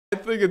 I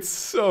think it's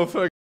so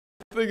fucking,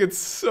 I think it's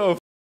so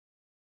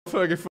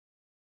fucking funny.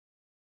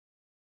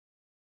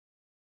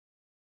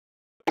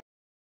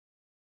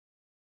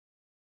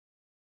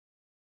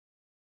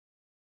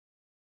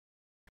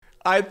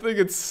 I think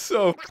it's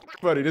so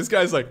funny. This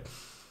guy's like,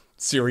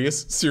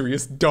 serious,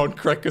 serious, don't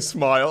crack a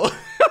smile.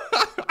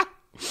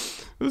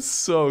 It's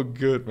so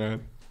good,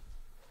 man.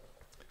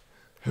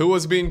 Who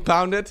was being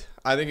pounded?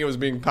 I think it was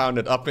being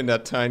pounded up in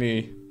that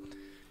tiny...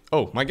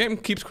 Oh, my game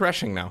keeps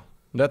crashing now.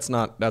 That's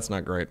not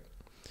great.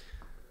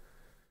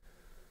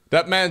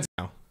 That man's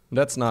now.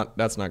 That's not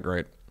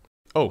great.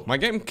 Oh, my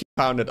game keeps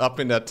pounded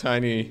up in that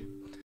tiny...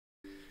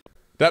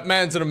 That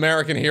man's an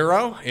American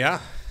hero? Yeah.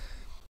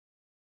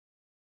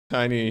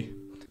 Tiny...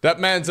 That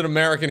man's an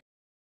American...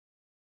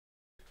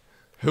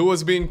 Who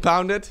was being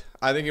pounded?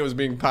 I think it was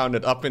being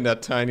pounded up in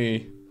that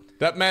tiny...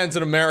 That man's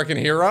an American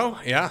hero?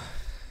 Yeah.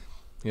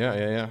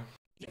 Yeah.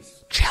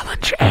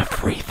 Challenge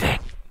everything.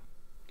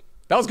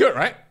 That was good,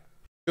 right?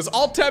 Because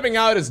all tabbing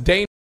out is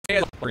Dane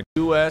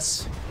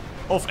US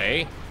of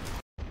A.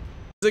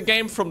 It's a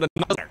game from the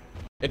 90s.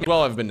 It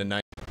will have been the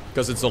 90s.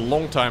 Because it's a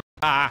long time.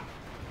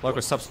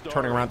 Lowko, stop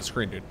turning around the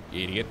screen, dude.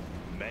 You idiot.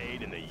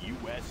 Made in the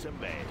US of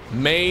A.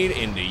 Made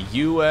in the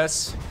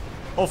US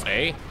of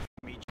A.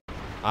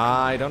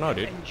 I don't know,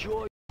 dude.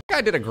 Enjoy.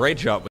 I did a great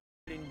job with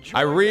it.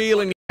 I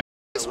really need...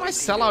 What's my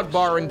sellout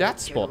bar in that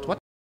spot? What?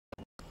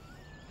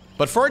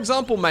 But for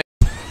example, my...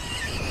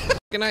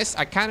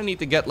 I kind of need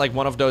to get like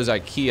one of those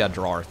IKEA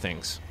drawer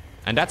things.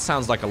 And that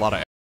sounds like a lot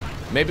of...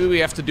 Maybe we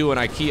have to do an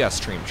IKEA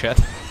stream,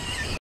 chat.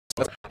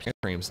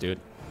 Streams, dude.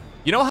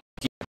 You know how...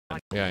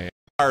 Yeah.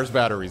 Car's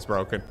battery's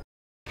broken.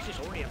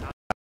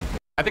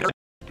 I think...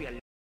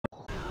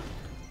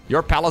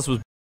 Your palace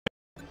was...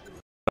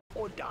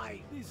 Or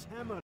die.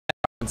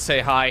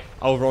 Say hi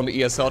over on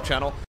the ESL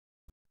channel.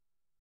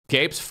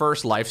 Gabe's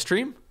first live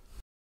stream?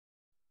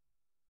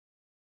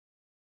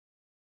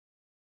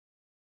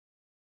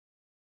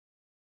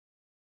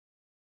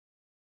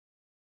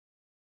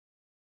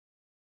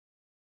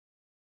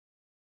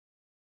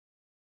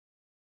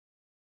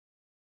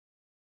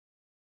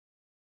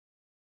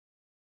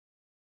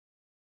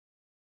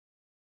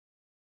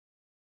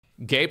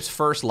 Gabe's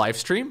first live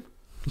stream?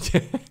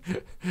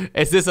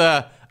 Is this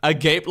a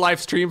Gabe live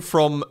stream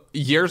from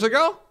years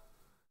ago?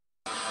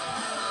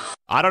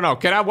 I don't know.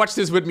 Can I watch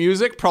this with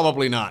music?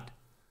 Probably not.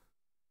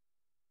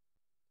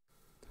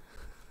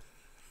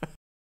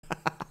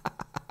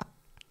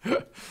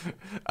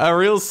 A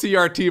real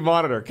CRT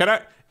monitor. Can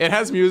I? It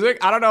has music?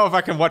 I don't know if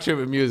I can watch it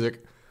with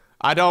music.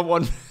 I don't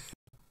want...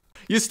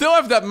 You still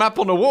have that map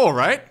on the wall,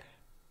 right?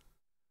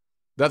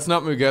 That's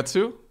not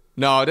Mugetsu?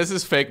 No, this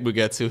is fake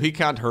Mugetsu. He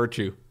can't hurt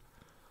you.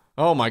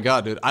 Oh my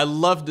god, dude. I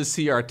love the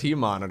CRT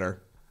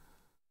monitor.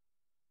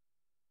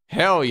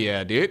 Hell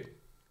yeah, dude.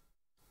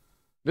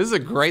 This is a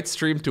great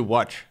stream to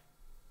watch.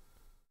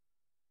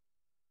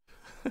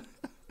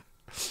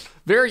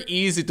 Very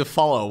easy to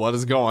follow what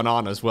is going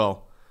on as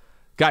well.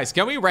 Guys,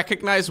 can we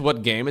recognize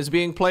what game is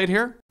being played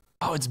here?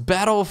 Oh, it's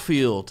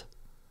Battlefield.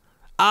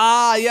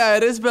 Ah, yeah,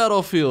 it is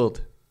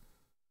Battlefield.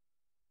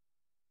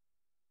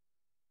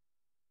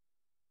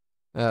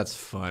 That's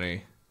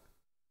funny.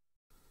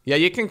 Yeah,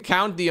 you can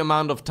count the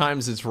amount of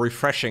times it's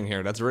refreshing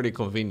here. That's really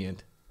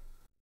convenient.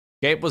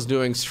 Gabe was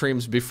doing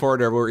streams before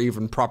there were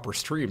even proper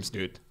streams,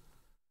 dude.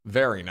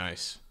 Very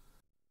nice.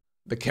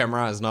 The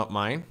camera is not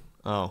mine.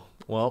 Oh,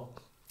 well.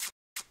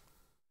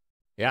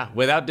 Yeah,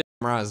 without this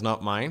camera is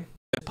not mine.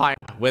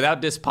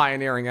 Without this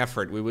pioneering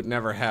effort, we would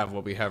never have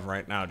what we have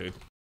right now, dude.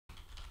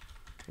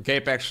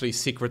 Gabe actually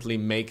secretly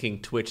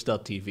making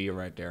Twitch.tv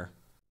right there.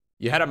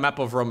 You had a map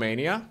of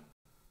Romania?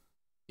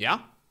 Yeah?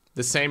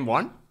 The same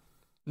one?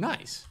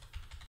 Nice.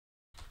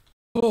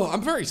 Oh,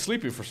 I'm very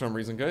sleepy for some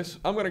reason, guys.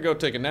 I'm gonna go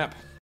take a nap.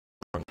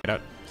 Get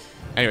out.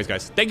 Anyways,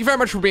 guys, thank you very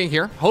much for being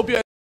here. Hope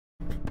you...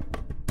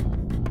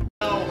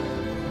 Oh,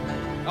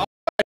 I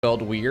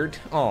felt weird.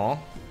 Aw.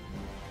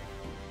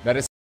 That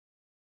is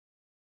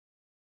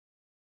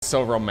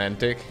so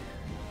romantic.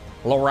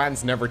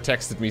 Laurent's never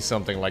texted me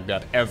something like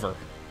that, ever.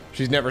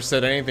 She's never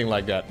said anything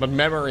like that, but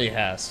memory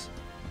has.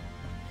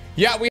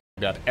 Yeah, we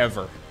that,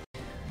 ever.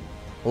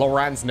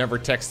 Laurent's never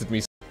texted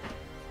me.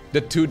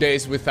 The 2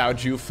 days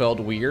without you felt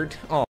weird.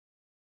 Oh.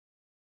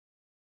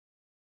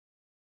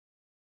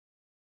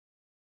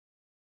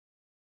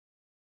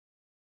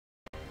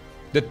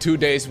 The 2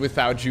 days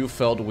without you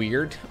felt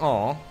weird.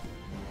 Oh.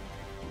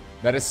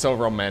 That is so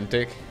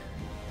romantic.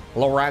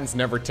 Laurent's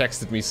never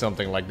texted me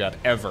something like that,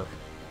 ever.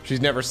 She's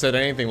never said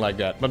anything like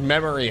that, but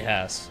memory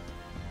has.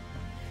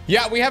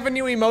 Yeah, we have a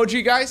new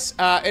emoji, guys.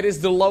 It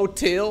is the low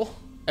tail,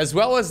 as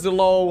well as the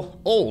low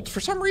old. For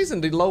some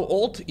reason, the low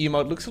old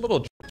emote looks a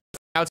little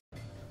out.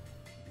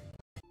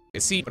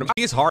 See,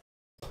 it's hard.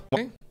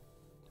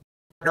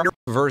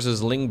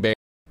 Versus Ling Bear.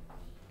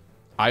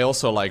 I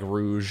also like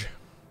Rouge.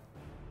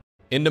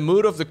 In the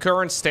mood of the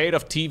current state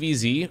of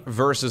TVZ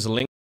versus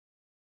Link.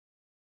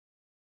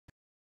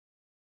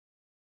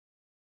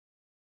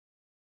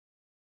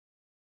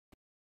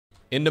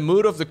 In the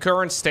mood of the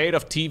current state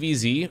of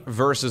TVZ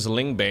versus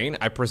Lingbane,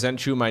 I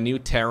present you my new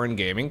Terran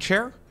gaming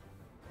chair.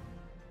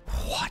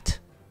 What?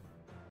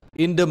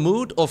 In the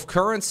mood of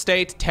current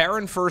state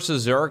Terran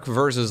versus Zerg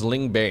versus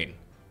Lingbane.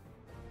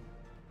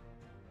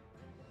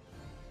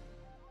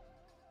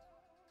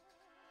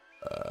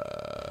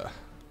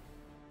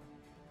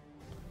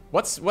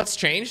 What's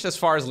changed as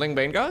far as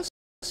Lingbane goes?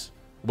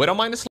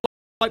 Widowmine is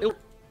slightly.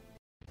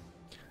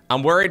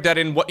 I'm worried that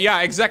in what?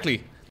 Yeah,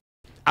 exactly.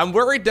 I'm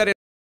worried that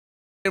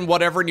in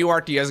whatever new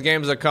RTS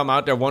games that come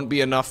out, there won't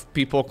be enough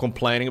people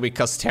complaining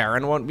because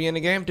Terran won't be in the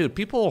game. Dude,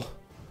 people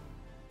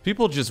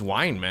just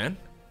whine, man.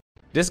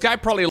 This guy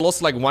probably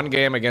lost like one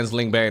game against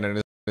Lingbane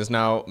and is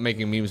now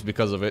making memes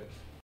because of it.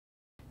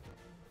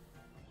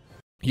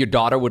 Your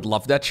daughter would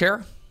love that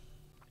chair.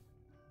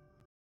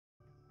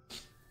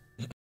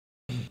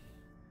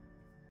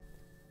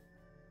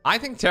 I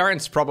think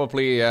Terran's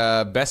probably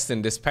best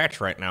in this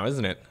patch right now,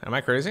 isn't it? Am I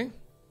crazy?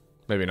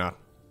 Maybe not.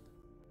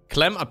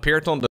 Clem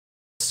appeared on the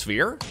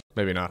sphere?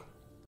 Maybe not.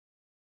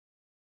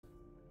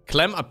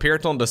 Clem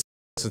appeared on the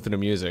listen to the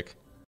music.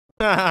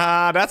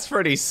 That's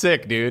pretty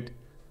sick, dude.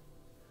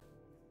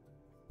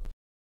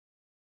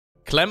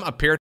 Clem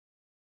appeared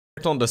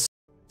on the.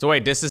 So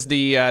wait, this is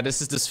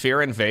the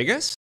sphere in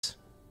Vegas?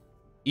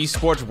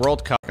 Esports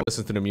World Cup.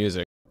 Listen to the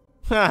music.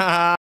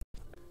 That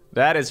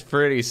is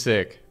pretty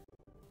sick.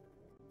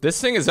 This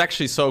thing is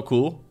actually so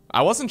cool.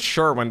 I wasn't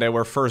sure when they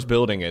were first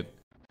building it,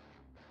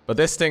 but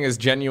this thing is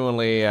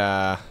genuinely.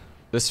 The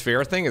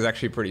sphere thing is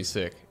actually pretty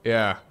sick.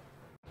 Yeah,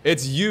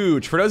 it's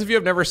huge. For those of you who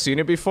have never seen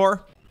it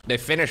before, they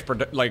finished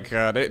like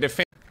they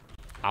finished.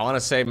 I want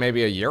to say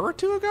maybe a year or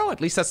two ago. At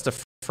least that's the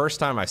first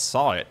time I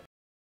saw it.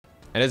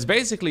 And it's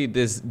basically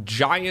this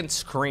giant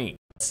screen.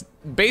 It's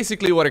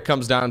basically what it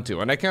comes down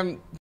to. And I can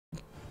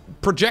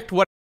project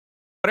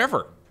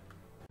whatever.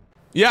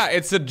 Yeah,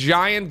 it's a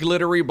giant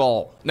glittery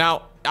ball.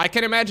 Now, I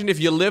can imagine if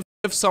you live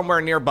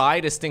somewhere nearby,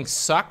 this thing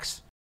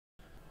sucks.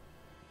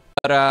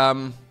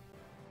 But,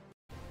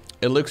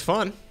 it looks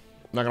fun.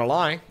 I'm not gonna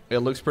lie. It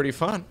looks pretty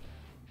fun.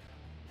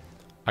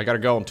 I gotta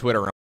go on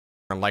Twitter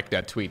and like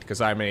that tweet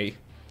because I'm a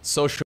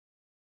social.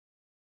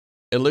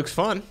 It looks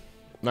fun.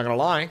 I'm not gonna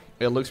lie.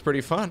 It looks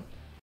pretty fun.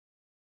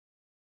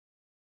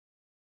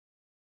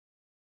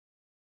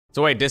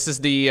 So wait, this is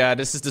the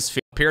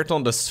sphere appeared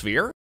on the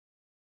sphere?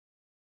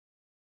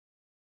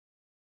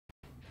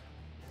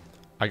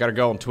 I gotta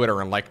go on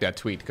Twitter and like that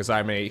tweet because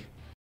I'm a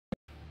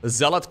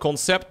zealot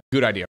concept.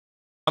 Good idea.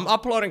 I'm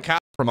uploading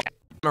cast from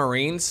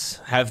Marines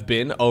have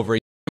been over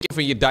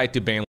when you died to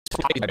ban.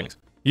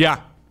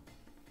 Yeah.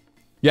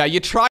 Yeah,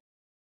 you try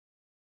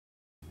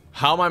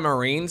how my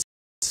Marines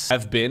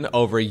have been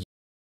over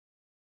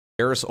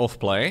years of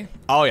play.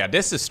 Oh yeah,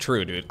 this is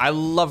true, dude. I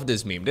love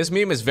this meme. This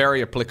meme is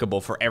very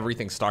applicable for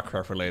everything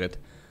StarCraft related.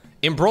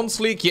 In Bronze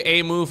League, you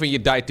A-move and you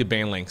die to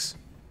banelings.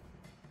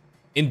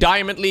 In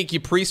Diamond League, you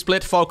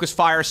pre-split, focus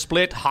fire,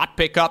 split, hot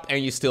pickup,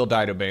 and you still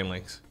die to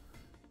banelings.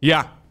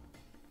 Yeah.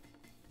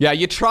 Yeah,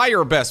 you try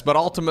your best, but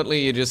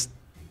ultimately you just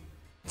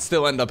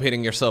still end up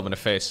hitting yourself in the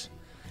face.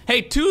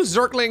 Hey, 2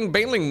 Zergling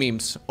Baneling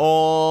memes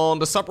on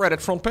the subreddit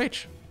front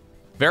page.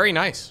 Very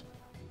nice.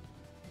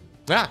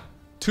 Yeah,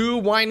 2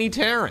 whiny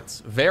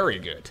Terrans. Very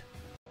good.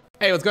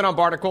 Hey, what's going on,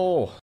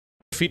 Barnacle?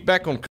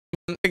 Feedback on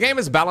the game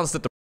is balanced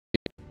at the.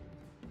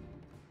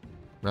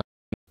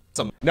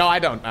 No, I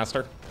don't,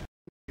 Master.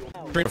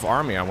 Of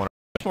army, I want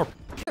more.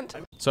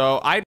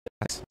 So I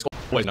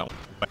always know.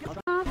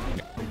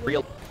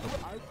 Real.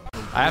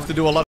 I have to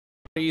do a lot of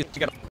these to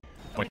get a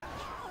point.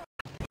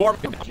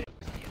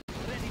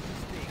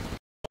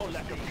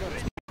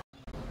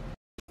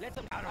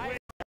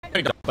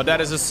 But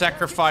that is a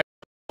sacrifice.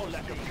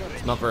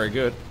 It's not very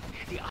good.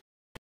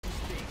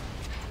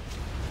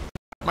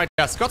 My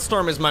Scott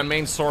Storm is my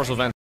main source of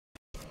a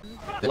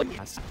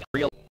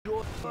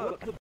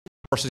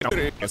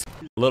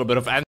little bit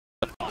of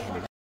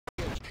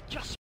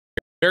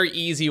very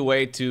easy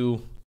way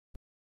to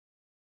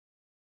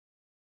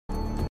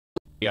and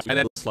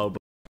then slow.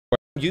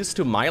 Used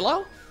to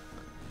Milo.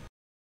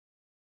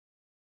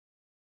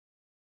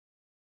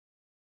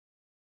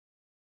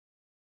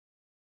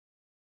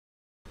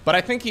 But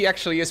I think he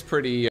actually is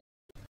pretty.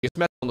 He's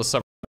met on the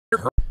sub.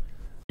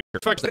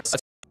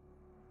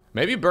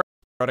 Maybe Bird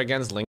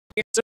against Link.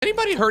 Has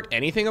anybody heard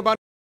anything about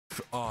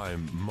it? I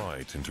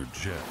might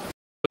interject.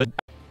 It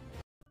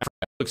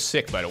looks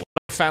sick, by the way.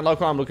 Fan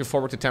Lowko, I'm looking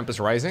forward to Tempest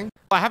Rising.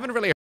 I haven't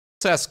really heard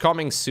it says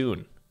coming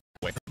soon.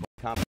 Wait.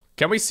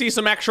 Can we see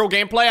some actual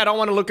gameplay? I don't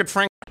want to look at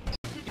Frank.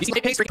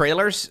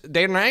 Trailers,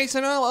 they're nice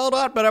and all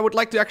that, but I would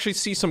like to actually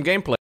see some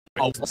gameplay.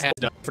 Oh, for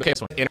the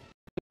case one.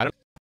 I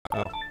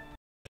don't.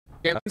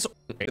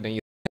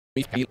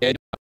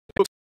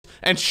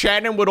 And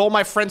Shannon with all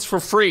my friends for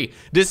free.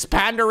 This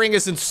pandering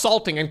is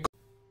insulting and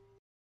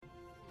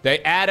they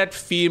added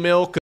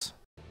female.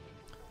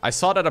 I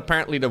saw that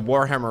apparently the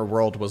Warhammer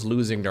world was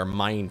losing their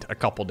mind a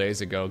couple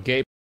days ago.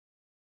 Gabe,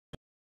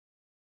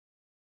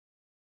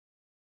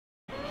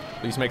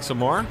 please make some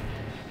more.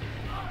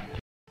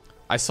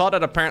 I saw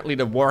that apparently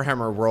the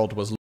Warhammer world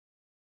was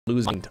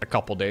losing a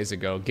couple days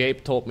ago.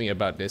 Gabe told me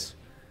about this.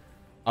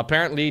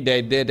 Apparently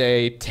they did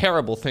a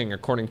terrible thing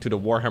according to the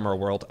Warhammer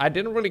world. I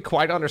didn't really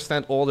quite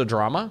understand all the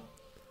drama.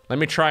 Let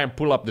me try and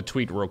pull up the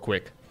tweet real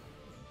quick.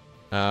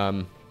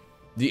 The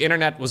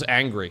internet was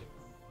angry.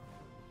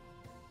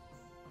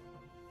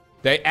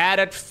 They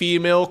added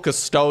female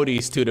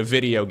custodies to the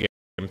video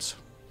games.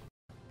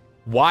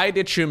 Why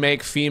did you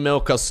make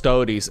female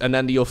custodies? And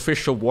then the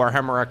official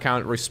Warhammer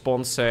account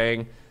responds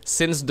saying,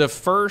 since the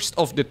first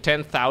of the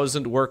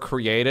 10,000 were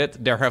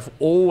created, there have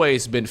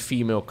always been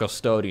female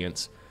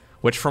custodians.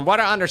 Which from what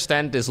I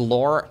understand is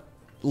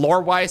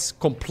lore-wise,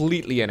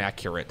 completely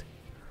inaccurate.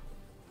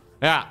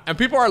 Yeah, and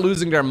people are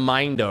losing their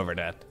mind over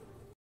that.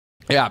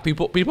 Yeah,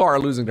 people are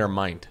losing their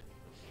mind.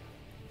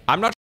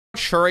 I'm not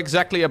sure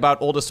exactly about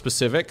all the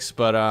specifics,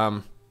 but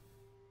I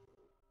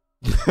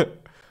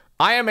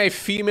am a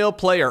female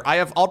player. I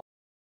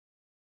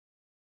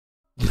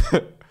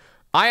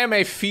am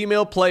a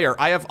female player.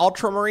 I have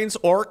Ultramarines,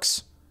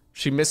 Orcs.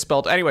 She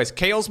misspelled. Anyways,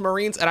 Chaos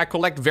Marines, and I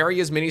collect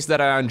various minis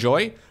that I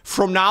enjoy.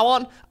 From now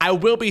on, I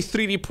will be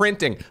 3D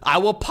printing. I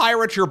will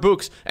pirate your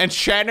books and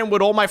share them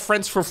with all my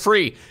friends for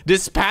free.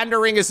 This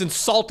pandering is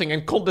insulting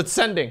and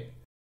condescending.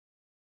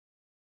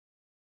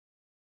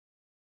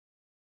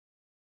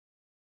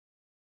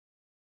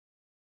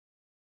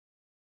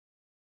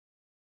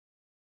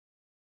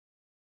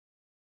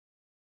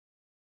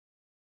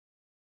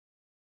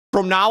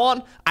 From now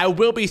on, I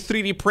will be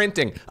 3D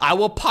printing. I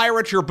will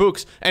pirate your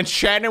books and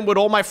share them with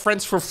all my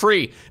friends for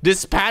free.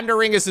 This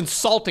pandering is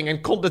insulting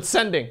and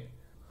condescending.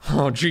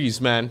 Oh,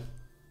 jeez, man.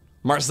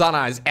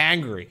 Marzana is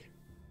angry.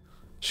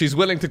 She's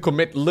willing to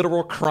commit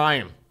literal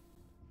crime.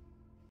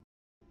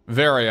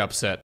 Very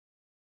upset.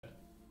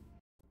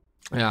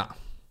 Yeah.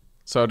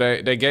 So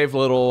they gave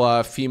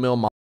little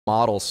female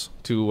models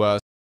to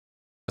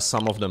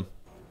some of them.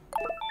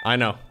 I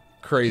know.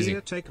 Crazy.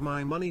 Here, take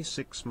my money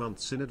 6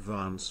 months in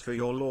advance for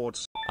your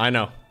lords. I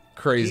know.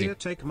 Crazy. Here,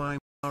 take my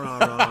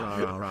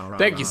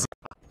Thank you.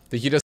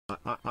 Did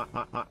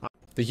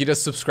you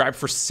just subscribe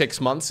for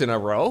 6 months in a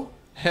row?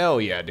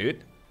 Hell yeah,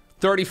 dude.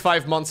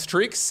 35-month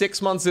streak,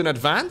 6 months in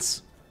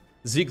advance?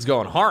 Zeke's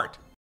going hard.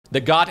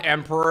 The God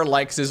Emperor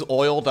likes his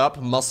oiled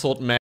up,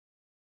 muscled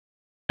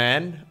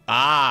man.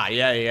 Ah,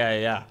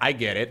 yeah. I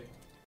get it.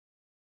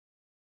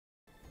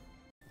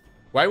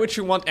 Why would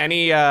you want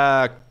any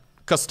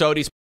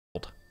custodies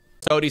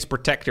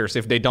protectors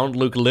if they don't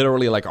look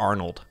literally like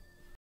Arnold?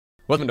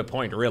 Wasn't the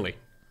point, really.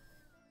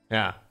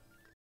 Yeah.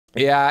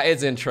 Yeah,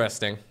 it's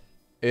interesting.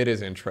 It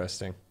is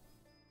interesting.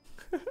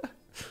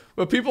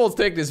 But people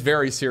take this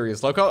very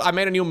serious. Lowko, I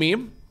made a new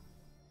meme.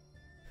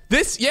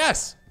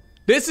 Yes!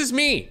 This is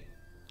me.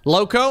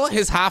 Lowko,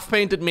 his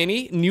half-painted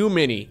mini, new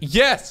mini.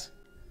 Yes!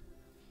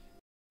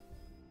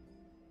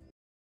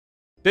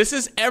 This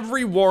is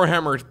every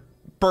Warhammer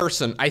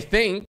person, I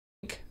think.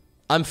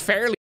 I'm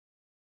fairly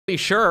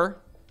sure.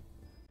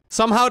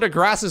 Somehow the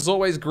grass is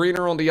always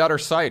greener on the other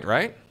side,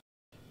 right?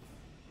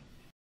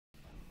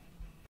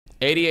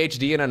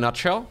 ADHD in a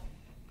nutshell?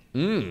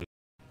 I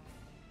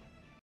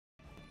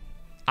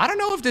don't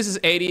know if this is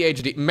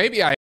ADHD.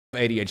 Maybe I have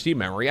ADHD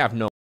memory. I have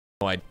no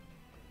idea.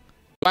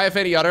 Do I have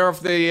any other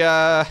of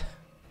the,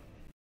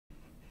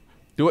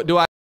 Do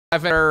I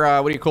have any,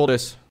 what do you call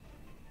this?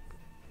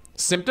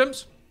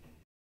 Symptoms?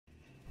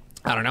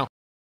 I don't know.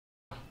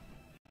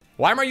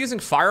 Why am I using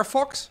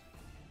Firefox?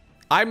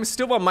 I'm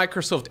still a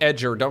Microsoft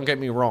Edger, don't get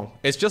me wrong.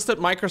 It's just that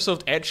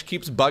Microsoft Edge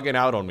keeps bugging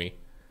out on me.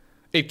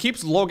 It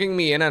keeps logging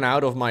me in and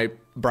out of my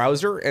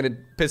browser, and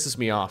it pisses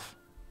me off.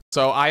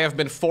 So I have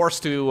been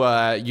forced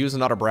to use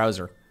another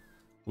browser,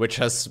 which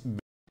has...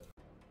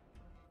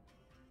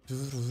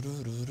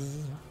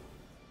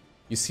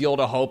 You see all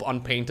the hope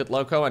unpainted,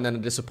 Lowko, and then the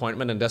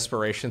disappointment and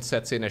desperation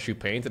sets in as you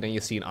paint, and then you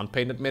see an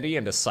unpainted MIDI,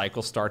 and the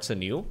cycle starts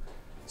anew.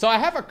 So I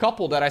have a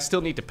couple that I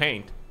still need to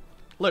paint.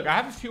 Look, I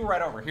have a few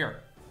right over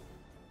here.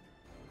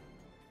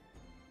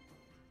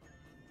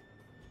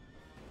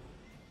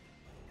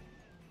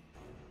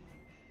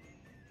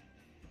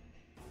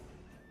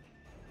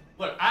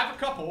 Look, I have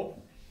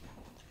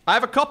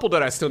a couple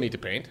that I still need to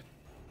paint.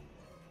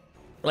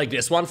 Like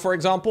this one, for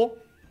example.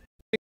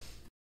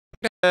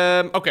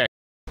 Okay.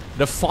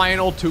 The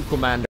final two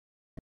commander.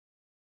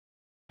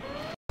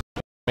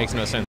 Makes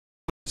no sense.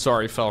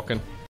 Sorry, Falcon.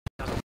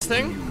 This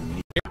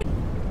thing?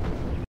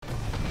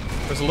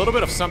 There's a little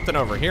bit of something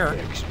over here.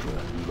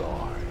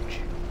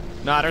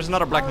 Nah, there's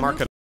another black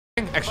market.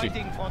 Actually,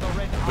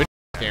 which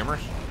gamer?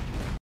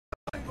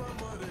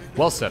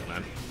 Well said,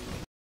 man.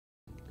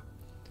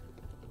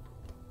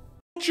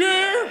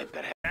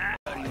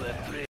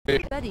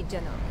 Ready,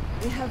 General.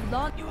 We have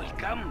launched. You will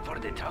come for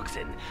the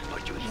toxin,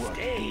 but you will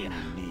stay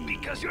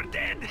because you're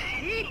dead.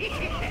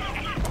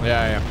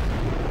 Yeah.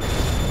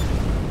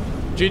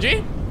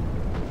 GG?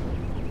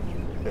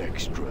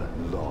 Extra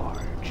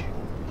large.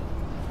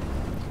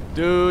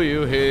 Do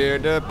you hear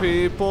the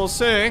people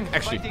sing?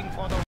 Actually,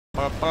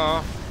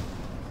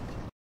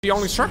 the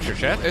only structure,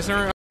 chat. Is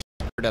there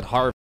that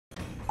hard?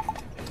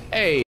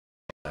 Hey,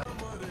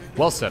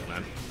 well said,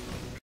 man.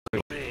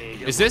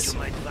 Is this?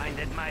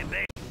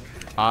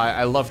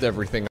 I loved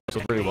everything. It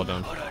was really well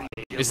done.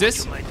 Is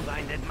this?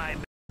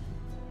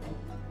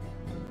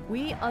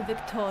 We are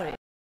victorious.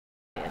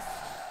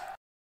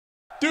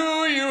 Do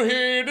you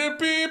hear the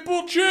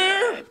people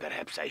cheer?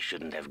 Perhaps I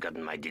shouldn't have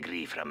gotten my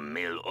degree from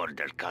Mail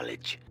Order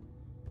College.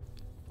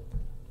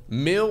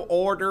 Mail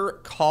Order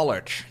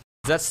College.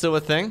 Is that still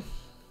a thing?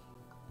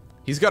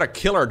 He's got a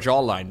killer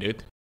jawline,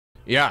 dude.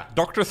 Yeah,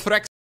 Dr.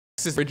 Threx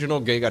is original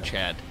Giga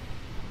Chad.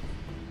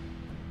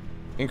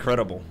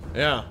 Incredible.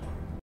 Yeah.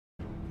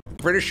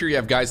 Pretty sure you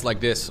have guys like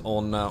this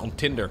on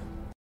Tinder.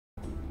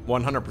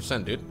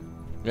 100%, dude.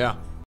 Yeah.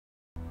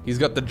 He's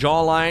got the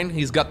jawline.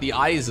 He's got the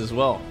eyes as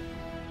well.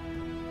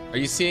 Are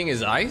you seeing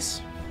his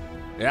eyes?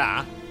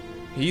 Yeah.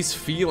 He's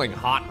feeling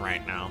hot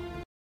right now.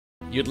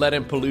 You'd let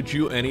him pollute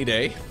you any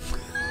day?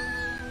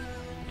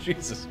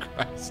 Jesus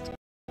Christ.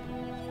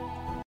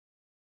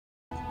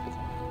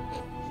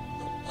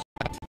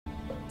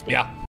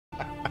 Yeah.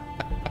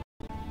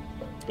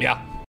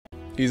 Yeah.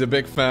 He's a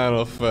big fan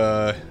of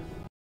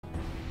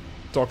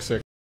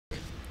toxic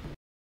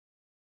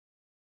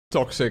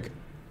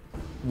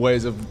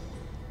ways of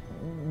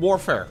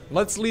warfare.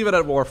 Let's leave it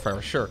at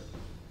warfare, sure.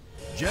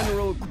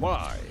 General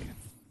Kwai.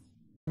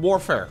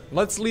 Warfare.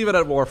 Let's leave it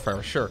at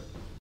warfare, sure.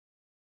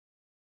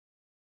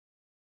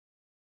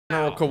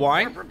 General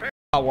Kawhi?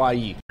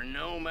 Hawaii.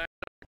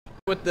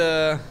 With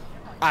the...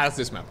 that's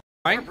this map.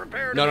 Right?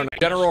 No.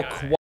 General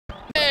Kwai.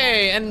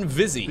 Hey, and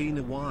Vizzy. Been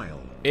a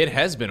while. It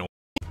has been a while.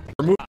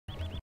 Remove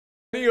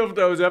any of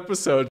those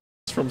episodes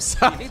from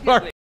South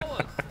Park.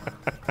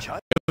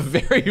 A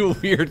very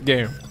weird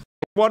game.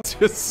 One's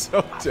just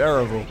so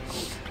terrible.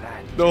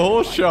 The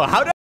whole show.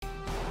 How did...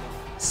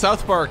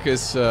 South Park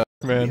is,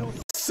 man.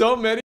 So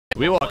many.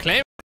 We will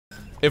claim.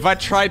 If I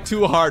try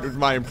too hard with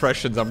my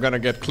impressions, I'm gonna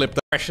get clipped.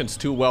 Impressions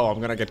too well, I'm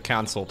gonna get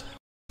cancelled.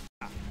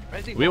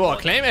 We will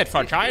claim it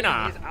for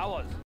China.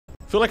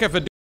 Feel like if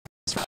it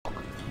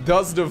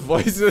does the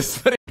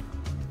voices, but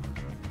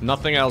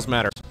nothing else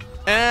matters.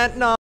 And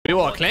no, we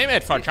will claim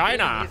it for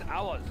China.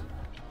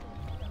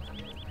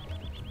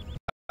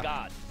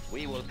 God,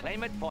 we will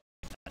claim it for.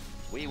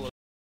 We will.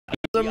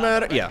 Doesn't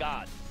matter.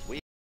 Yeah.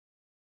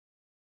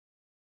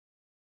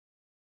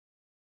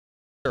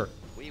 Sure.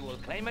 We will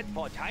claim it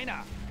for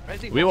China.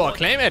 We will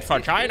claim it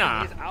for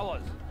China.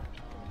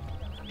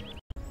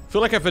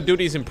 Feel like if I do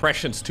these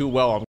impressions too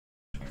well,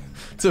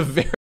 it's a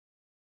very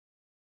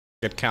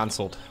get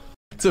cancelled.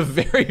 It's a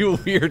very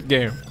weird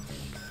game.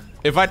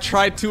 If I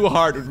try too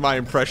hard with my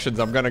impressions,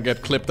 I'm gonna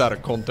get clipped out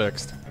of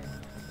context.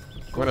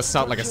 I'm gonna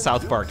sound like a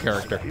South Park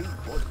character.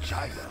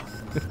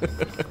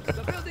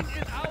 The building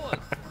is ours.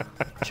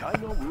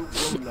 China will grow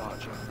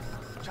larger.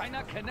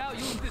 China can now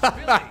use this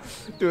building.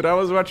 Dude, I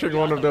was watching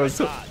one of those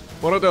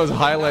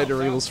highlight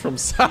reels from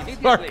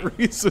South Park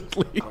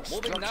recently.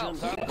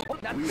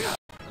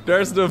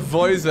 There's the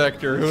voice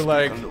actor who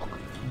like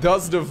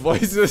does the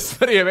voices,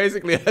 but he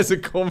basically has a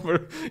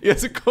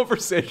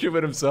conversation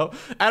with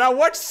himself. And I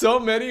watched so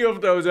many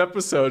of those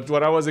episodes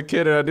when I was a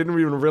kid, and I didn't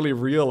even really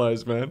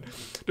realize, man.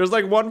 There's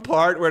like one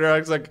part where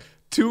there's like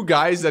two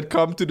guys that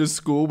come to the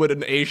school with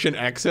an Asian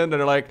accent,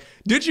 and they're like,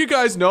 "Did you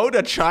guys know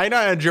that China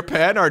and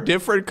Japan are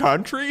different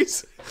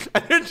countries?"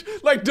 And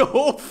like the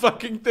whole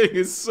fucking thing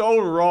is so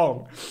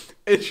wrong.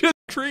 It's just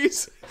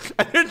trees,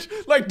 and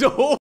like the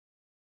whole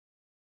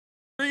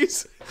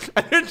trees,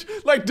 and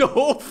like the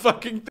whole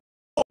fucking thing.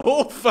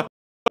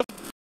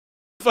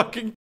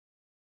 Fucking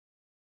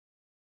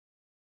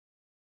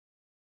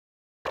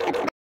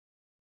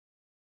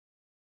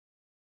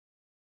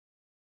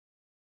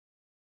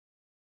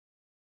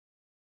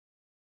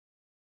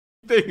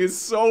thing is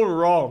so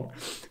wrong.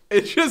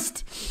 It's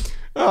just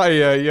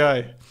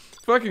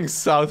fucking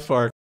South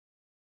Park.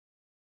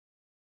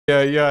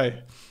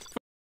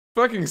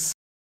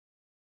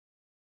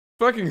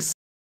 Fucking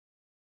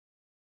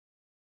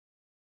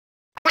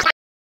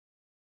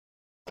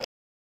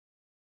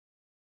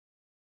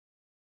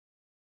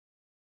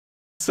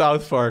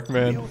South Park,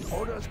 man.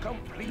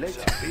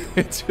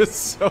 It's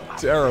just so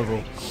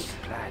terrible.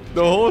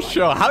 The whole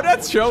show. How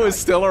that show is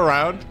still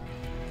around?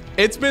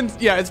 It's been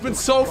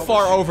so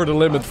far over the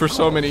limit for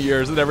so many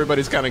years that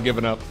everybody's kind of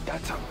given up.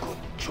 That's a good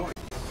choice.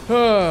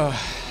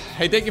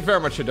 Hey, thank you very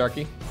much,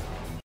 Shadarki.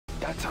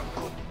 That's a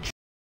good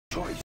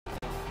choice.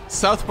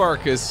 South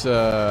Park is,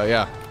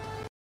 yeah.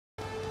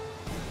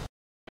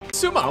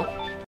 Sumo.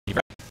 You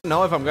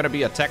know if I'm gonna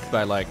be attacked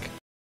by like.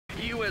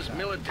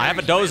 I have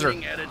a dozer.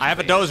 I have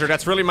a dozer.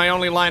 That's really my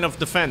only line of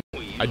defense.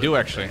 I do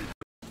actually.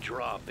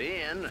 Drop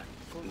in.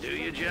 Do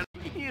you, General?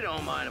 You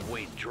don't mind if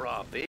we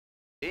drop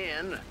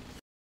in?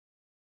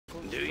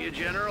 Do you,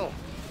 General?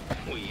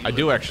 I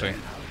do actually.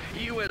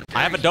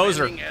 I have a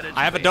dozer.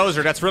 I have a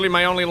dozer. That's really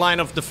my only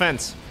line of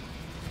defense.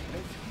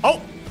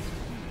 Oh!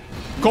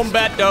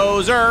 Combat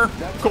dozer!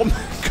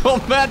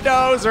 Combat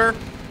dozer!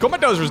 Combat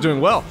Dozer's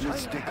doing well.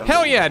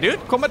 Hell yeah, dude.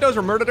 Combat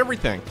Dozer murdered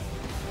everything.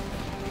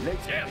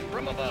 Death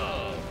from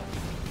above.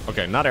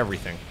 Okay, not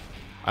everything.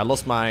 I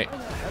lost my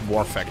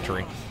war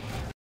factory.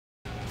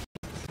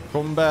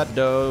 Combat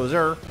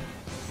Dozer.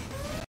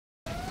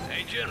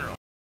 Hey, General.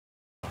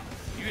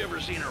 You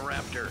ever seen a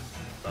raptor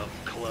up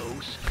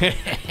close?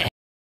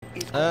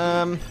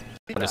 I'll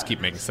just keep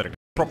making static.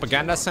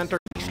 Propaganda center.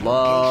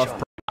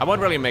 Love. I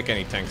won't really make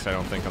any tanks, I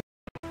don't think.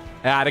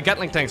 Yeah, the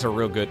Gatling tanks are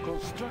real good.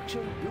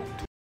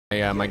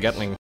 Yeah, my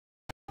Gatling.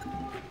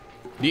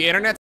 The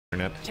internet.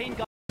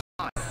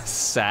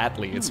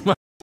 Sadly, it's my.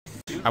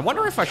 I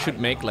wonder if I should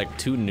make like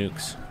 2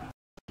 nukes.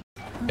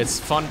 It's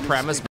fun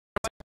premise, but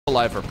real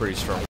life are pretty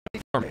strong.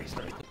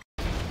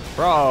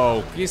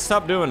 Bro, please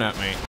stop doing that,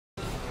 mate.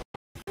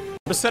 I'm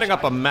just setting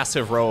up a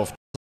massive row of.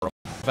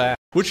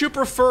 Would you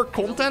prefer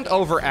content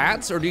over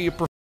ads, or do you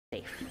prefer?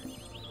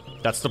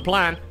 That's the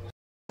plan.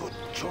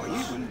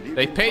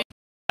 They pay.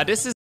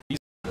 This is.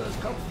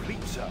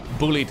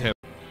 Bullied him.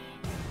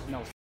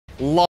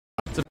 Lot.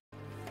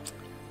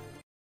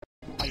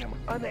 I am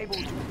unable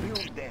to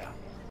build there.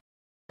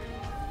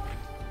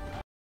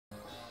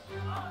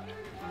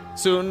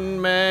 Soon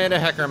may the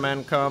hacker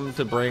man come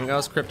to bring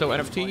us crypto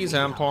NFTs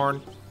and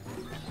porn.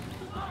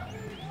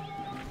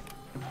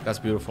 That's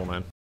beautiful,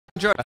 man.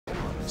 Enjoy.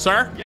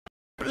 Sir?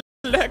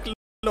 Black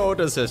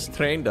Lotus has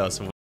trained us.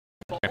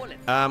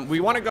 Okay. We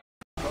want to go.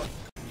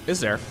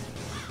 Is there?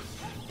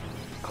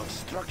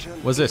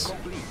 What's this?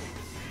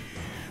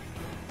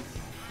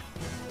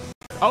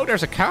 Oh,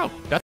 there's a cow.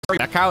 That's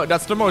a cow.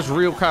 That's the most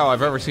real cow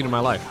I've ever seen in my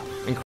life.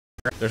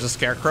 There's a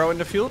scarecrow in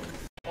the field.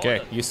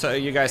 Okay,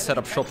 you guys set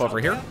up shop over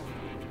here.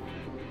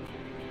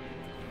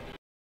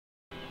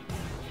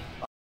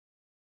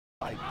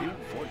 I built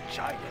for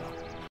China.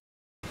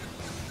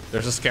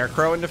 There's a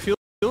scarecrow in the field.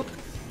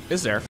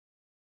 Is there?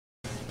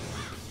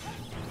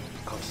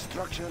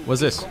 What's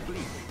this?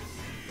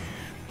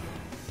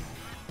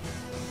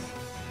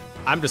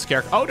 I'm the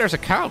scarecrow. Oh, there's a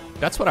cow.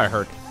 That's what I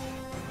heard.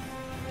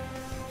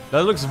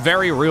 That looks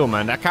very real,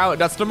 man. That cow,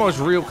 that's the most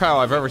real cow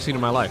I've ever seen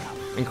in my life.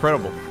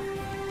 Incredible.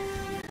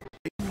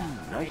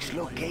 Nice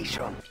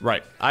location.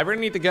 Right. I really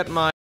need to get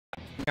my...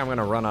 I'm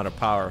gonna run out of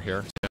power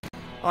here.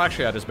 Oh,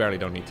 actually, I just barely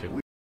don't need to.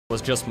 It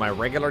was just my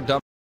regular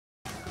dump.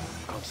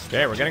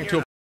 Okay, we're getting to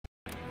a...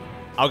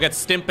 I'll get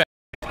Stimp.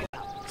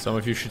 Some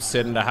of you should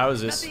sit in the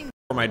houses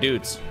for my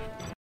dudes.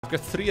 I've got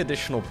 3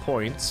 additional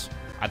points.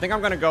 I think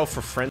I'm gonna go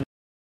for Frenzy.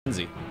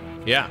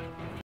 Yeah.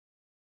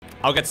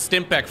 I'll get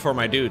Stimpback for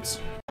my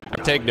dudes. I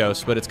take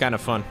those, but it's kind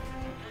of fun.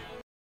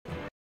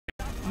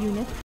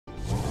 Unit.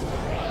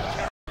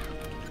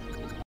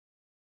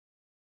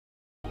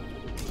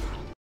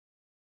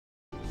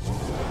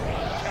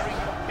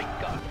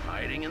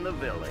 Hiding in the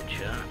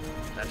village, huh?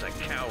 That's a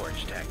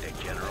coward's tactic,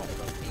 General.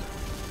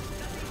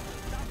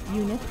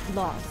 Unit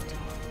lost.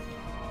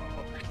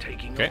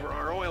 Taking Okay. over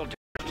our oil.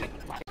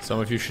 Some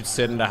of you should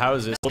sit in the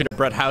houses. Look at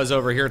Brett House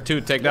over here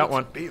too. Take that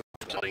one.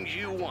 Things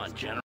you want,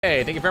 General.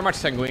 Hey, thank you very much,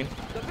 Sanguine.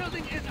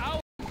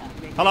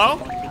 Hello?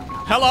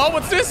 Hello?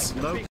 What's this?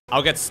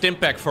 I'll get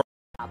Stimpback for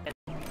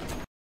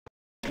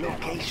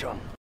Location.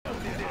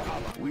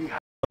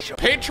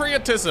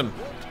 patriotism.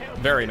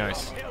 Very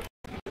nice.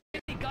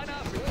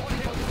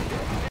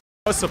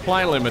 No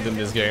supply limit in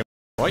this game.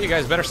 Well, you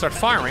guys better start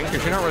firing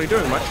because you're not really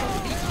doing much.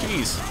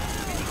 Jeez.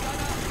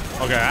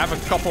 Okay, I have a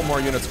couple more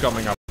units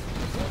coming up.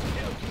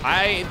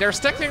 There's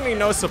technically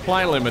no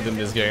supply limit in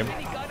this game.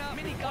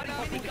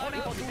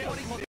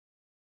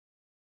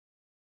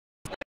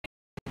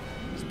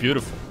 It's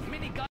beautiful.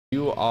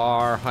 You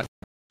are...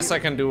 Yes, I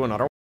can do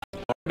another one.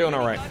 I'm doing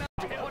alright.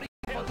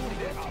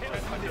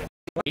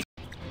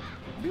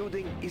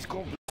 Building is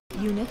complete.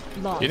 Unit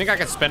lost. You think I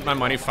can spend my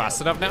money fast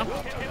enough now?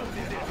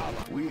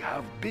 We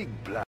have big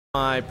plans.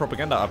 My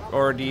propaganda up,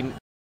 or the...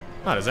 Oh,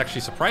 that's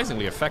actually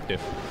surprisingly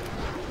effective.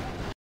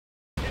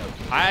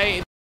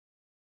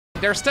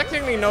 There's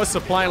technically no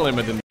supply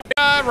limit in...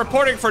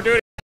 reporting for duty.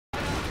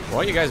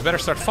 Well, you guys better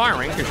start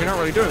firing, because you're not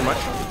really doing much.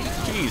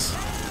 Jeez.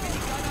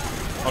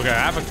 Okay,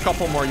 I have a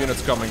couple more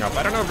units coming up.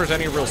 I don't know if there's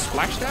any real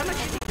splash damage.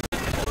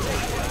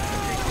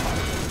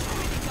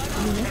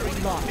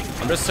 Unit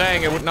lost. I'm just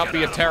saying it would not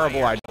be a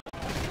terrible idea.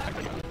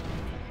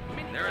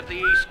 They're at the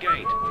east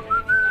gate.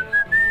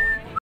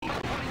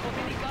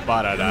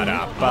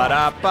 Ba-da-da-da,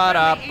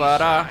 ba-da-ba-da,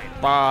 ba-da,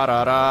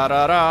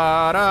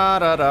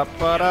 ba-da-da-da-da-da-da,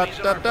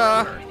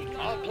 ba-da-da-da.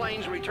 All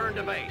planes return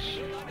to base.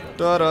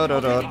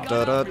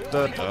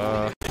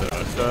 Da-da-da-da-da-da-da,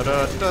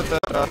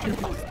 da-da-da-da-da.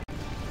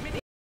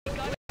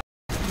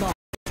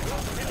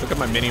 Look at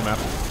my mini-map.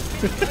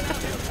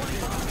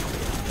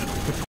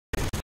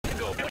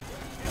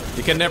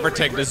 You can never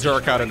take the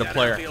Zerk out of the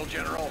player.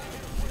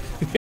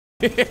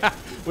 Yeah,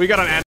 we got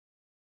an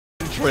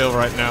trail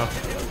right now.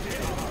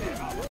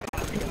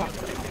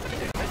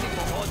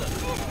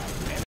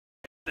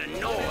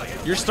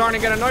 You're starting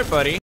to get annoyed,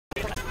 buddy.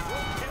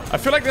 I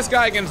feel like this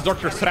guy against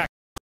Dr. Thrak.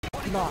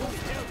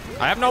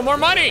 I have no more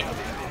money!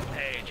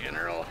 Hey,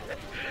 General.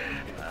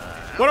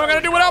 What am I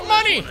gonna do without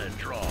money?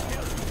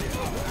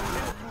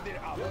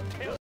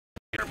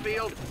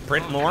 field.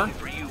 Print more?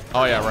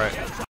 Oh yeah, right.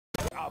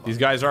 These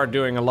guys are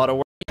doing a lot of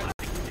work.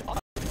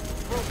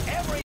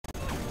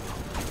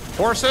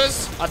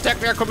 Forces, attack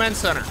their command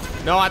center.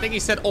 No, I think he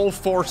said all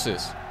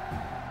forces.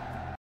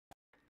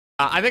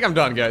 I think I'm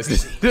done, guys.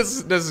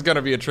 This is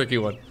gonna be a tricky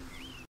one.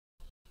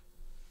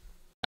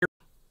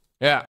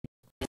 Yeah,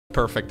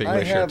 perfect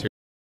English here too.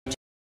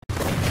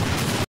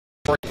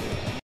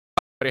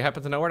 Anybody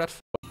happen to know where that?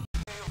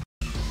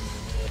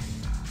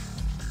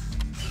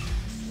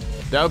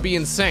 That would be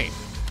insane.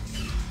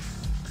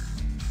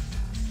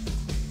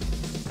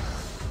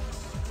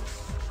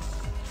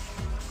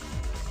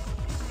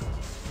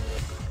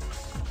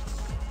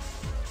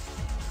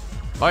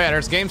 Oh yeah,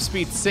 there's game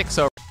speed 6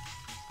 over.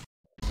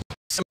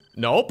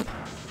 Nope.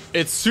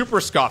 It's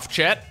super scuffed,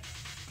 chat.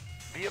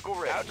 Vehicle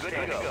ready. Good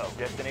to go.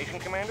 Destination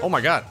commander. Oh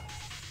my god.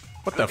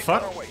 What the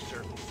fuck?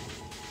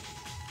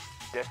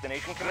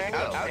 Destination commander.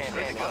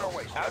 Outstanding.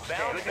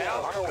 Outbound.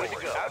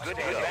 Good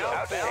to go.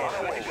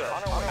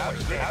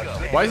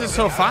 Why is it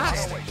so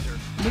fast?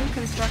 New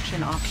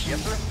construction option.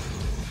 Yes, sir.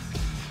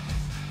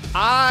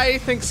 I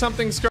think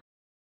something's going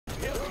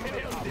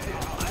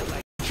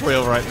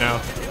real right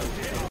now.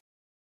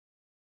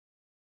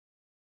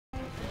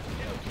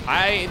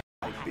 I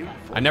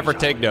never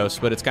take those,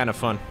 but it's kind of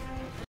fun.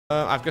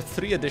 I've got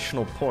 3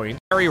 additional points.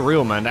 Very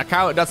real, man.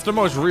 That's the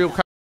most real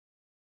cow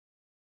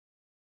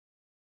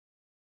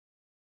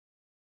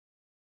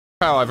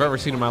I've ever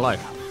seen in my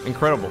life.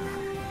 Incredible.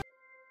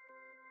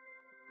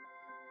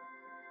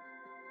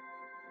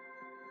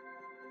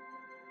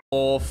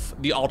 Of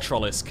the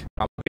Ultralisk.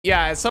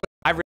 Yeah, it's something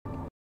I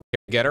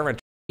get her and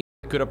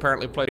could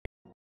apparently play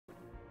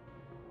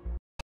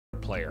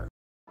player.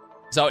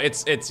 So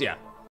it's yeah.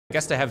 I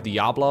guess they have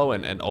Diablo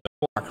and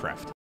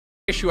StarCraft.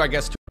 Issue, I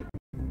guess,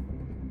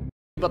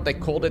 but they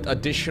called it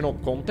additional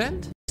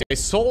content. They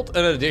sold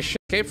an edition.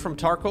 Escape from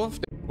Tarkov.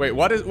 Wait,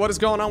 what is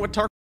going on with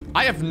Tarkov?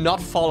 I have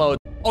not followed.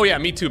 Oh yeah,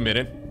 me too,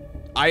 Midden.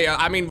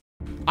 I mean,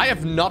 I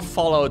have not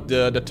followed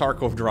the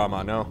Tarkov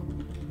drama. No.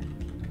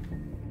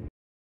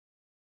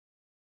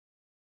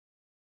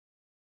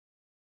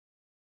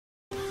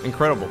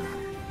 Incredible.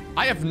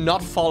 I have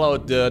not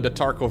followed the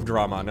Tarkov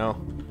drama. No.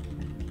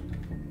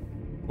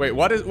 Wait,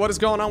 what is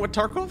going on with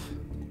Tarkov?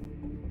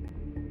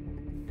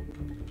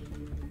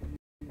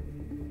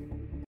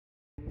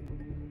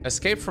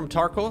 Escape from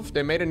Tarkov.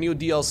 They made a new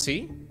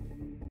DLC.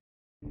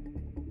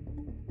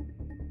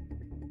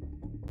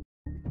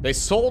 They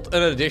sold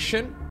an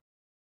edition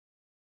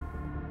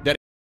that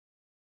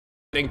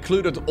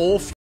included all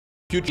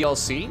future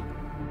DLC.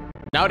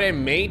 Now they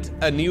made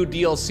a new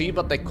DLC,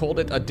 but they called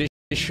it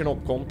additional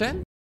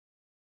content.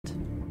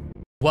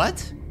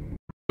 What?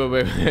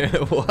 Wait,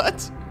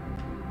 what?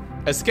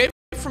 Escape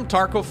from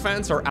Tarkov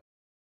fans are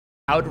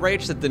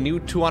outraged at the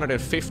new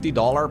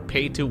 $250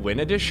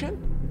 pay-to-win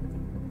edition.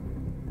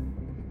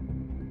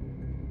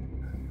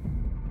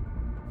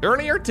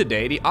 Earlier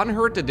today, the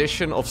unheard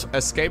edition of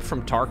Escape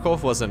from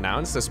Tarkov was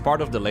announced as part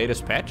of the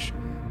latest patch,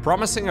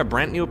 promising a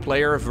brand new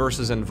player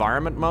versus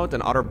environment mode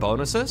and other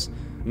bonuses.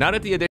 Now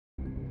that the edition...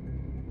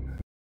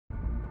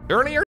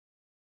 Earlier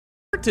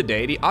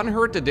today, the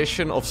unheard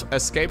edition of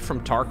Escape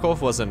from Tarkov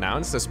was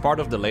announced as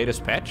part of the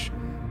latest patch,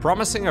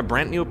 promising a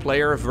brand new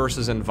player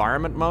versus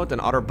environment mode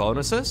and other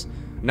bonuses.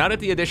 Now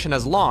that the edition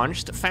has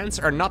launched, fans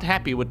are not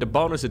happy with the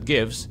bonus it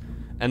gives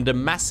and the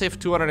massive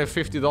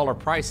 $250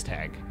 price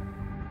tag.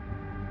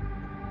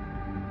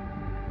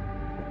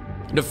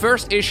 The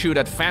first issue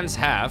that fans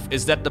have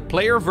is that the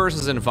player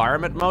versus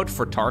environment mode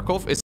for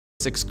Tarkov is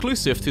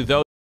exclusive to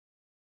those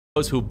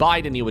who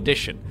buy the new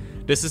edition.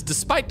 This is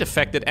despite the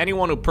fact that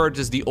anyone who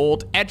purchased the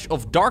old Edge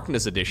of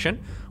Darkness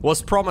edition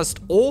was promised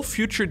all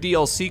future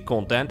DLC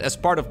content as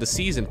part of the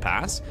season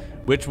pass,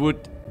 which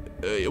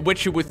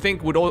you would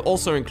think would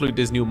also include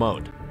this new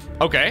mode.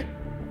 Okay.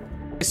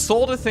 They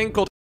sold a thing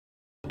called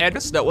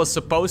Edge that was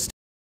supposed to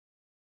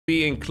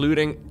be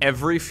including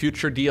every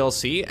future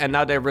DLC, and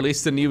now they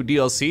released a new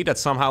DLC that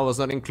somehow was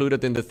not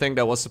included in the thing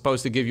that was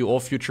supposed to give you all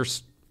future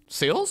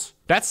sales?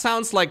 That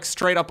sounds like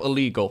straight up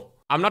illegal.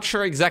 I'm not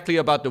sure exactly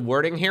about the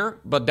wording here,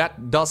 but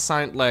that does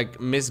sound like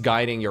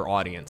misguiding your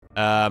audience.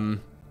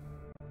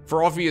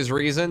 For obvious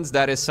reasons,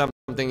 that is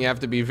something you have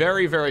to be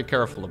very, very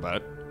careful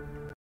about.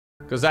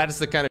 Because that is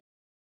the kind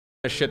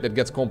of shit that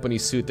gets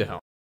companies sued to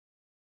hell.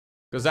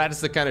 Because that is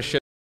the kind of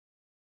shit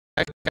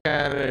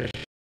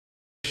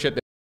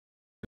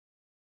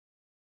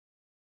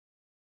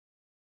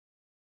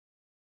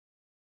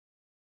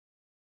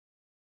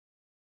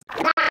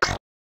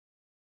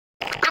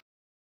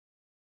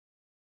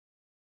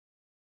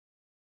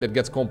that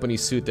gets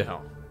companies sued to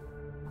hell.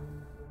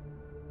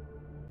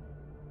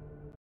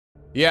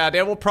 Yeah,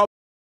 they will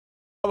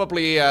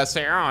probably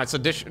say, oh, it's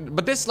addition.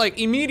 But this, like,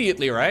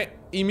 immediately, right?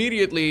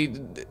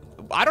 Immediately,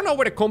 I don't know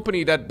where the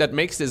company that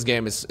makes this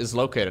game is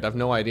located. I have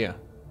no idea.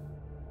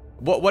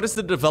 What is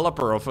the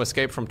developer of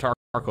Escape from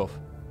Tarkov?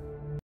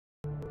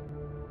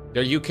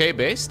 They're UK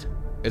based?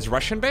 Is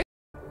Russian based?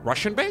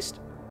 Russian based?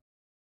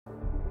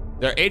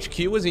 Their HQ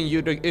is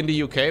in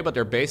the UK, but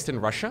they're based in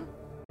Russia?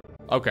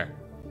 Okay.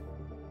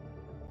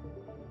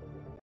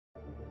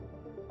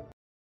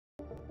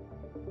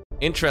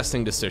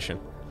 Interesting decision.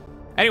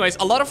 Anyways,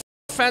 a lot of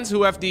fans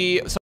who have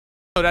the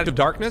Out of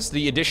Darkness,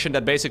 the edition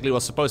that basically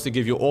was supposed to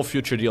give you all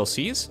future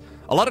DLCs,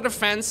 a lot of the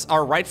fans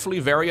are rightfully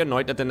very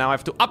annoyed that they now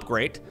have to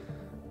upgrade,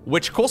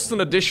 which costs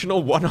an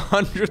additional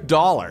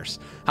 $100.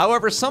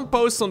 However, some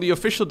posts on the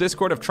official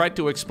Discord have tried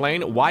to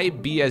explain why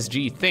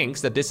BSG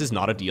thinks that this is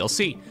not a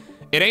DLC.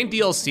 It ain't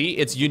DLC,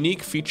 it's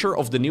unique feature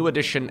of the new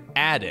edition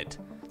added,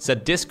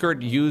 said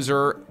Discord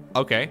user,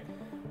 okay,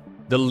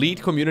 the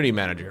lead community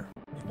manager.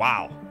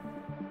 Wow.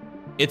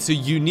 It's a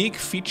unique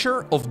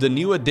feature of the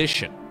new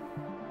edition.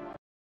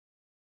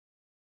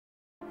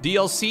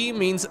 DLC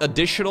means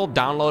additional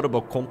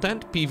downloadable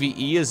content.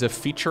 PvE is a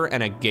feature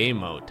and a game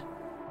mode.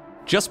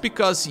 Just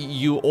because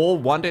you all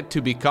want it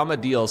to become a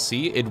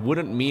DLC, it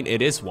wouldn't mean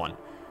it is one.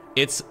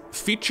 It's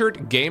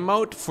featured game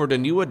mode for the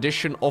new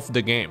edition of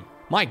the game.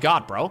 My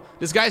god, bro.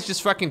 This guy's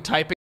just fucking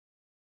typing.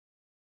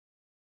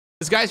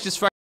 This guy's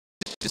just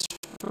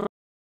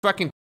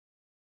fucking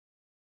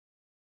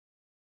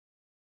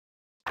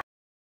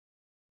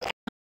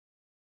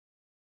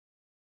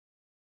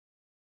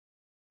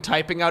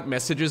typing out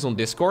messages on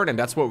Discord, and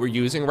that's what we're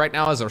using right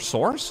now as our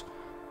source?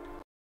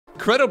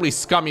 Incredibly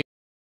scummy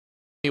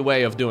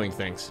way of doing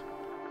things.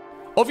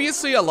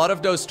 Obviously, a lot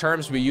of those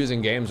terms we use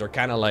in games are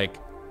kind of like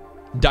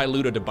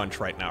diluted a bunch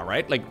right now,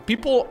 right? Like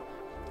people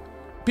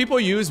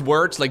use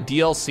words like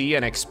DLC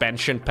and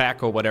expansion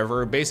pack or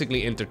whatever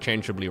basically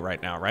interchangeably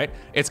right now, right?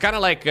 It's kind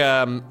of like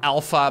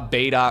alpha,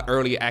 beta,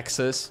 early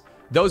access.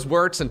 Those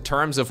words and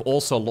terms have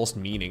also lost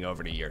meaning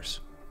over the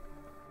years.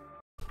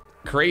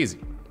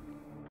 Crazy.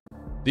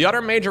 The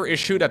other major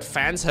issue that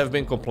fans have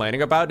been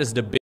complaining about is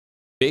the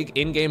big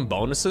in-game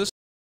bonuses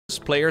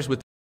players with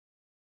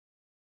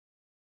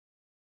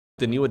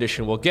the new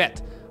edition will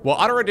get. While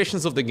other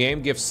editions of the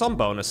game give some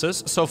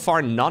bonuses, so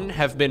far none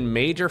have been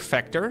major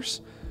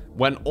factors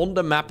when on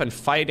the map and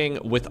fighting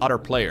with other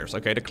players.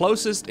 Okay, the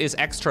closest is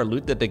extra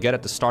loot that they get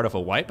at the start of a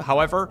wipe.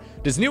 However,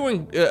 this new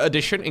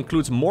edition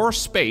includes more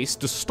space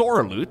to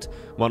store loot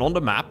when on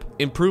the map,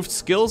 improved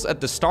skills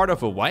at the start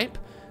of a wipe,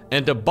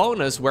 and a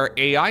bonus where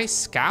AI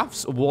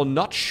scavs will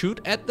not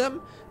shoot at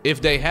them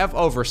if they have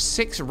over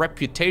 6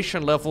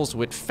 reputation levels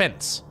with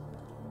fence.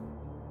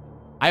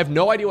 I have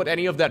no idea what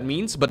any of that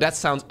means, but that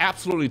sounds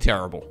absolutely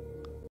terrible.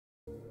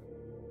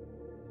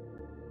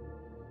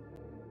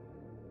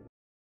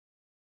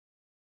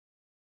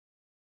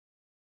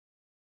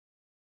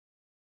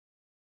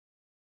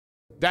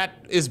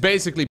 That is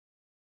basically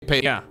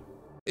pay, yeah.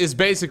 Is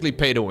basically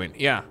pay to win,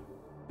 yeah.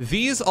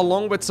 These,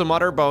 along with some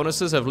other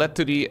bonuses, have led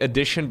to the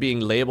edition being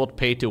labeled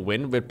pay to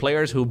win, with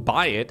players who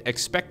buy it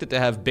expected to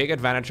have big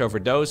advantage over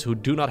those who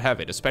do not have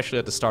it, especially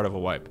at the start of a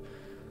wipe.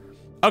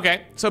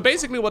 Okay, so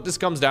basically what this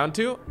comes down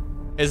to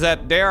is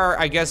that they are,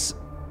 I guess,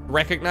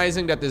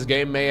 recognizing that this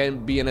game may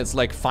be in its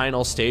like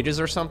final stages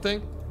or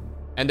something,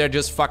 and they're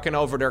just fucking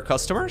over their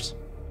customers.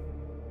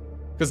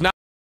 Because now,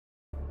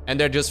 and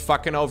they're just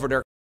fucking over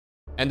their,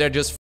 and they're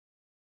just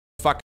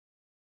fucking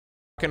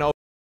over.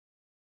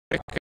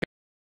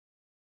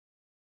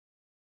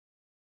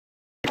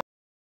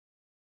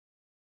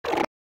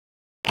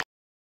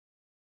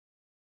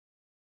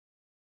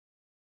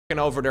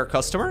 Over their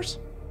customers,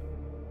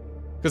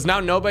 because now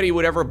nobody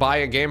would ever buy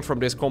a game from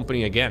this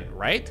company again,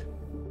 right?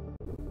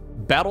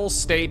 Battle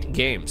State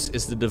Games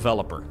is the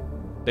developer.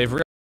 They've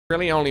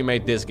really only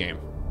made this game.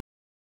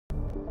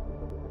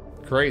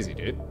 Crazy,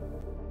 dude.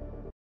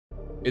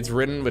 It's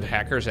written with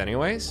hackers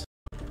anyways.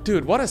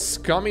 Dude, what a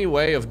scummy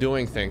way of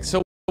doing things.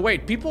 So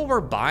wait, people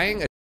were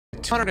buying a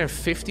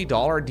 $250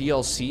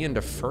 DLC in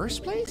the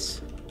first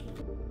place?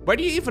 Why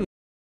do you even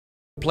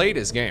play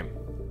this game?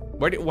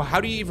 How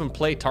do you even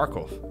play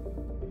Tarkov?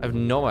 I have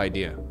no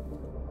idea.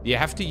 Do you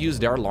have to use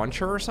their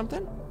launcher or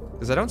something?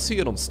 Because I don't see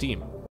it on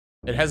Steam.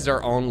 It has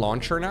their own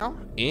launcher now?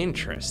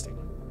 Interesting.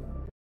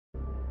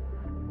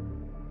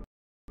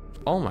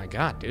 Oh my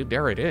god, dude,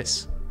 there it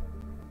is.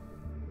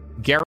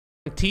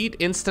 Guaranteed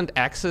instant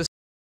access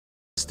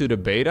to the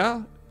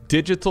beta,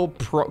 digital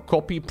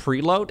copy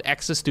preload,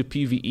 access to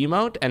PvE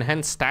mode,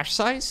 enhanced stash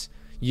size,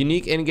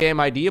 unique in-game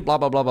ID, blah,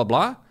 blah, blah, blah,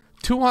 blah.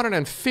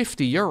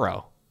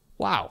 €250.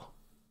 Wow.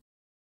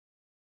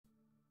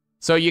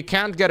 So you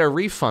can't get a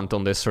refund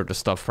on this sort of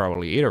stuff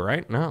probably either,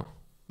 right? No.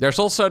 There's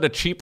also the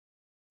cheap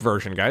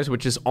version, guys,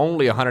 which is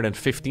only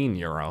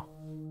 €115.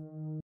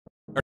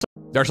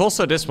 There's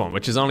also this one,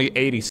 which is only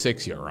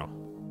 €86.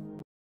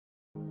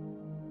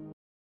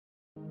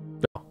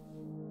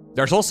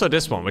 There's also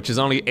this one, which is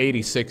only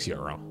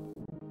 €86.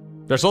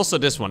 There's also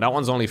this one, that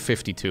one's only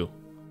 52.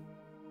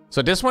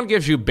 So this one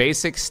gives you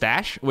basic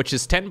stash, which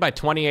is 10 by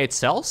 28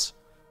 cells.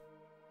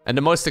 And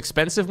the most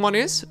expensive one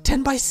is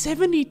 10 by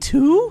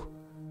 72?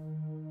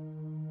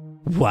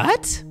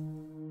 What?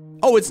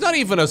 Oh, it's not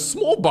even a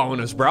small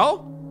bonus,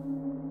 bro.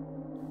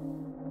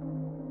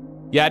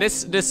 Yeah,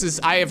 this is,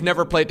 I have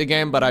never played the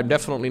game, but I'm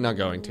definitely not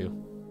going to.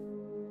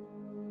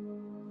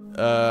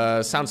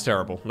 Sounds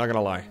terrible, not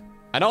gonna lie.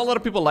 I know a lot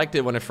of people liked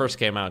it when it first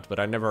came out, but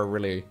I never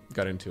really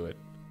got into it.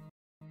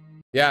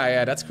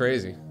 Yeah, that's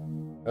crazy.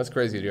 That's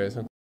crazy,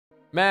 Jason.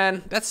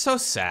 Man, that's so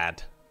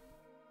sad.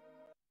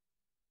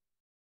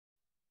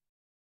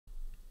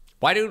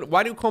 Why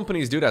do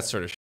companies do that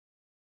sort of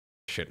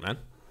shit, man?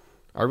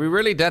 Are we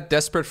really that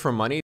desperate for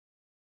money?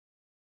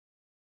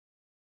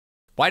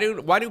 Why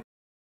do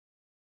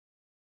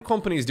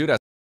companies do that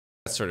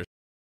sort of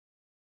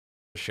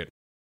shit?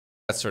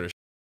 That sort of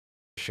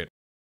shit,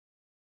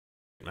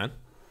 man.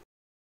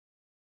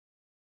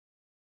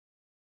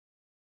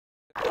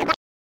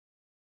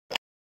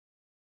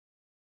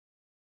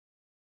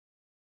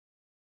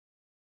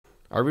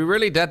 Are we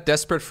really that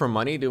desperate for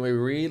money? Do we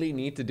really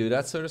need to do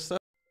that sort of stuff?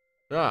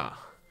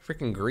 Ah,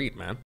 freaking greed,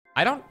 man.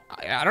 I don't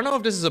know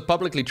if this is a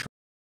publicly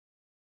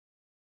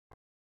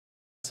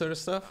sort of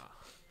stuff.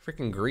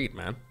 Freaking greed,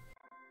 man.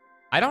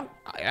 I don't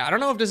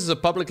know if this is a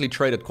publicly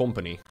traded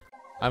company.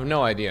 I have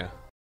no idea.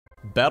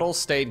 Battle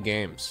State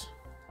Games.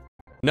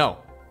 No.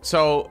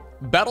 So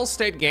Battle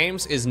State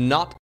Games is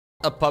not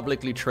a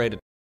publicly traded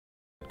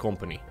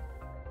company,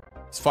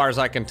 as far as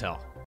I can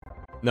tell.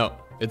 No,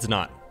 it's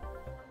not.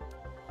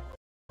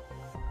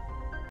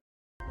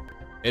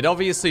 It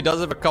obviously does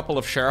have a couple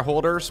of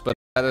shareholders, but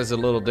that is a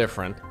little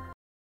different.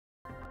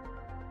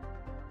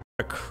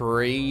 A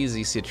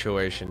crazy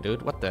situation,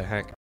 dude. What the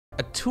heck?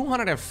 A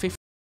 $250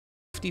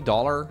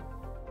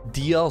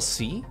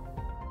 DLC?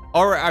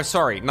 Or, I'm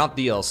sorry, not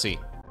DLC.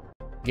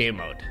 Game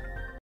mode.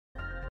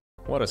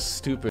 What a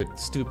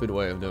stupid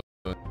way of doing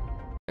it.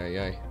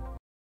 Yeah.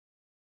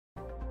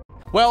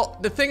 Well,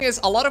 the thing is,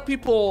 a lot of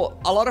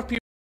people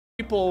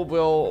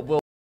will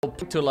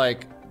point to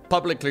like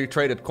publicly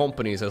traded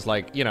companies as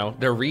like, you know,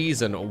 the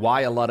reason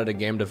why a lot of the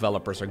game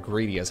developers are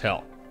greedy as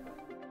hell,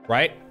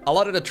 right? A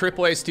lot of the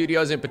AAA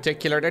studios in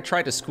particular, they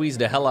try to squeeze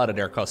the hell out of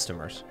their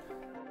customers.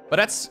 But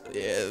that's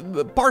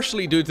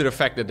partially due to the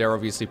fact that they're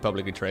obviously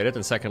publicly traded,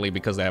 and secondly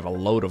because they have a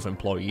load of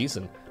employees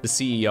and the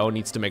CEO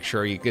needs to make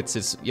sure he gets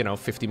his, you know,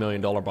 $50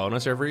 million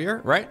bonus every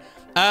year, right?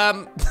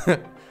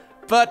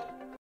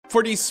 But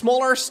for these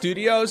smaller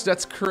studios,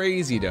 that's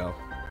crazy though.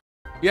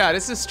 Yeah,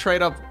 this is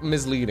straight up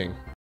misleading.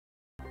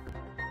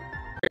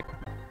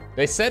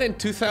 They said in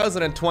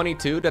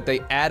 2022 that they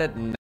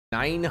added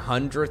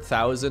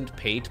 900,000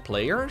 paid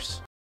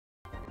players.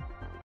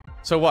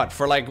 So what,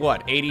 for like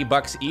what, 80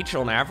 bucks each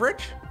on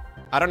average?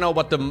 I don't know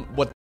what the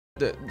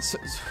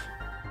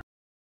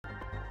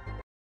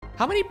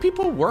how many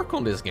people work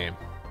on this game?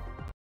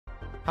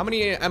 How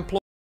many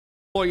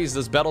employees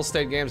does Battle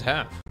State Games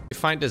have? You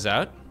find this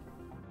out?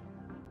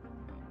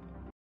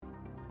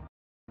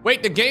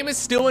 Wait, the game is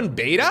still in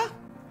beta?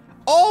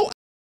 Oh,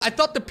 I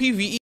thought the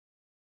PvE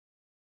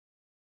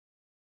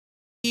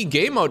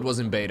game mode was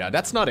in beta.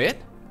 That's not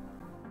it?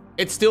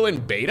 It's still in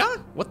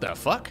beta? What the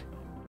fuck?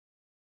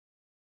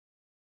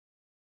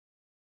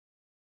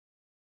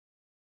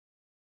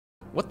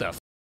 What the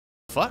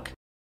fuck?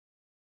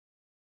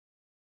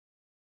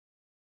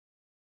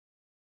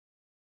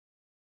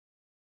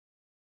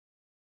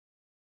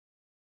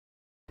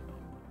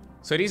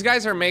 So these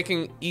guys are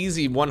making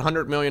easy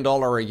 $100 million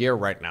a year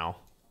right now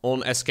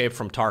on Escape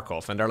from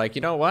Tarkov, and they're like,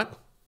 you know what?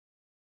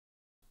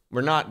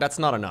 That's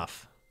not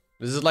enough.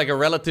 This is like a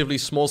relatively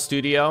small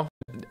studio.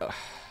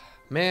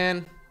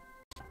 Man.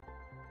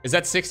 Is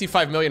that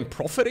 65 million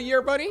profit a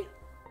year, buddy?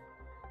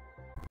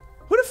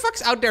 Who the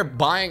fuck's out there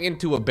buying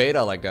into a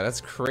beta like that?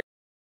 That's crazy.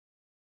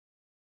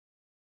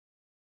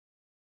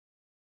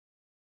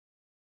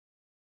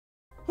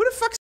 Who the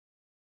fuck's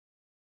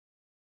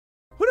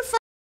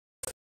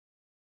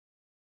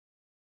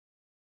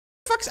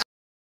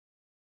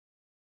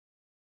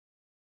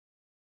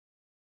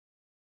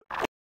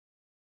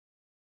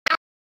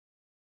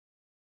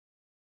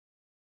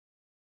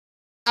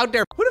out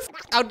there? Who the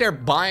fuck out there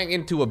buying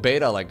into a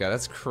beta like that?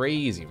 That's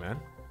crazy, man.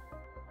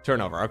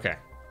 Turnover, okay.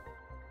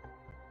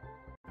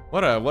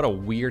 What a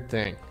weird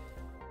thing.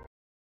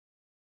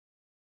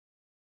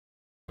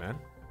 Man.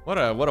 What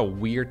a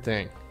weird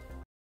thing.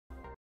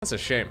 That's a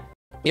shame.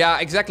 Yeah,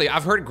 exactly.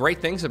 I've heard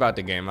great things about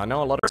the game. I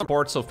know a lot of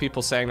reports of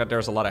people saying that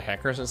there's a lot of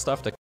hackers and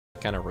stuff that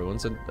kind of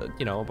ruins it,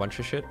 you know, a bunch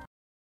of shit.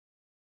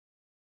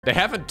 They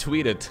haven't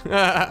tweeted.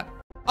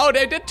 Oh,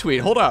 they did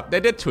tweet. Hold up. They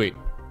did tweet.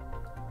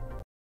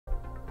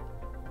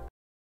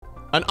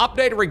 An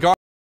update regarding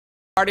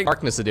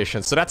Darkness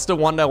Edition. So that's the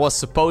one that was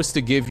supposed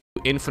to give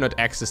you infinite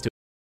access to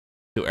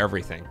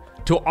everything.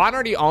 To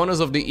honor the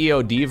owners of the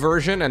EOD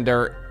version and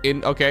their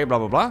okay, blah,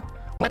 blah, blah.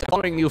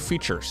 Following new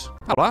features.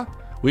 Blah, blah.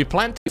 We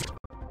plan to...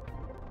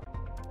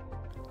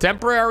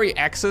 Temporary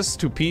access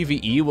to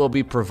PvE will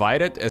be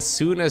provided as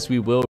soon as we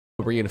will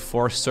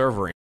reinforce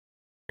server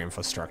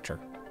infrastructure.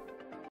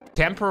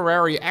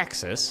 Temporary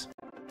access?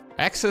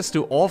 Access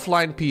to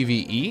offline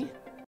PvE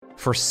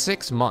for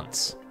 6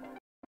 months.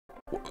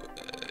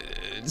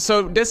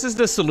 So this is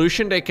the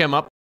solution they came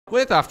up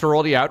with after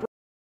all the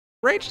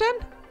outrage then?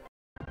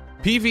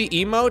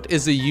 PvE mode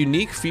is a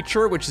unique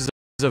feature which is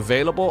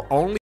available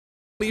only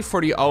for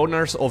the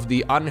owners of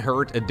the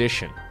Unheard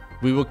Edition.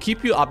 We will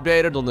keep you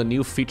updated on the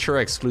new feature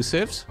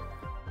exclusives.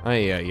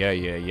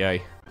 Yeah.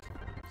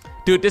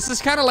 Dude, this is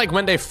kind of like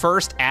when they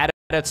first added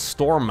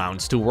store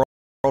mounts to World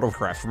of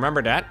Warcraft.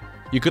 Remember that?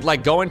 You could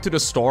like go into the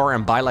store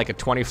and buy like a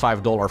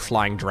 $25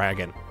 flying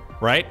dragon,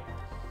 right?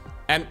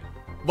 And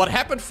What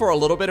happened for a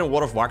little bit in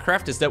World of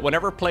Warcraft is that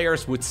whenever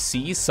players would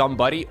see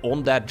somebody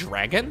on that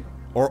dragon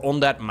or on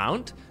that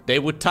mount, they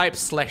would type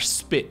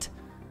 /spit.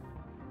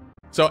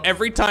 So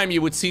every time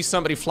you would see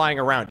somebody flying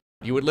around,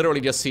 you would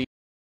literally just see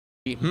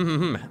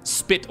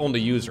spit on the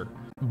user.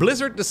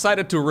 Blizzard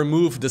decided to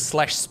remove the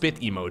 /spit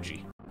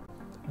emoji.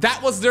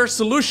 That was their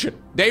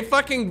solution. They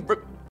fucking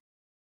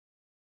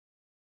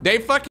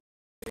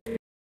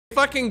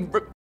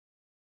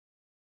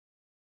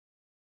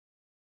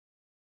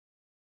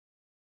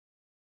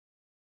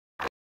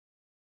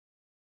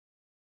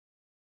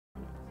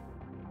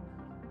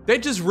They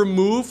just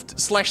removed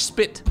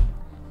 /spit.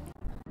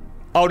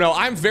 Oh no,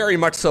 I'm very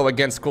much so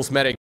against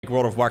cosmetic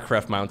World of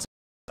Warcraft mounts.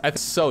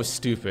 It's so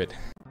stupid.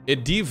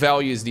 It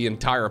devalues the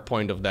entire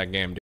point of that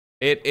game, dude.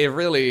 It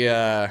really,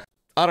 I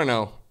don't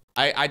know.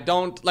 I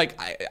don't, like,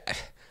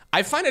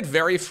 I find it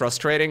very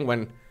frustrating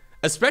when,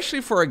 especially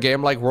for a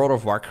game like World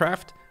of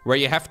Warcraft, where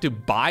you have to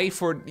buy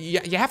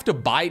you have to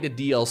buy the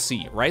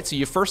DLC, right? So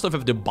you first off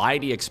have to buy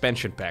the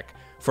expansion pack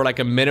for like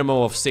a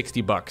minimum of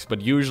 60 bucks,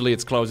 but usually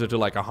it's closer to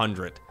like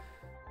 100.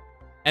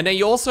 And then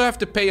you also have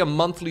to pay a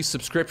monthly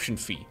subscription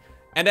fee.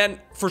 And then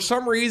for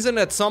some reason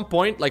at some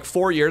point, like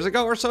 4 years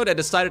ago or so, they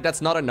decided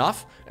that's not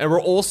enough. And we're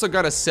also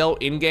gonna sell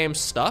in-game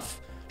stuff.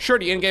 Sure,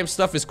 the in-game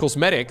stuff is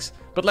cosmetics,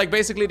 but like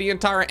basically the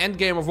entire end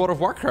game of World of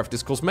Warcraft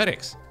is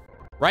cosmetics.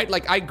 Right?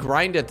 Like I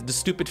grinded the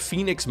stupid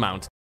Phoenix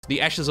mount,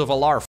 the Ashes of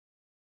Alar,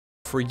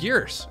 for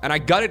years. And I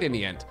got it in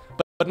the end.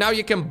 But now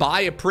you can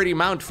buy a pretty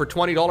mount for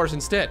 $20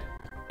 instead.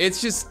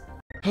 It's just...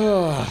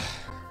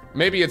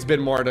 maybe it's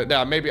been more than...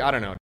 No, maybe, I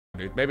don't know.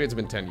 Dude, maybe it's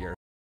been 10 years,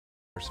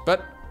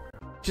 but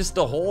just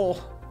the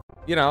whole,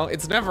 you know,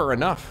 it's never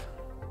enough.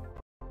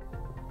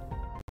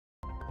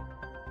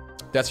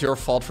 That's your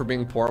fault for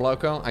being poor,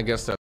 Lowko? I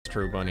guess that's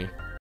true, Bunny.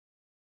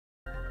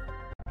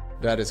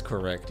 That is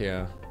correct,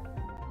 yeah.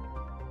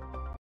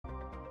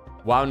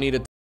 WoW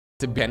needed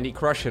to Candy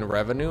Crush in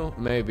revenue?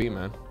 Maybe,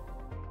 man.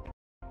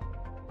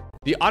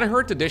 The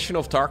Unhurt edition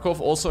of Tarkov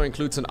also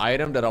includes an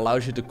item that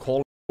allows you to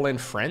call in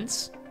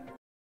friends,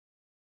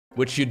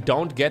 which you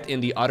don't get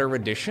in the other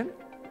edition.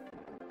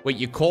 Wait,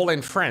 you call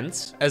in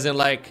friends, as in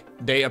like,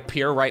 they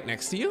appear right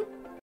next to you?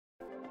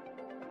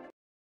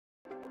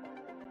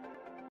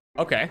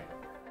 Okay.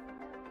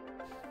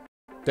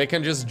 They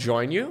can just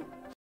join you?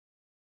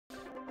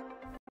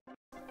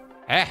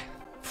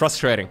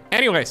 Frustrating.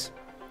 Anyways.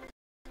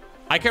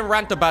 I can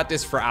rant about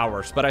this for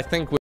hours, but I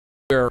think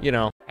we're, you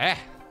know,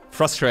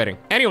 frustrating.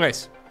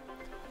 Anyways.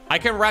 I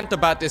can rant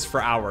about this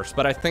for hours,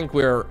 but I think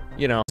we're,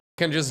 you know,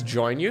 can just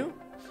join you?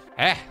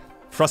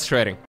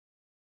 Frustrating.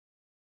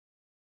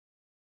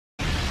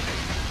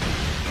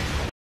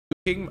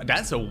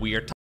 That's a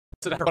weird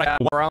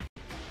time.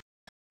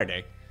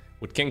 Day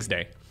with King's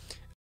Day.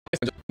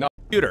 No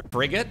computer.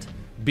 Frigate.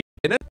 Be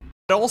in it.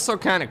 But also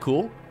kind of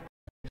cool.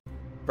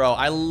 Bro,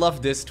 I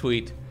love this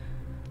tweet.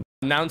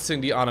 Announcing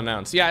the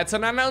unannounced. Yeah, it's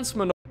an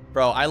announcement.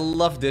 Bro, I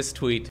love this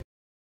tweet.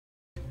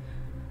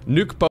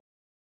 Nuke post.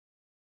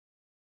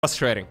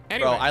 Frustrating.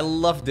 Anyway. Bro, I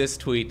love this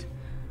tweet.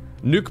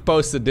 Nuke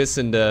posted this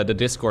in the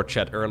Discord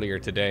chat earlier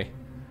today.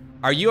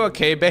 Are you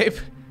okay, babe?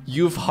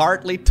 You've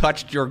hardly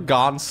touched your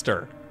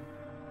Gonster.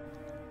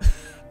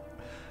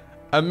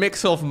 A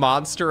mix of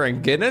Monster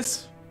and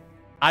Guinness?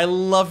 I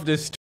love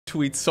this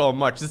tweet so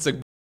much. It's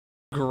a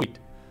great.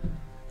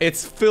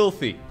 It's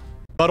filthy,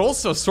 but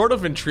also sort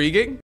of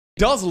intriguing. It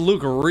does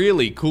look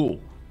really cool.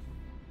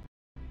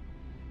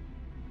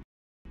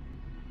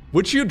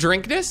 Would you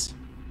drink this?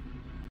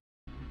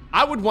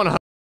 I would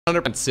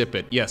 100% sip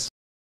it, yes.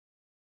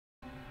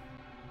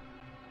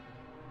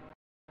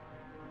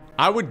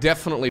 I would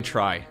definitely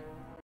try.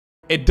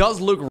 It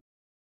does look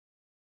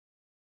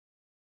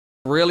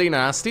really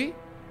nasty,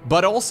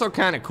 but also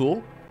kind of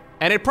cool.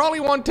 And it probably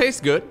won't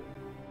taste good.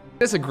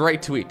 It's a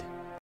great tweet.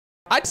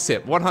 I'd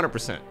sip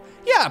 100%.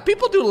 Yeah,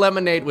 people do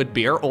lemonade with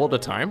beer all the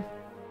time.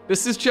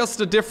 This is just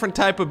a different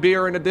type of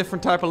beer and a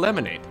different type of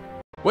lemonade.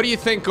 What do you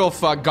think of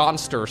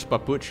Gonsters,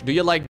 Papuch? Do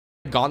you like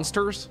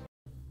Gonsters?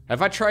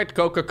 Have I tried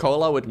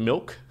Coca-Cola with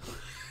milk?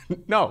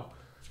 No.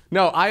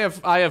 No, I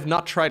have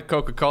not tried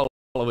Coca-Cola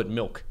with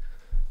milk.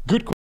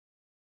 Good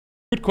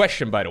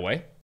question, by the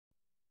way.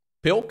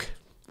 Pilk?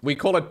 We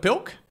call it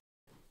pilk?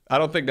 I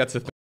don't think that's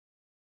a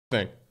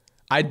thing.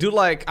 I do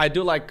like,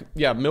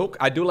 yeah, milk.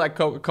 I do like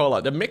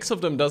Coca-Cola. The mix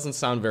of them doesn't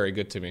sound very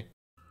good to me.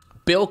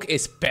 Pilk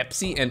is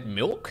Pepsi and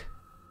milk?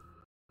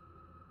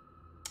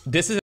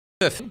 This is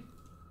a thing.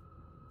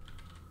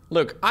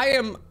 Look,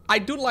 I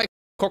do like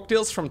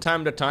cocktails from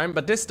time to time,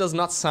 but this does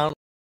not sound...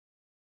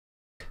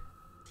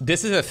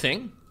 This is a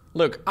thing?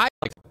 Look,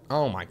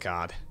 oh my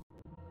god.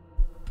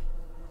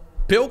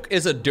 Pilk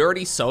is a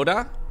dirty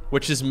soda,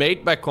 which is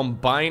made by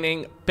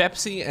combining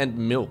Pepsi and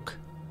milk.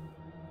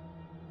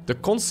 The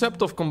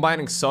concept of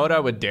combining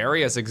soda with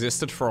dairy has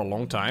existed for a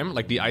long time,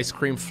 like the ice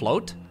cream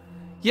float.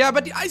 Yeah,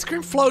 but the ice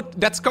cream float,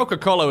 that's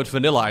Coca-Cola with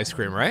vanilla ice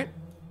cream, right?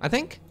 I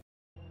think?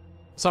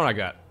 Something like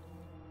that.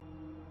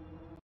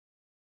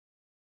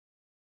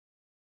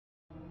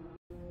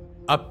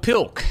 A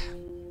pilk.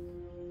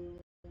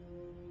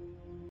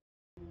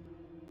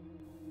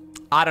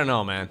 I don't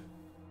know, man.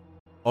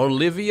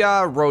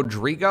 Olivia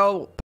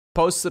Rodrigo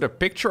posted a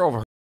picture of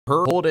her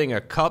holding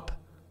a cup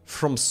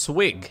from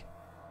Swig.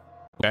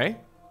 Okay.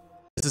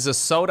 This is a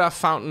soda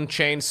fountain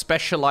chain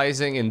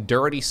specializing in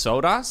dirty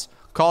sodas,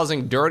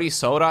 causing dirty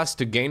sodas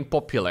to gain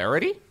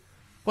popularity?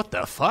 What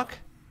the fuck?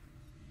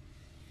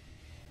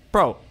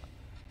 Bro,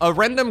 a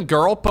random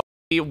girl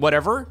posted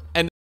whatever,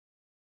 and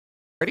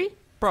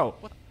bro,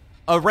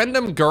 a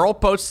random girl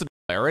posted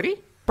clarity?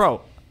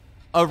 Bro,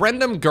 a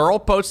random girl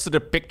posted a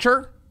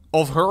picture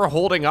of her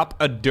holding up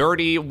a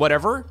dirty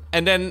whatever,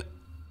 and then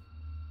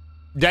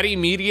that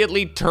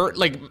immediately turned,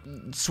 like,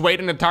 swayed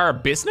an entire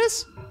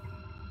business?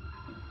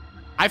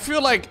 I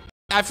feel like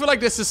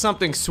this is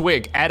something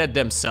Swig added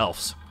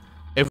themselves.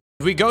 If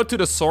we go to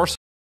the source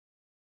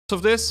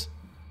of this,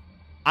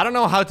 I don't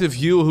know how to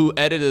view who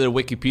edited the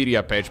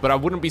Wikipedia page, but I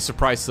wouldn't be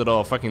surprised at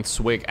all fucking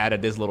Swig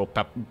added this little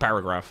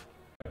paragraph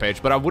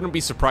page. But I wouldn't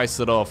be surprised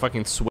at all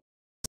fucking Swig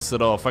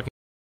at all fucking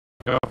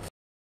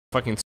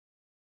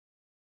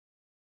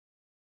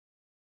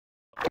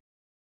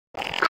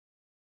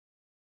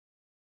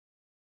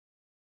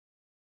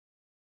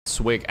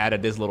Swig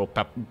added this little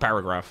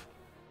paragraph.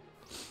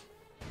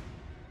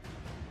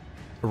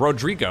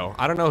 Rodrigo,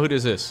 I don't know who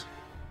this is.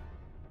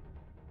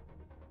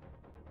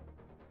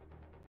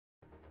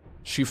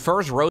 She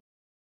first rose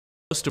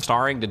to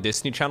starring the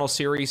Disney Channel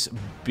series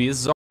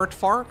Bizarre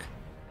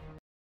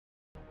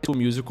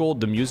Musical,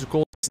 the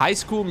musical, High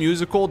School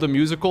Musical, the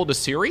musical, the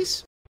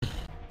series.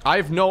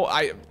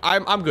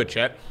 I'm good,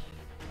 chat.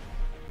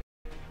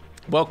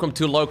 Welcome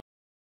to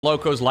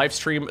Lowko's live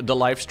stream, the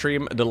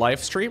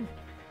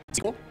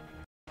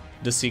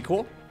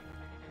sequel,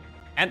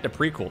 and the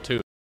prequel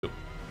too.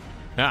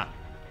 Yeah.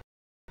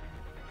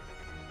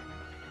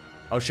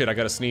 Oh shit, I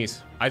gotta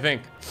sneeze. I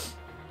think.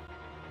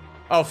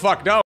 Oh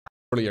fuck, no.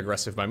 Really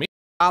aggressive by me.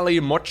 Ali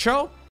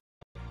Mocho?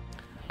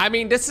 I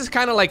mean, this is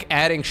kind of like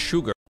adding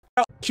sugar.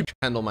 I should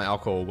handle my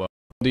alcohol well.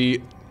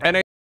 And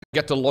I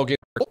get to log in.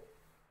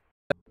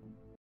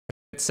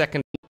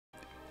 Second,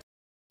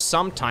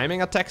 some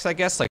timing attacks, I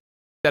guess, like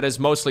that is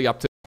mostly up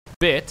to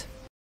bit.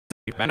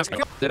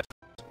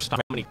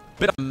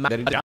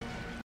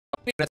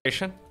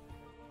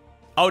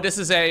 Oh, this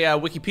is a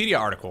Wikipedia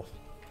article.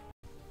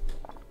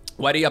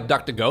 Why do you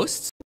abduct the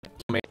ghosts?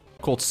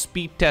 Called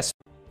speed test.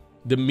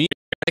 The meter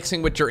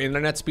mixing with your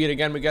internet speed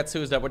again. We get to,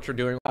 is that what you're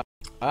doing?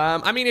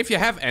 I mean, if you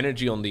have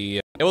energy on the,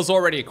 it was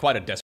already quite a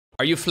desk.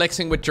 Are you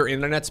flexing with your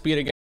internet speed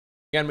again?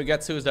 Again, we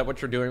get to, is that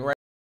what you're doing right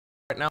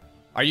now?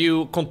 Are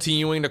you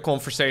continuing the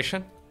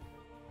conversation?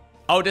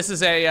 Oh, this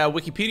is a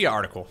Wikipedia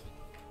article.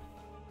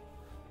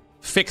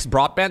 Fixed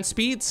broadband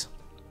speeds.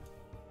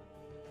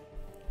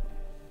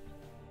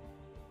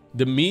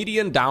 The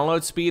median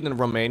download speed in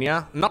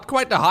Romania, not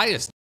quite the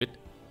highest.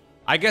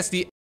 I guess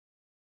the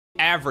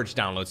average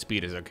download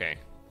speed is okay.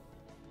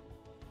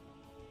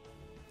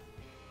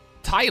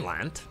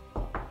 Thailand?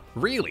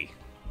 Really?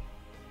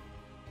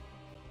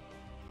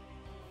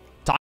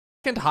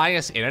 Second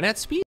highest internet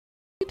speed?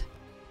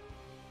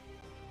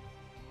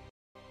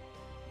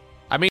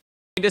 I mean,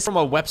 this is from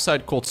a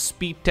website called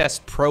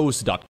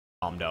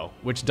speedtestpros.com though,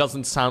 which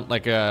doesn't sound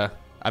like a...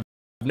 I've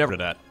never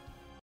heard of that.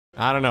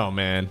 I don't know,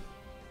 man.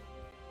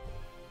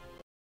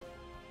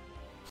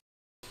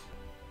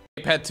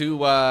 I've had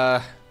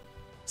to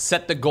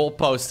set the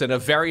goalpost in a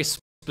very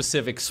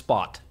specific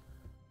spot.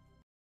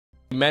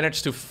 We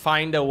managed to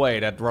find a way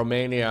that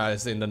Romania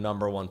is in the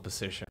 #1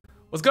 position.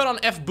 What's going on,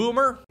 F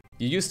Boomer?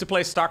 You used to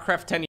play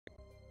StarCraft 10 years.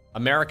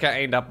 America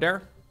ain't up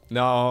there.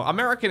 No,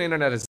 American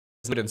internet is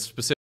good in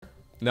specific.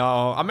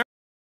 No,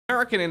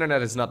 American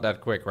internet is not that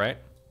quick, right?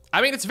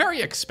 I mean, it's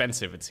very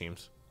expensive, it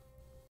seems.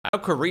 I know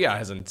Korea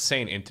has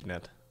insane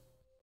internet.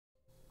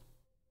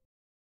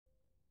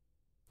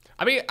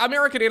 I mean,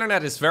 American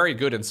internet is very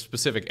good in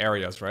specific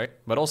areas, right?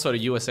 But also the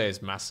USA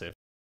is massive.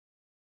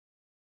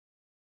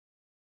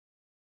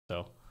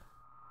 So,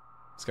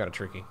 it's kind of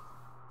tricky.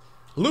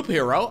 Loop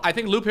Hero? I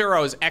think Loop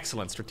Hero is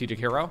excellent. Strategic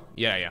Hero?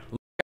 Yeah, yeah.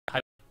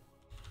 I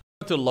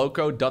went to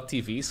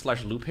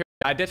LowkoTV/Loop Hero.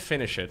 I did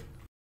finish it.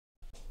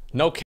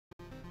 No.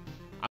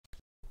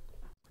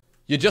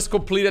 You just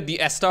completed the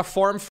ESTA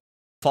form for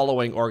the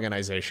following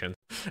organization.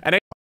 And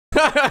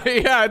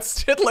yeah,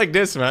 it's shit like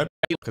this, man.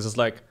 Because it's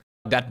like,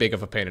 that big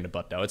of a pain in the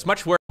butt, though. It's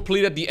much worse.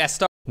 Completed the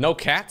ESTA. No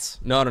cats?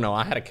 No,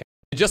 I had a cat.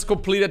 You just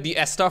completed the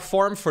ESTA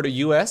form for the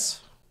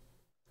US.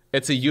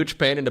 It's a huge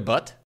pain in the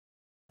butt.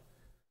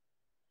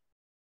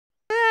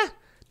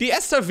 The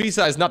ESTA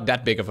visa is not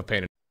that big of a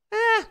pain in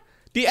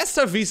the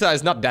ESTA visa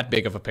is not that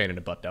big of a pain in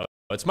the butt, though.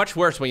 It's much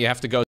worse when you have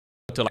to go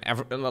to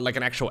like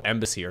an actual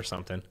embassy or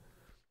something.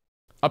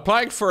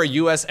 Applying for a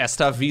US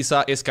ESTA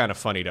visa is kind of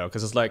funny, though,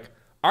 because it's like,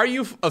 are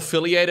you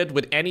affiliated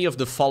with any of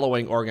the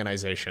following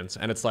organizations?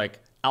 And it's like,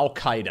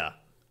 Al-Qaeda,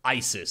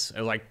 ISIS.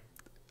 And like,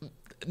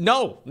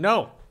 no,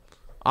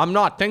 I'm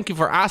not. Thank you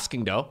for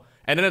asking, though.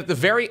 And then at the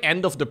very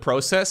end of the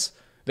process,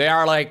 they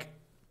are like,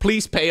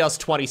 please pay us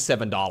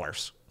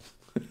 $27.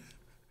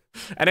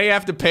 And then you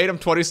have to pay them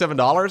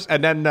 $27,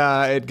 and then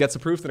it gets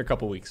approved in a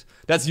couple weeks.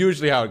 That's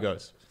usually how it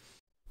goes.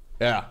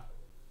 Yeah.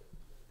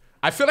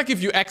 I feel like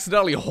if you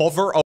accidentally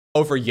hover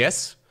over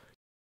yes,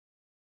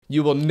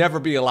 you will never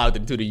be allowed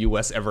into the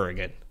US ever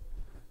again.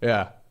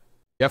 Yeah.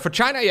 Yeah, for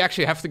China, you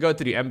actually have to go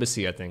to the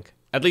embassy, I think.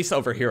 At least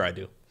over here, I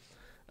do.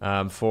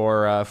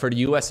 For the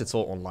US, it's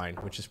all online,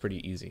 which is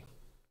pretty easy.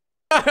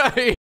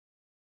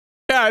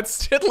 Yeah,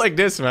 it's shit like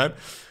this, man.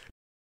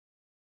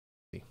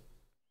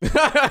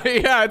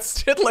 Yeah,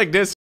 it's shit like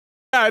this.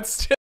 Yeah,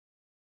 it's shit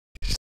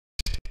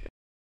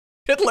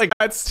like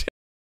that.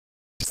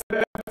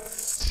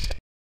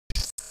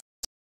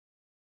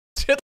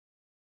 Shit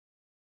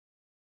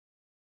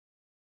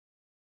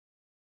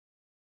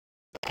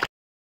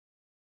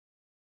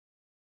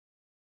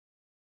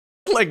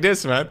like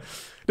this, man.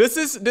 This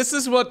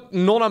is what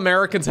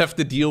non-Americans have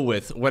to deal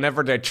with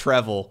whenever they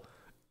travel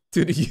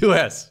to the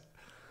US.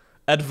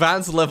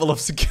 Advanced level of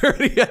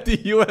security at the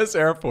US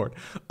airport.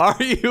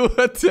 Are you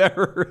a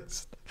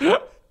terrorist?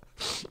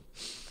 It's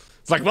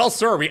like, well,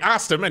 sir, we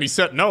asked him and he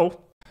said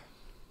no.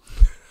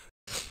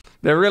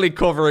 They're really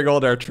covering all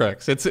their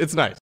tracks. It's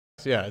nice.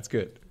 Yeah, it's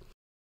good.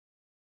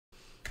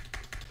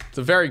 It's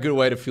a very good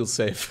way to feel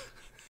safe.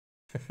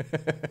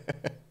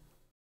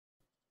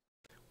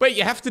 Wait,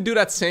 you have to do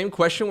that same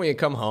question when you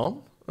come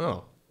home?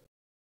 Oh.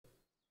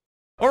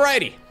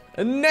 Alrighty.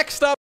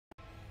 Next up,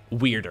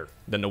 weirder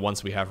than the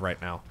ones we have right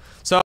now.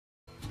 So,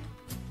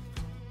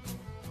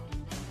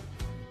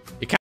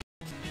 you can't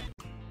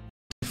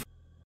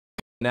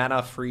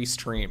banana-free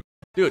stream.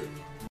 Dude.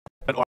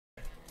 Like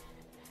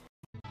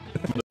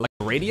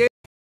a radiator?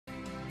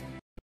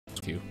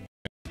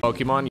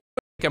 Pokemon, you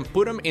can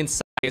put them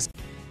inside.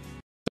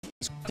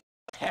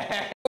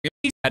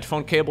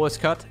 Headphone cable is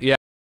cut? Yeah.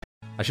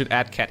 I should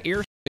add cat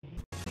ears.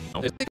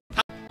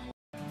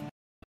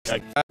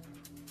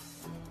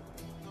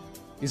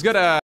 He's got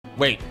a...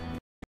 Wait.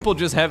 People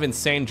just have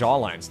insane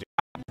jawlines, dude.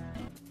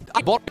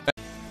 I bought...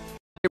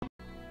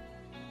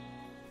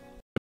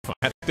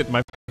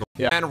 my...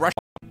 Yeah, and rush...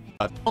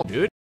 Oh,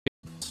 dude.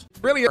 It's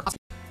really...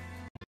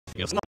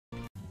 It's not...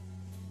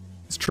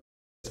 It's true.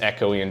 It's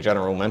echoey in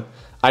general, man.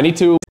 I need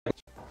to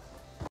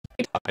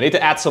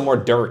add some more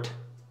dirt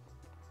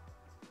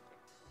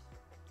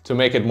to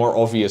make it more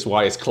obvious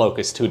why his cloak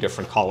is two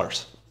different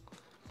colors.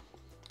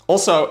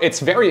 Also,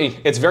 it's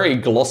very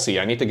glossy.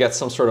 I need to get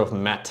some sort of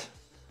matte.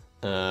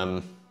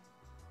 I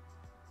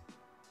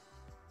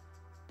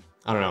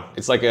don't know.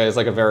 It's like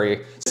a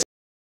very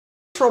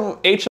from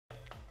H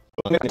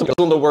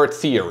on the word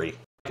theory,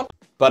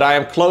 but I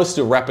am close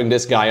to wrapping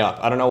this guy up.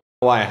 I don't know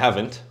why I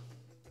haven't.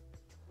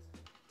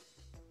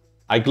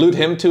 I glued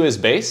him to his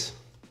base,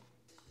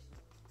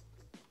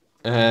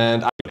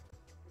 and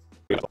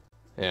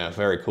yeah,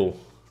 very cool.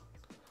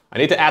 I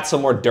need to add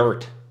some more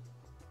dirt.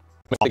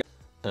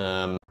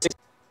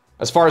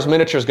 As far as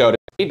miniatures go,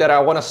 that I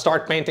want to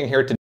start painting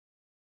here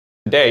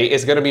today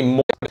is going to be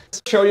more.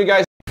 Show you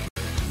guys.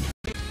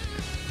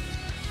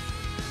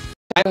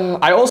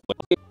 I also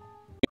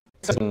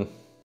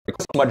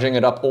smudging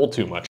it up all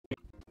too much.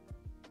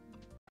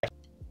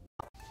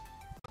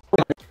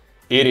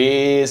 It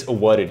is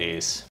what it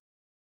is.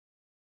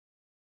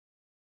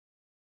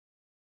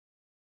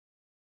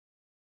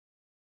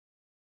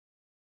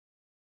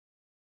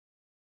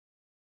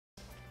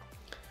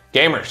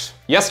 Gamers,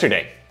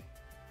 yesterday.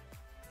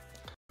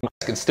 You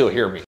guys can still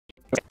hear me.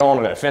 I'm on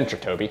an adventure,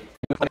 Toby.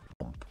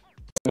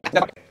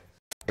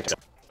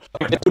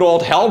 Good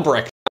old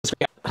Hellbrick.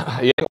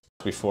 Yeah,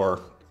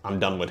 before I'm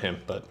done with him,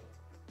 but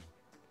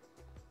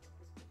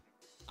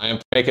I am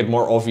to make it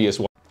more obvious.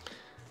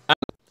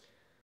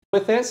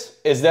 With this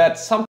is that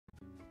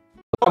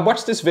I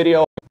watched this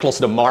video close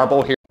to the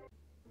marble here.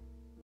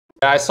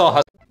 I saw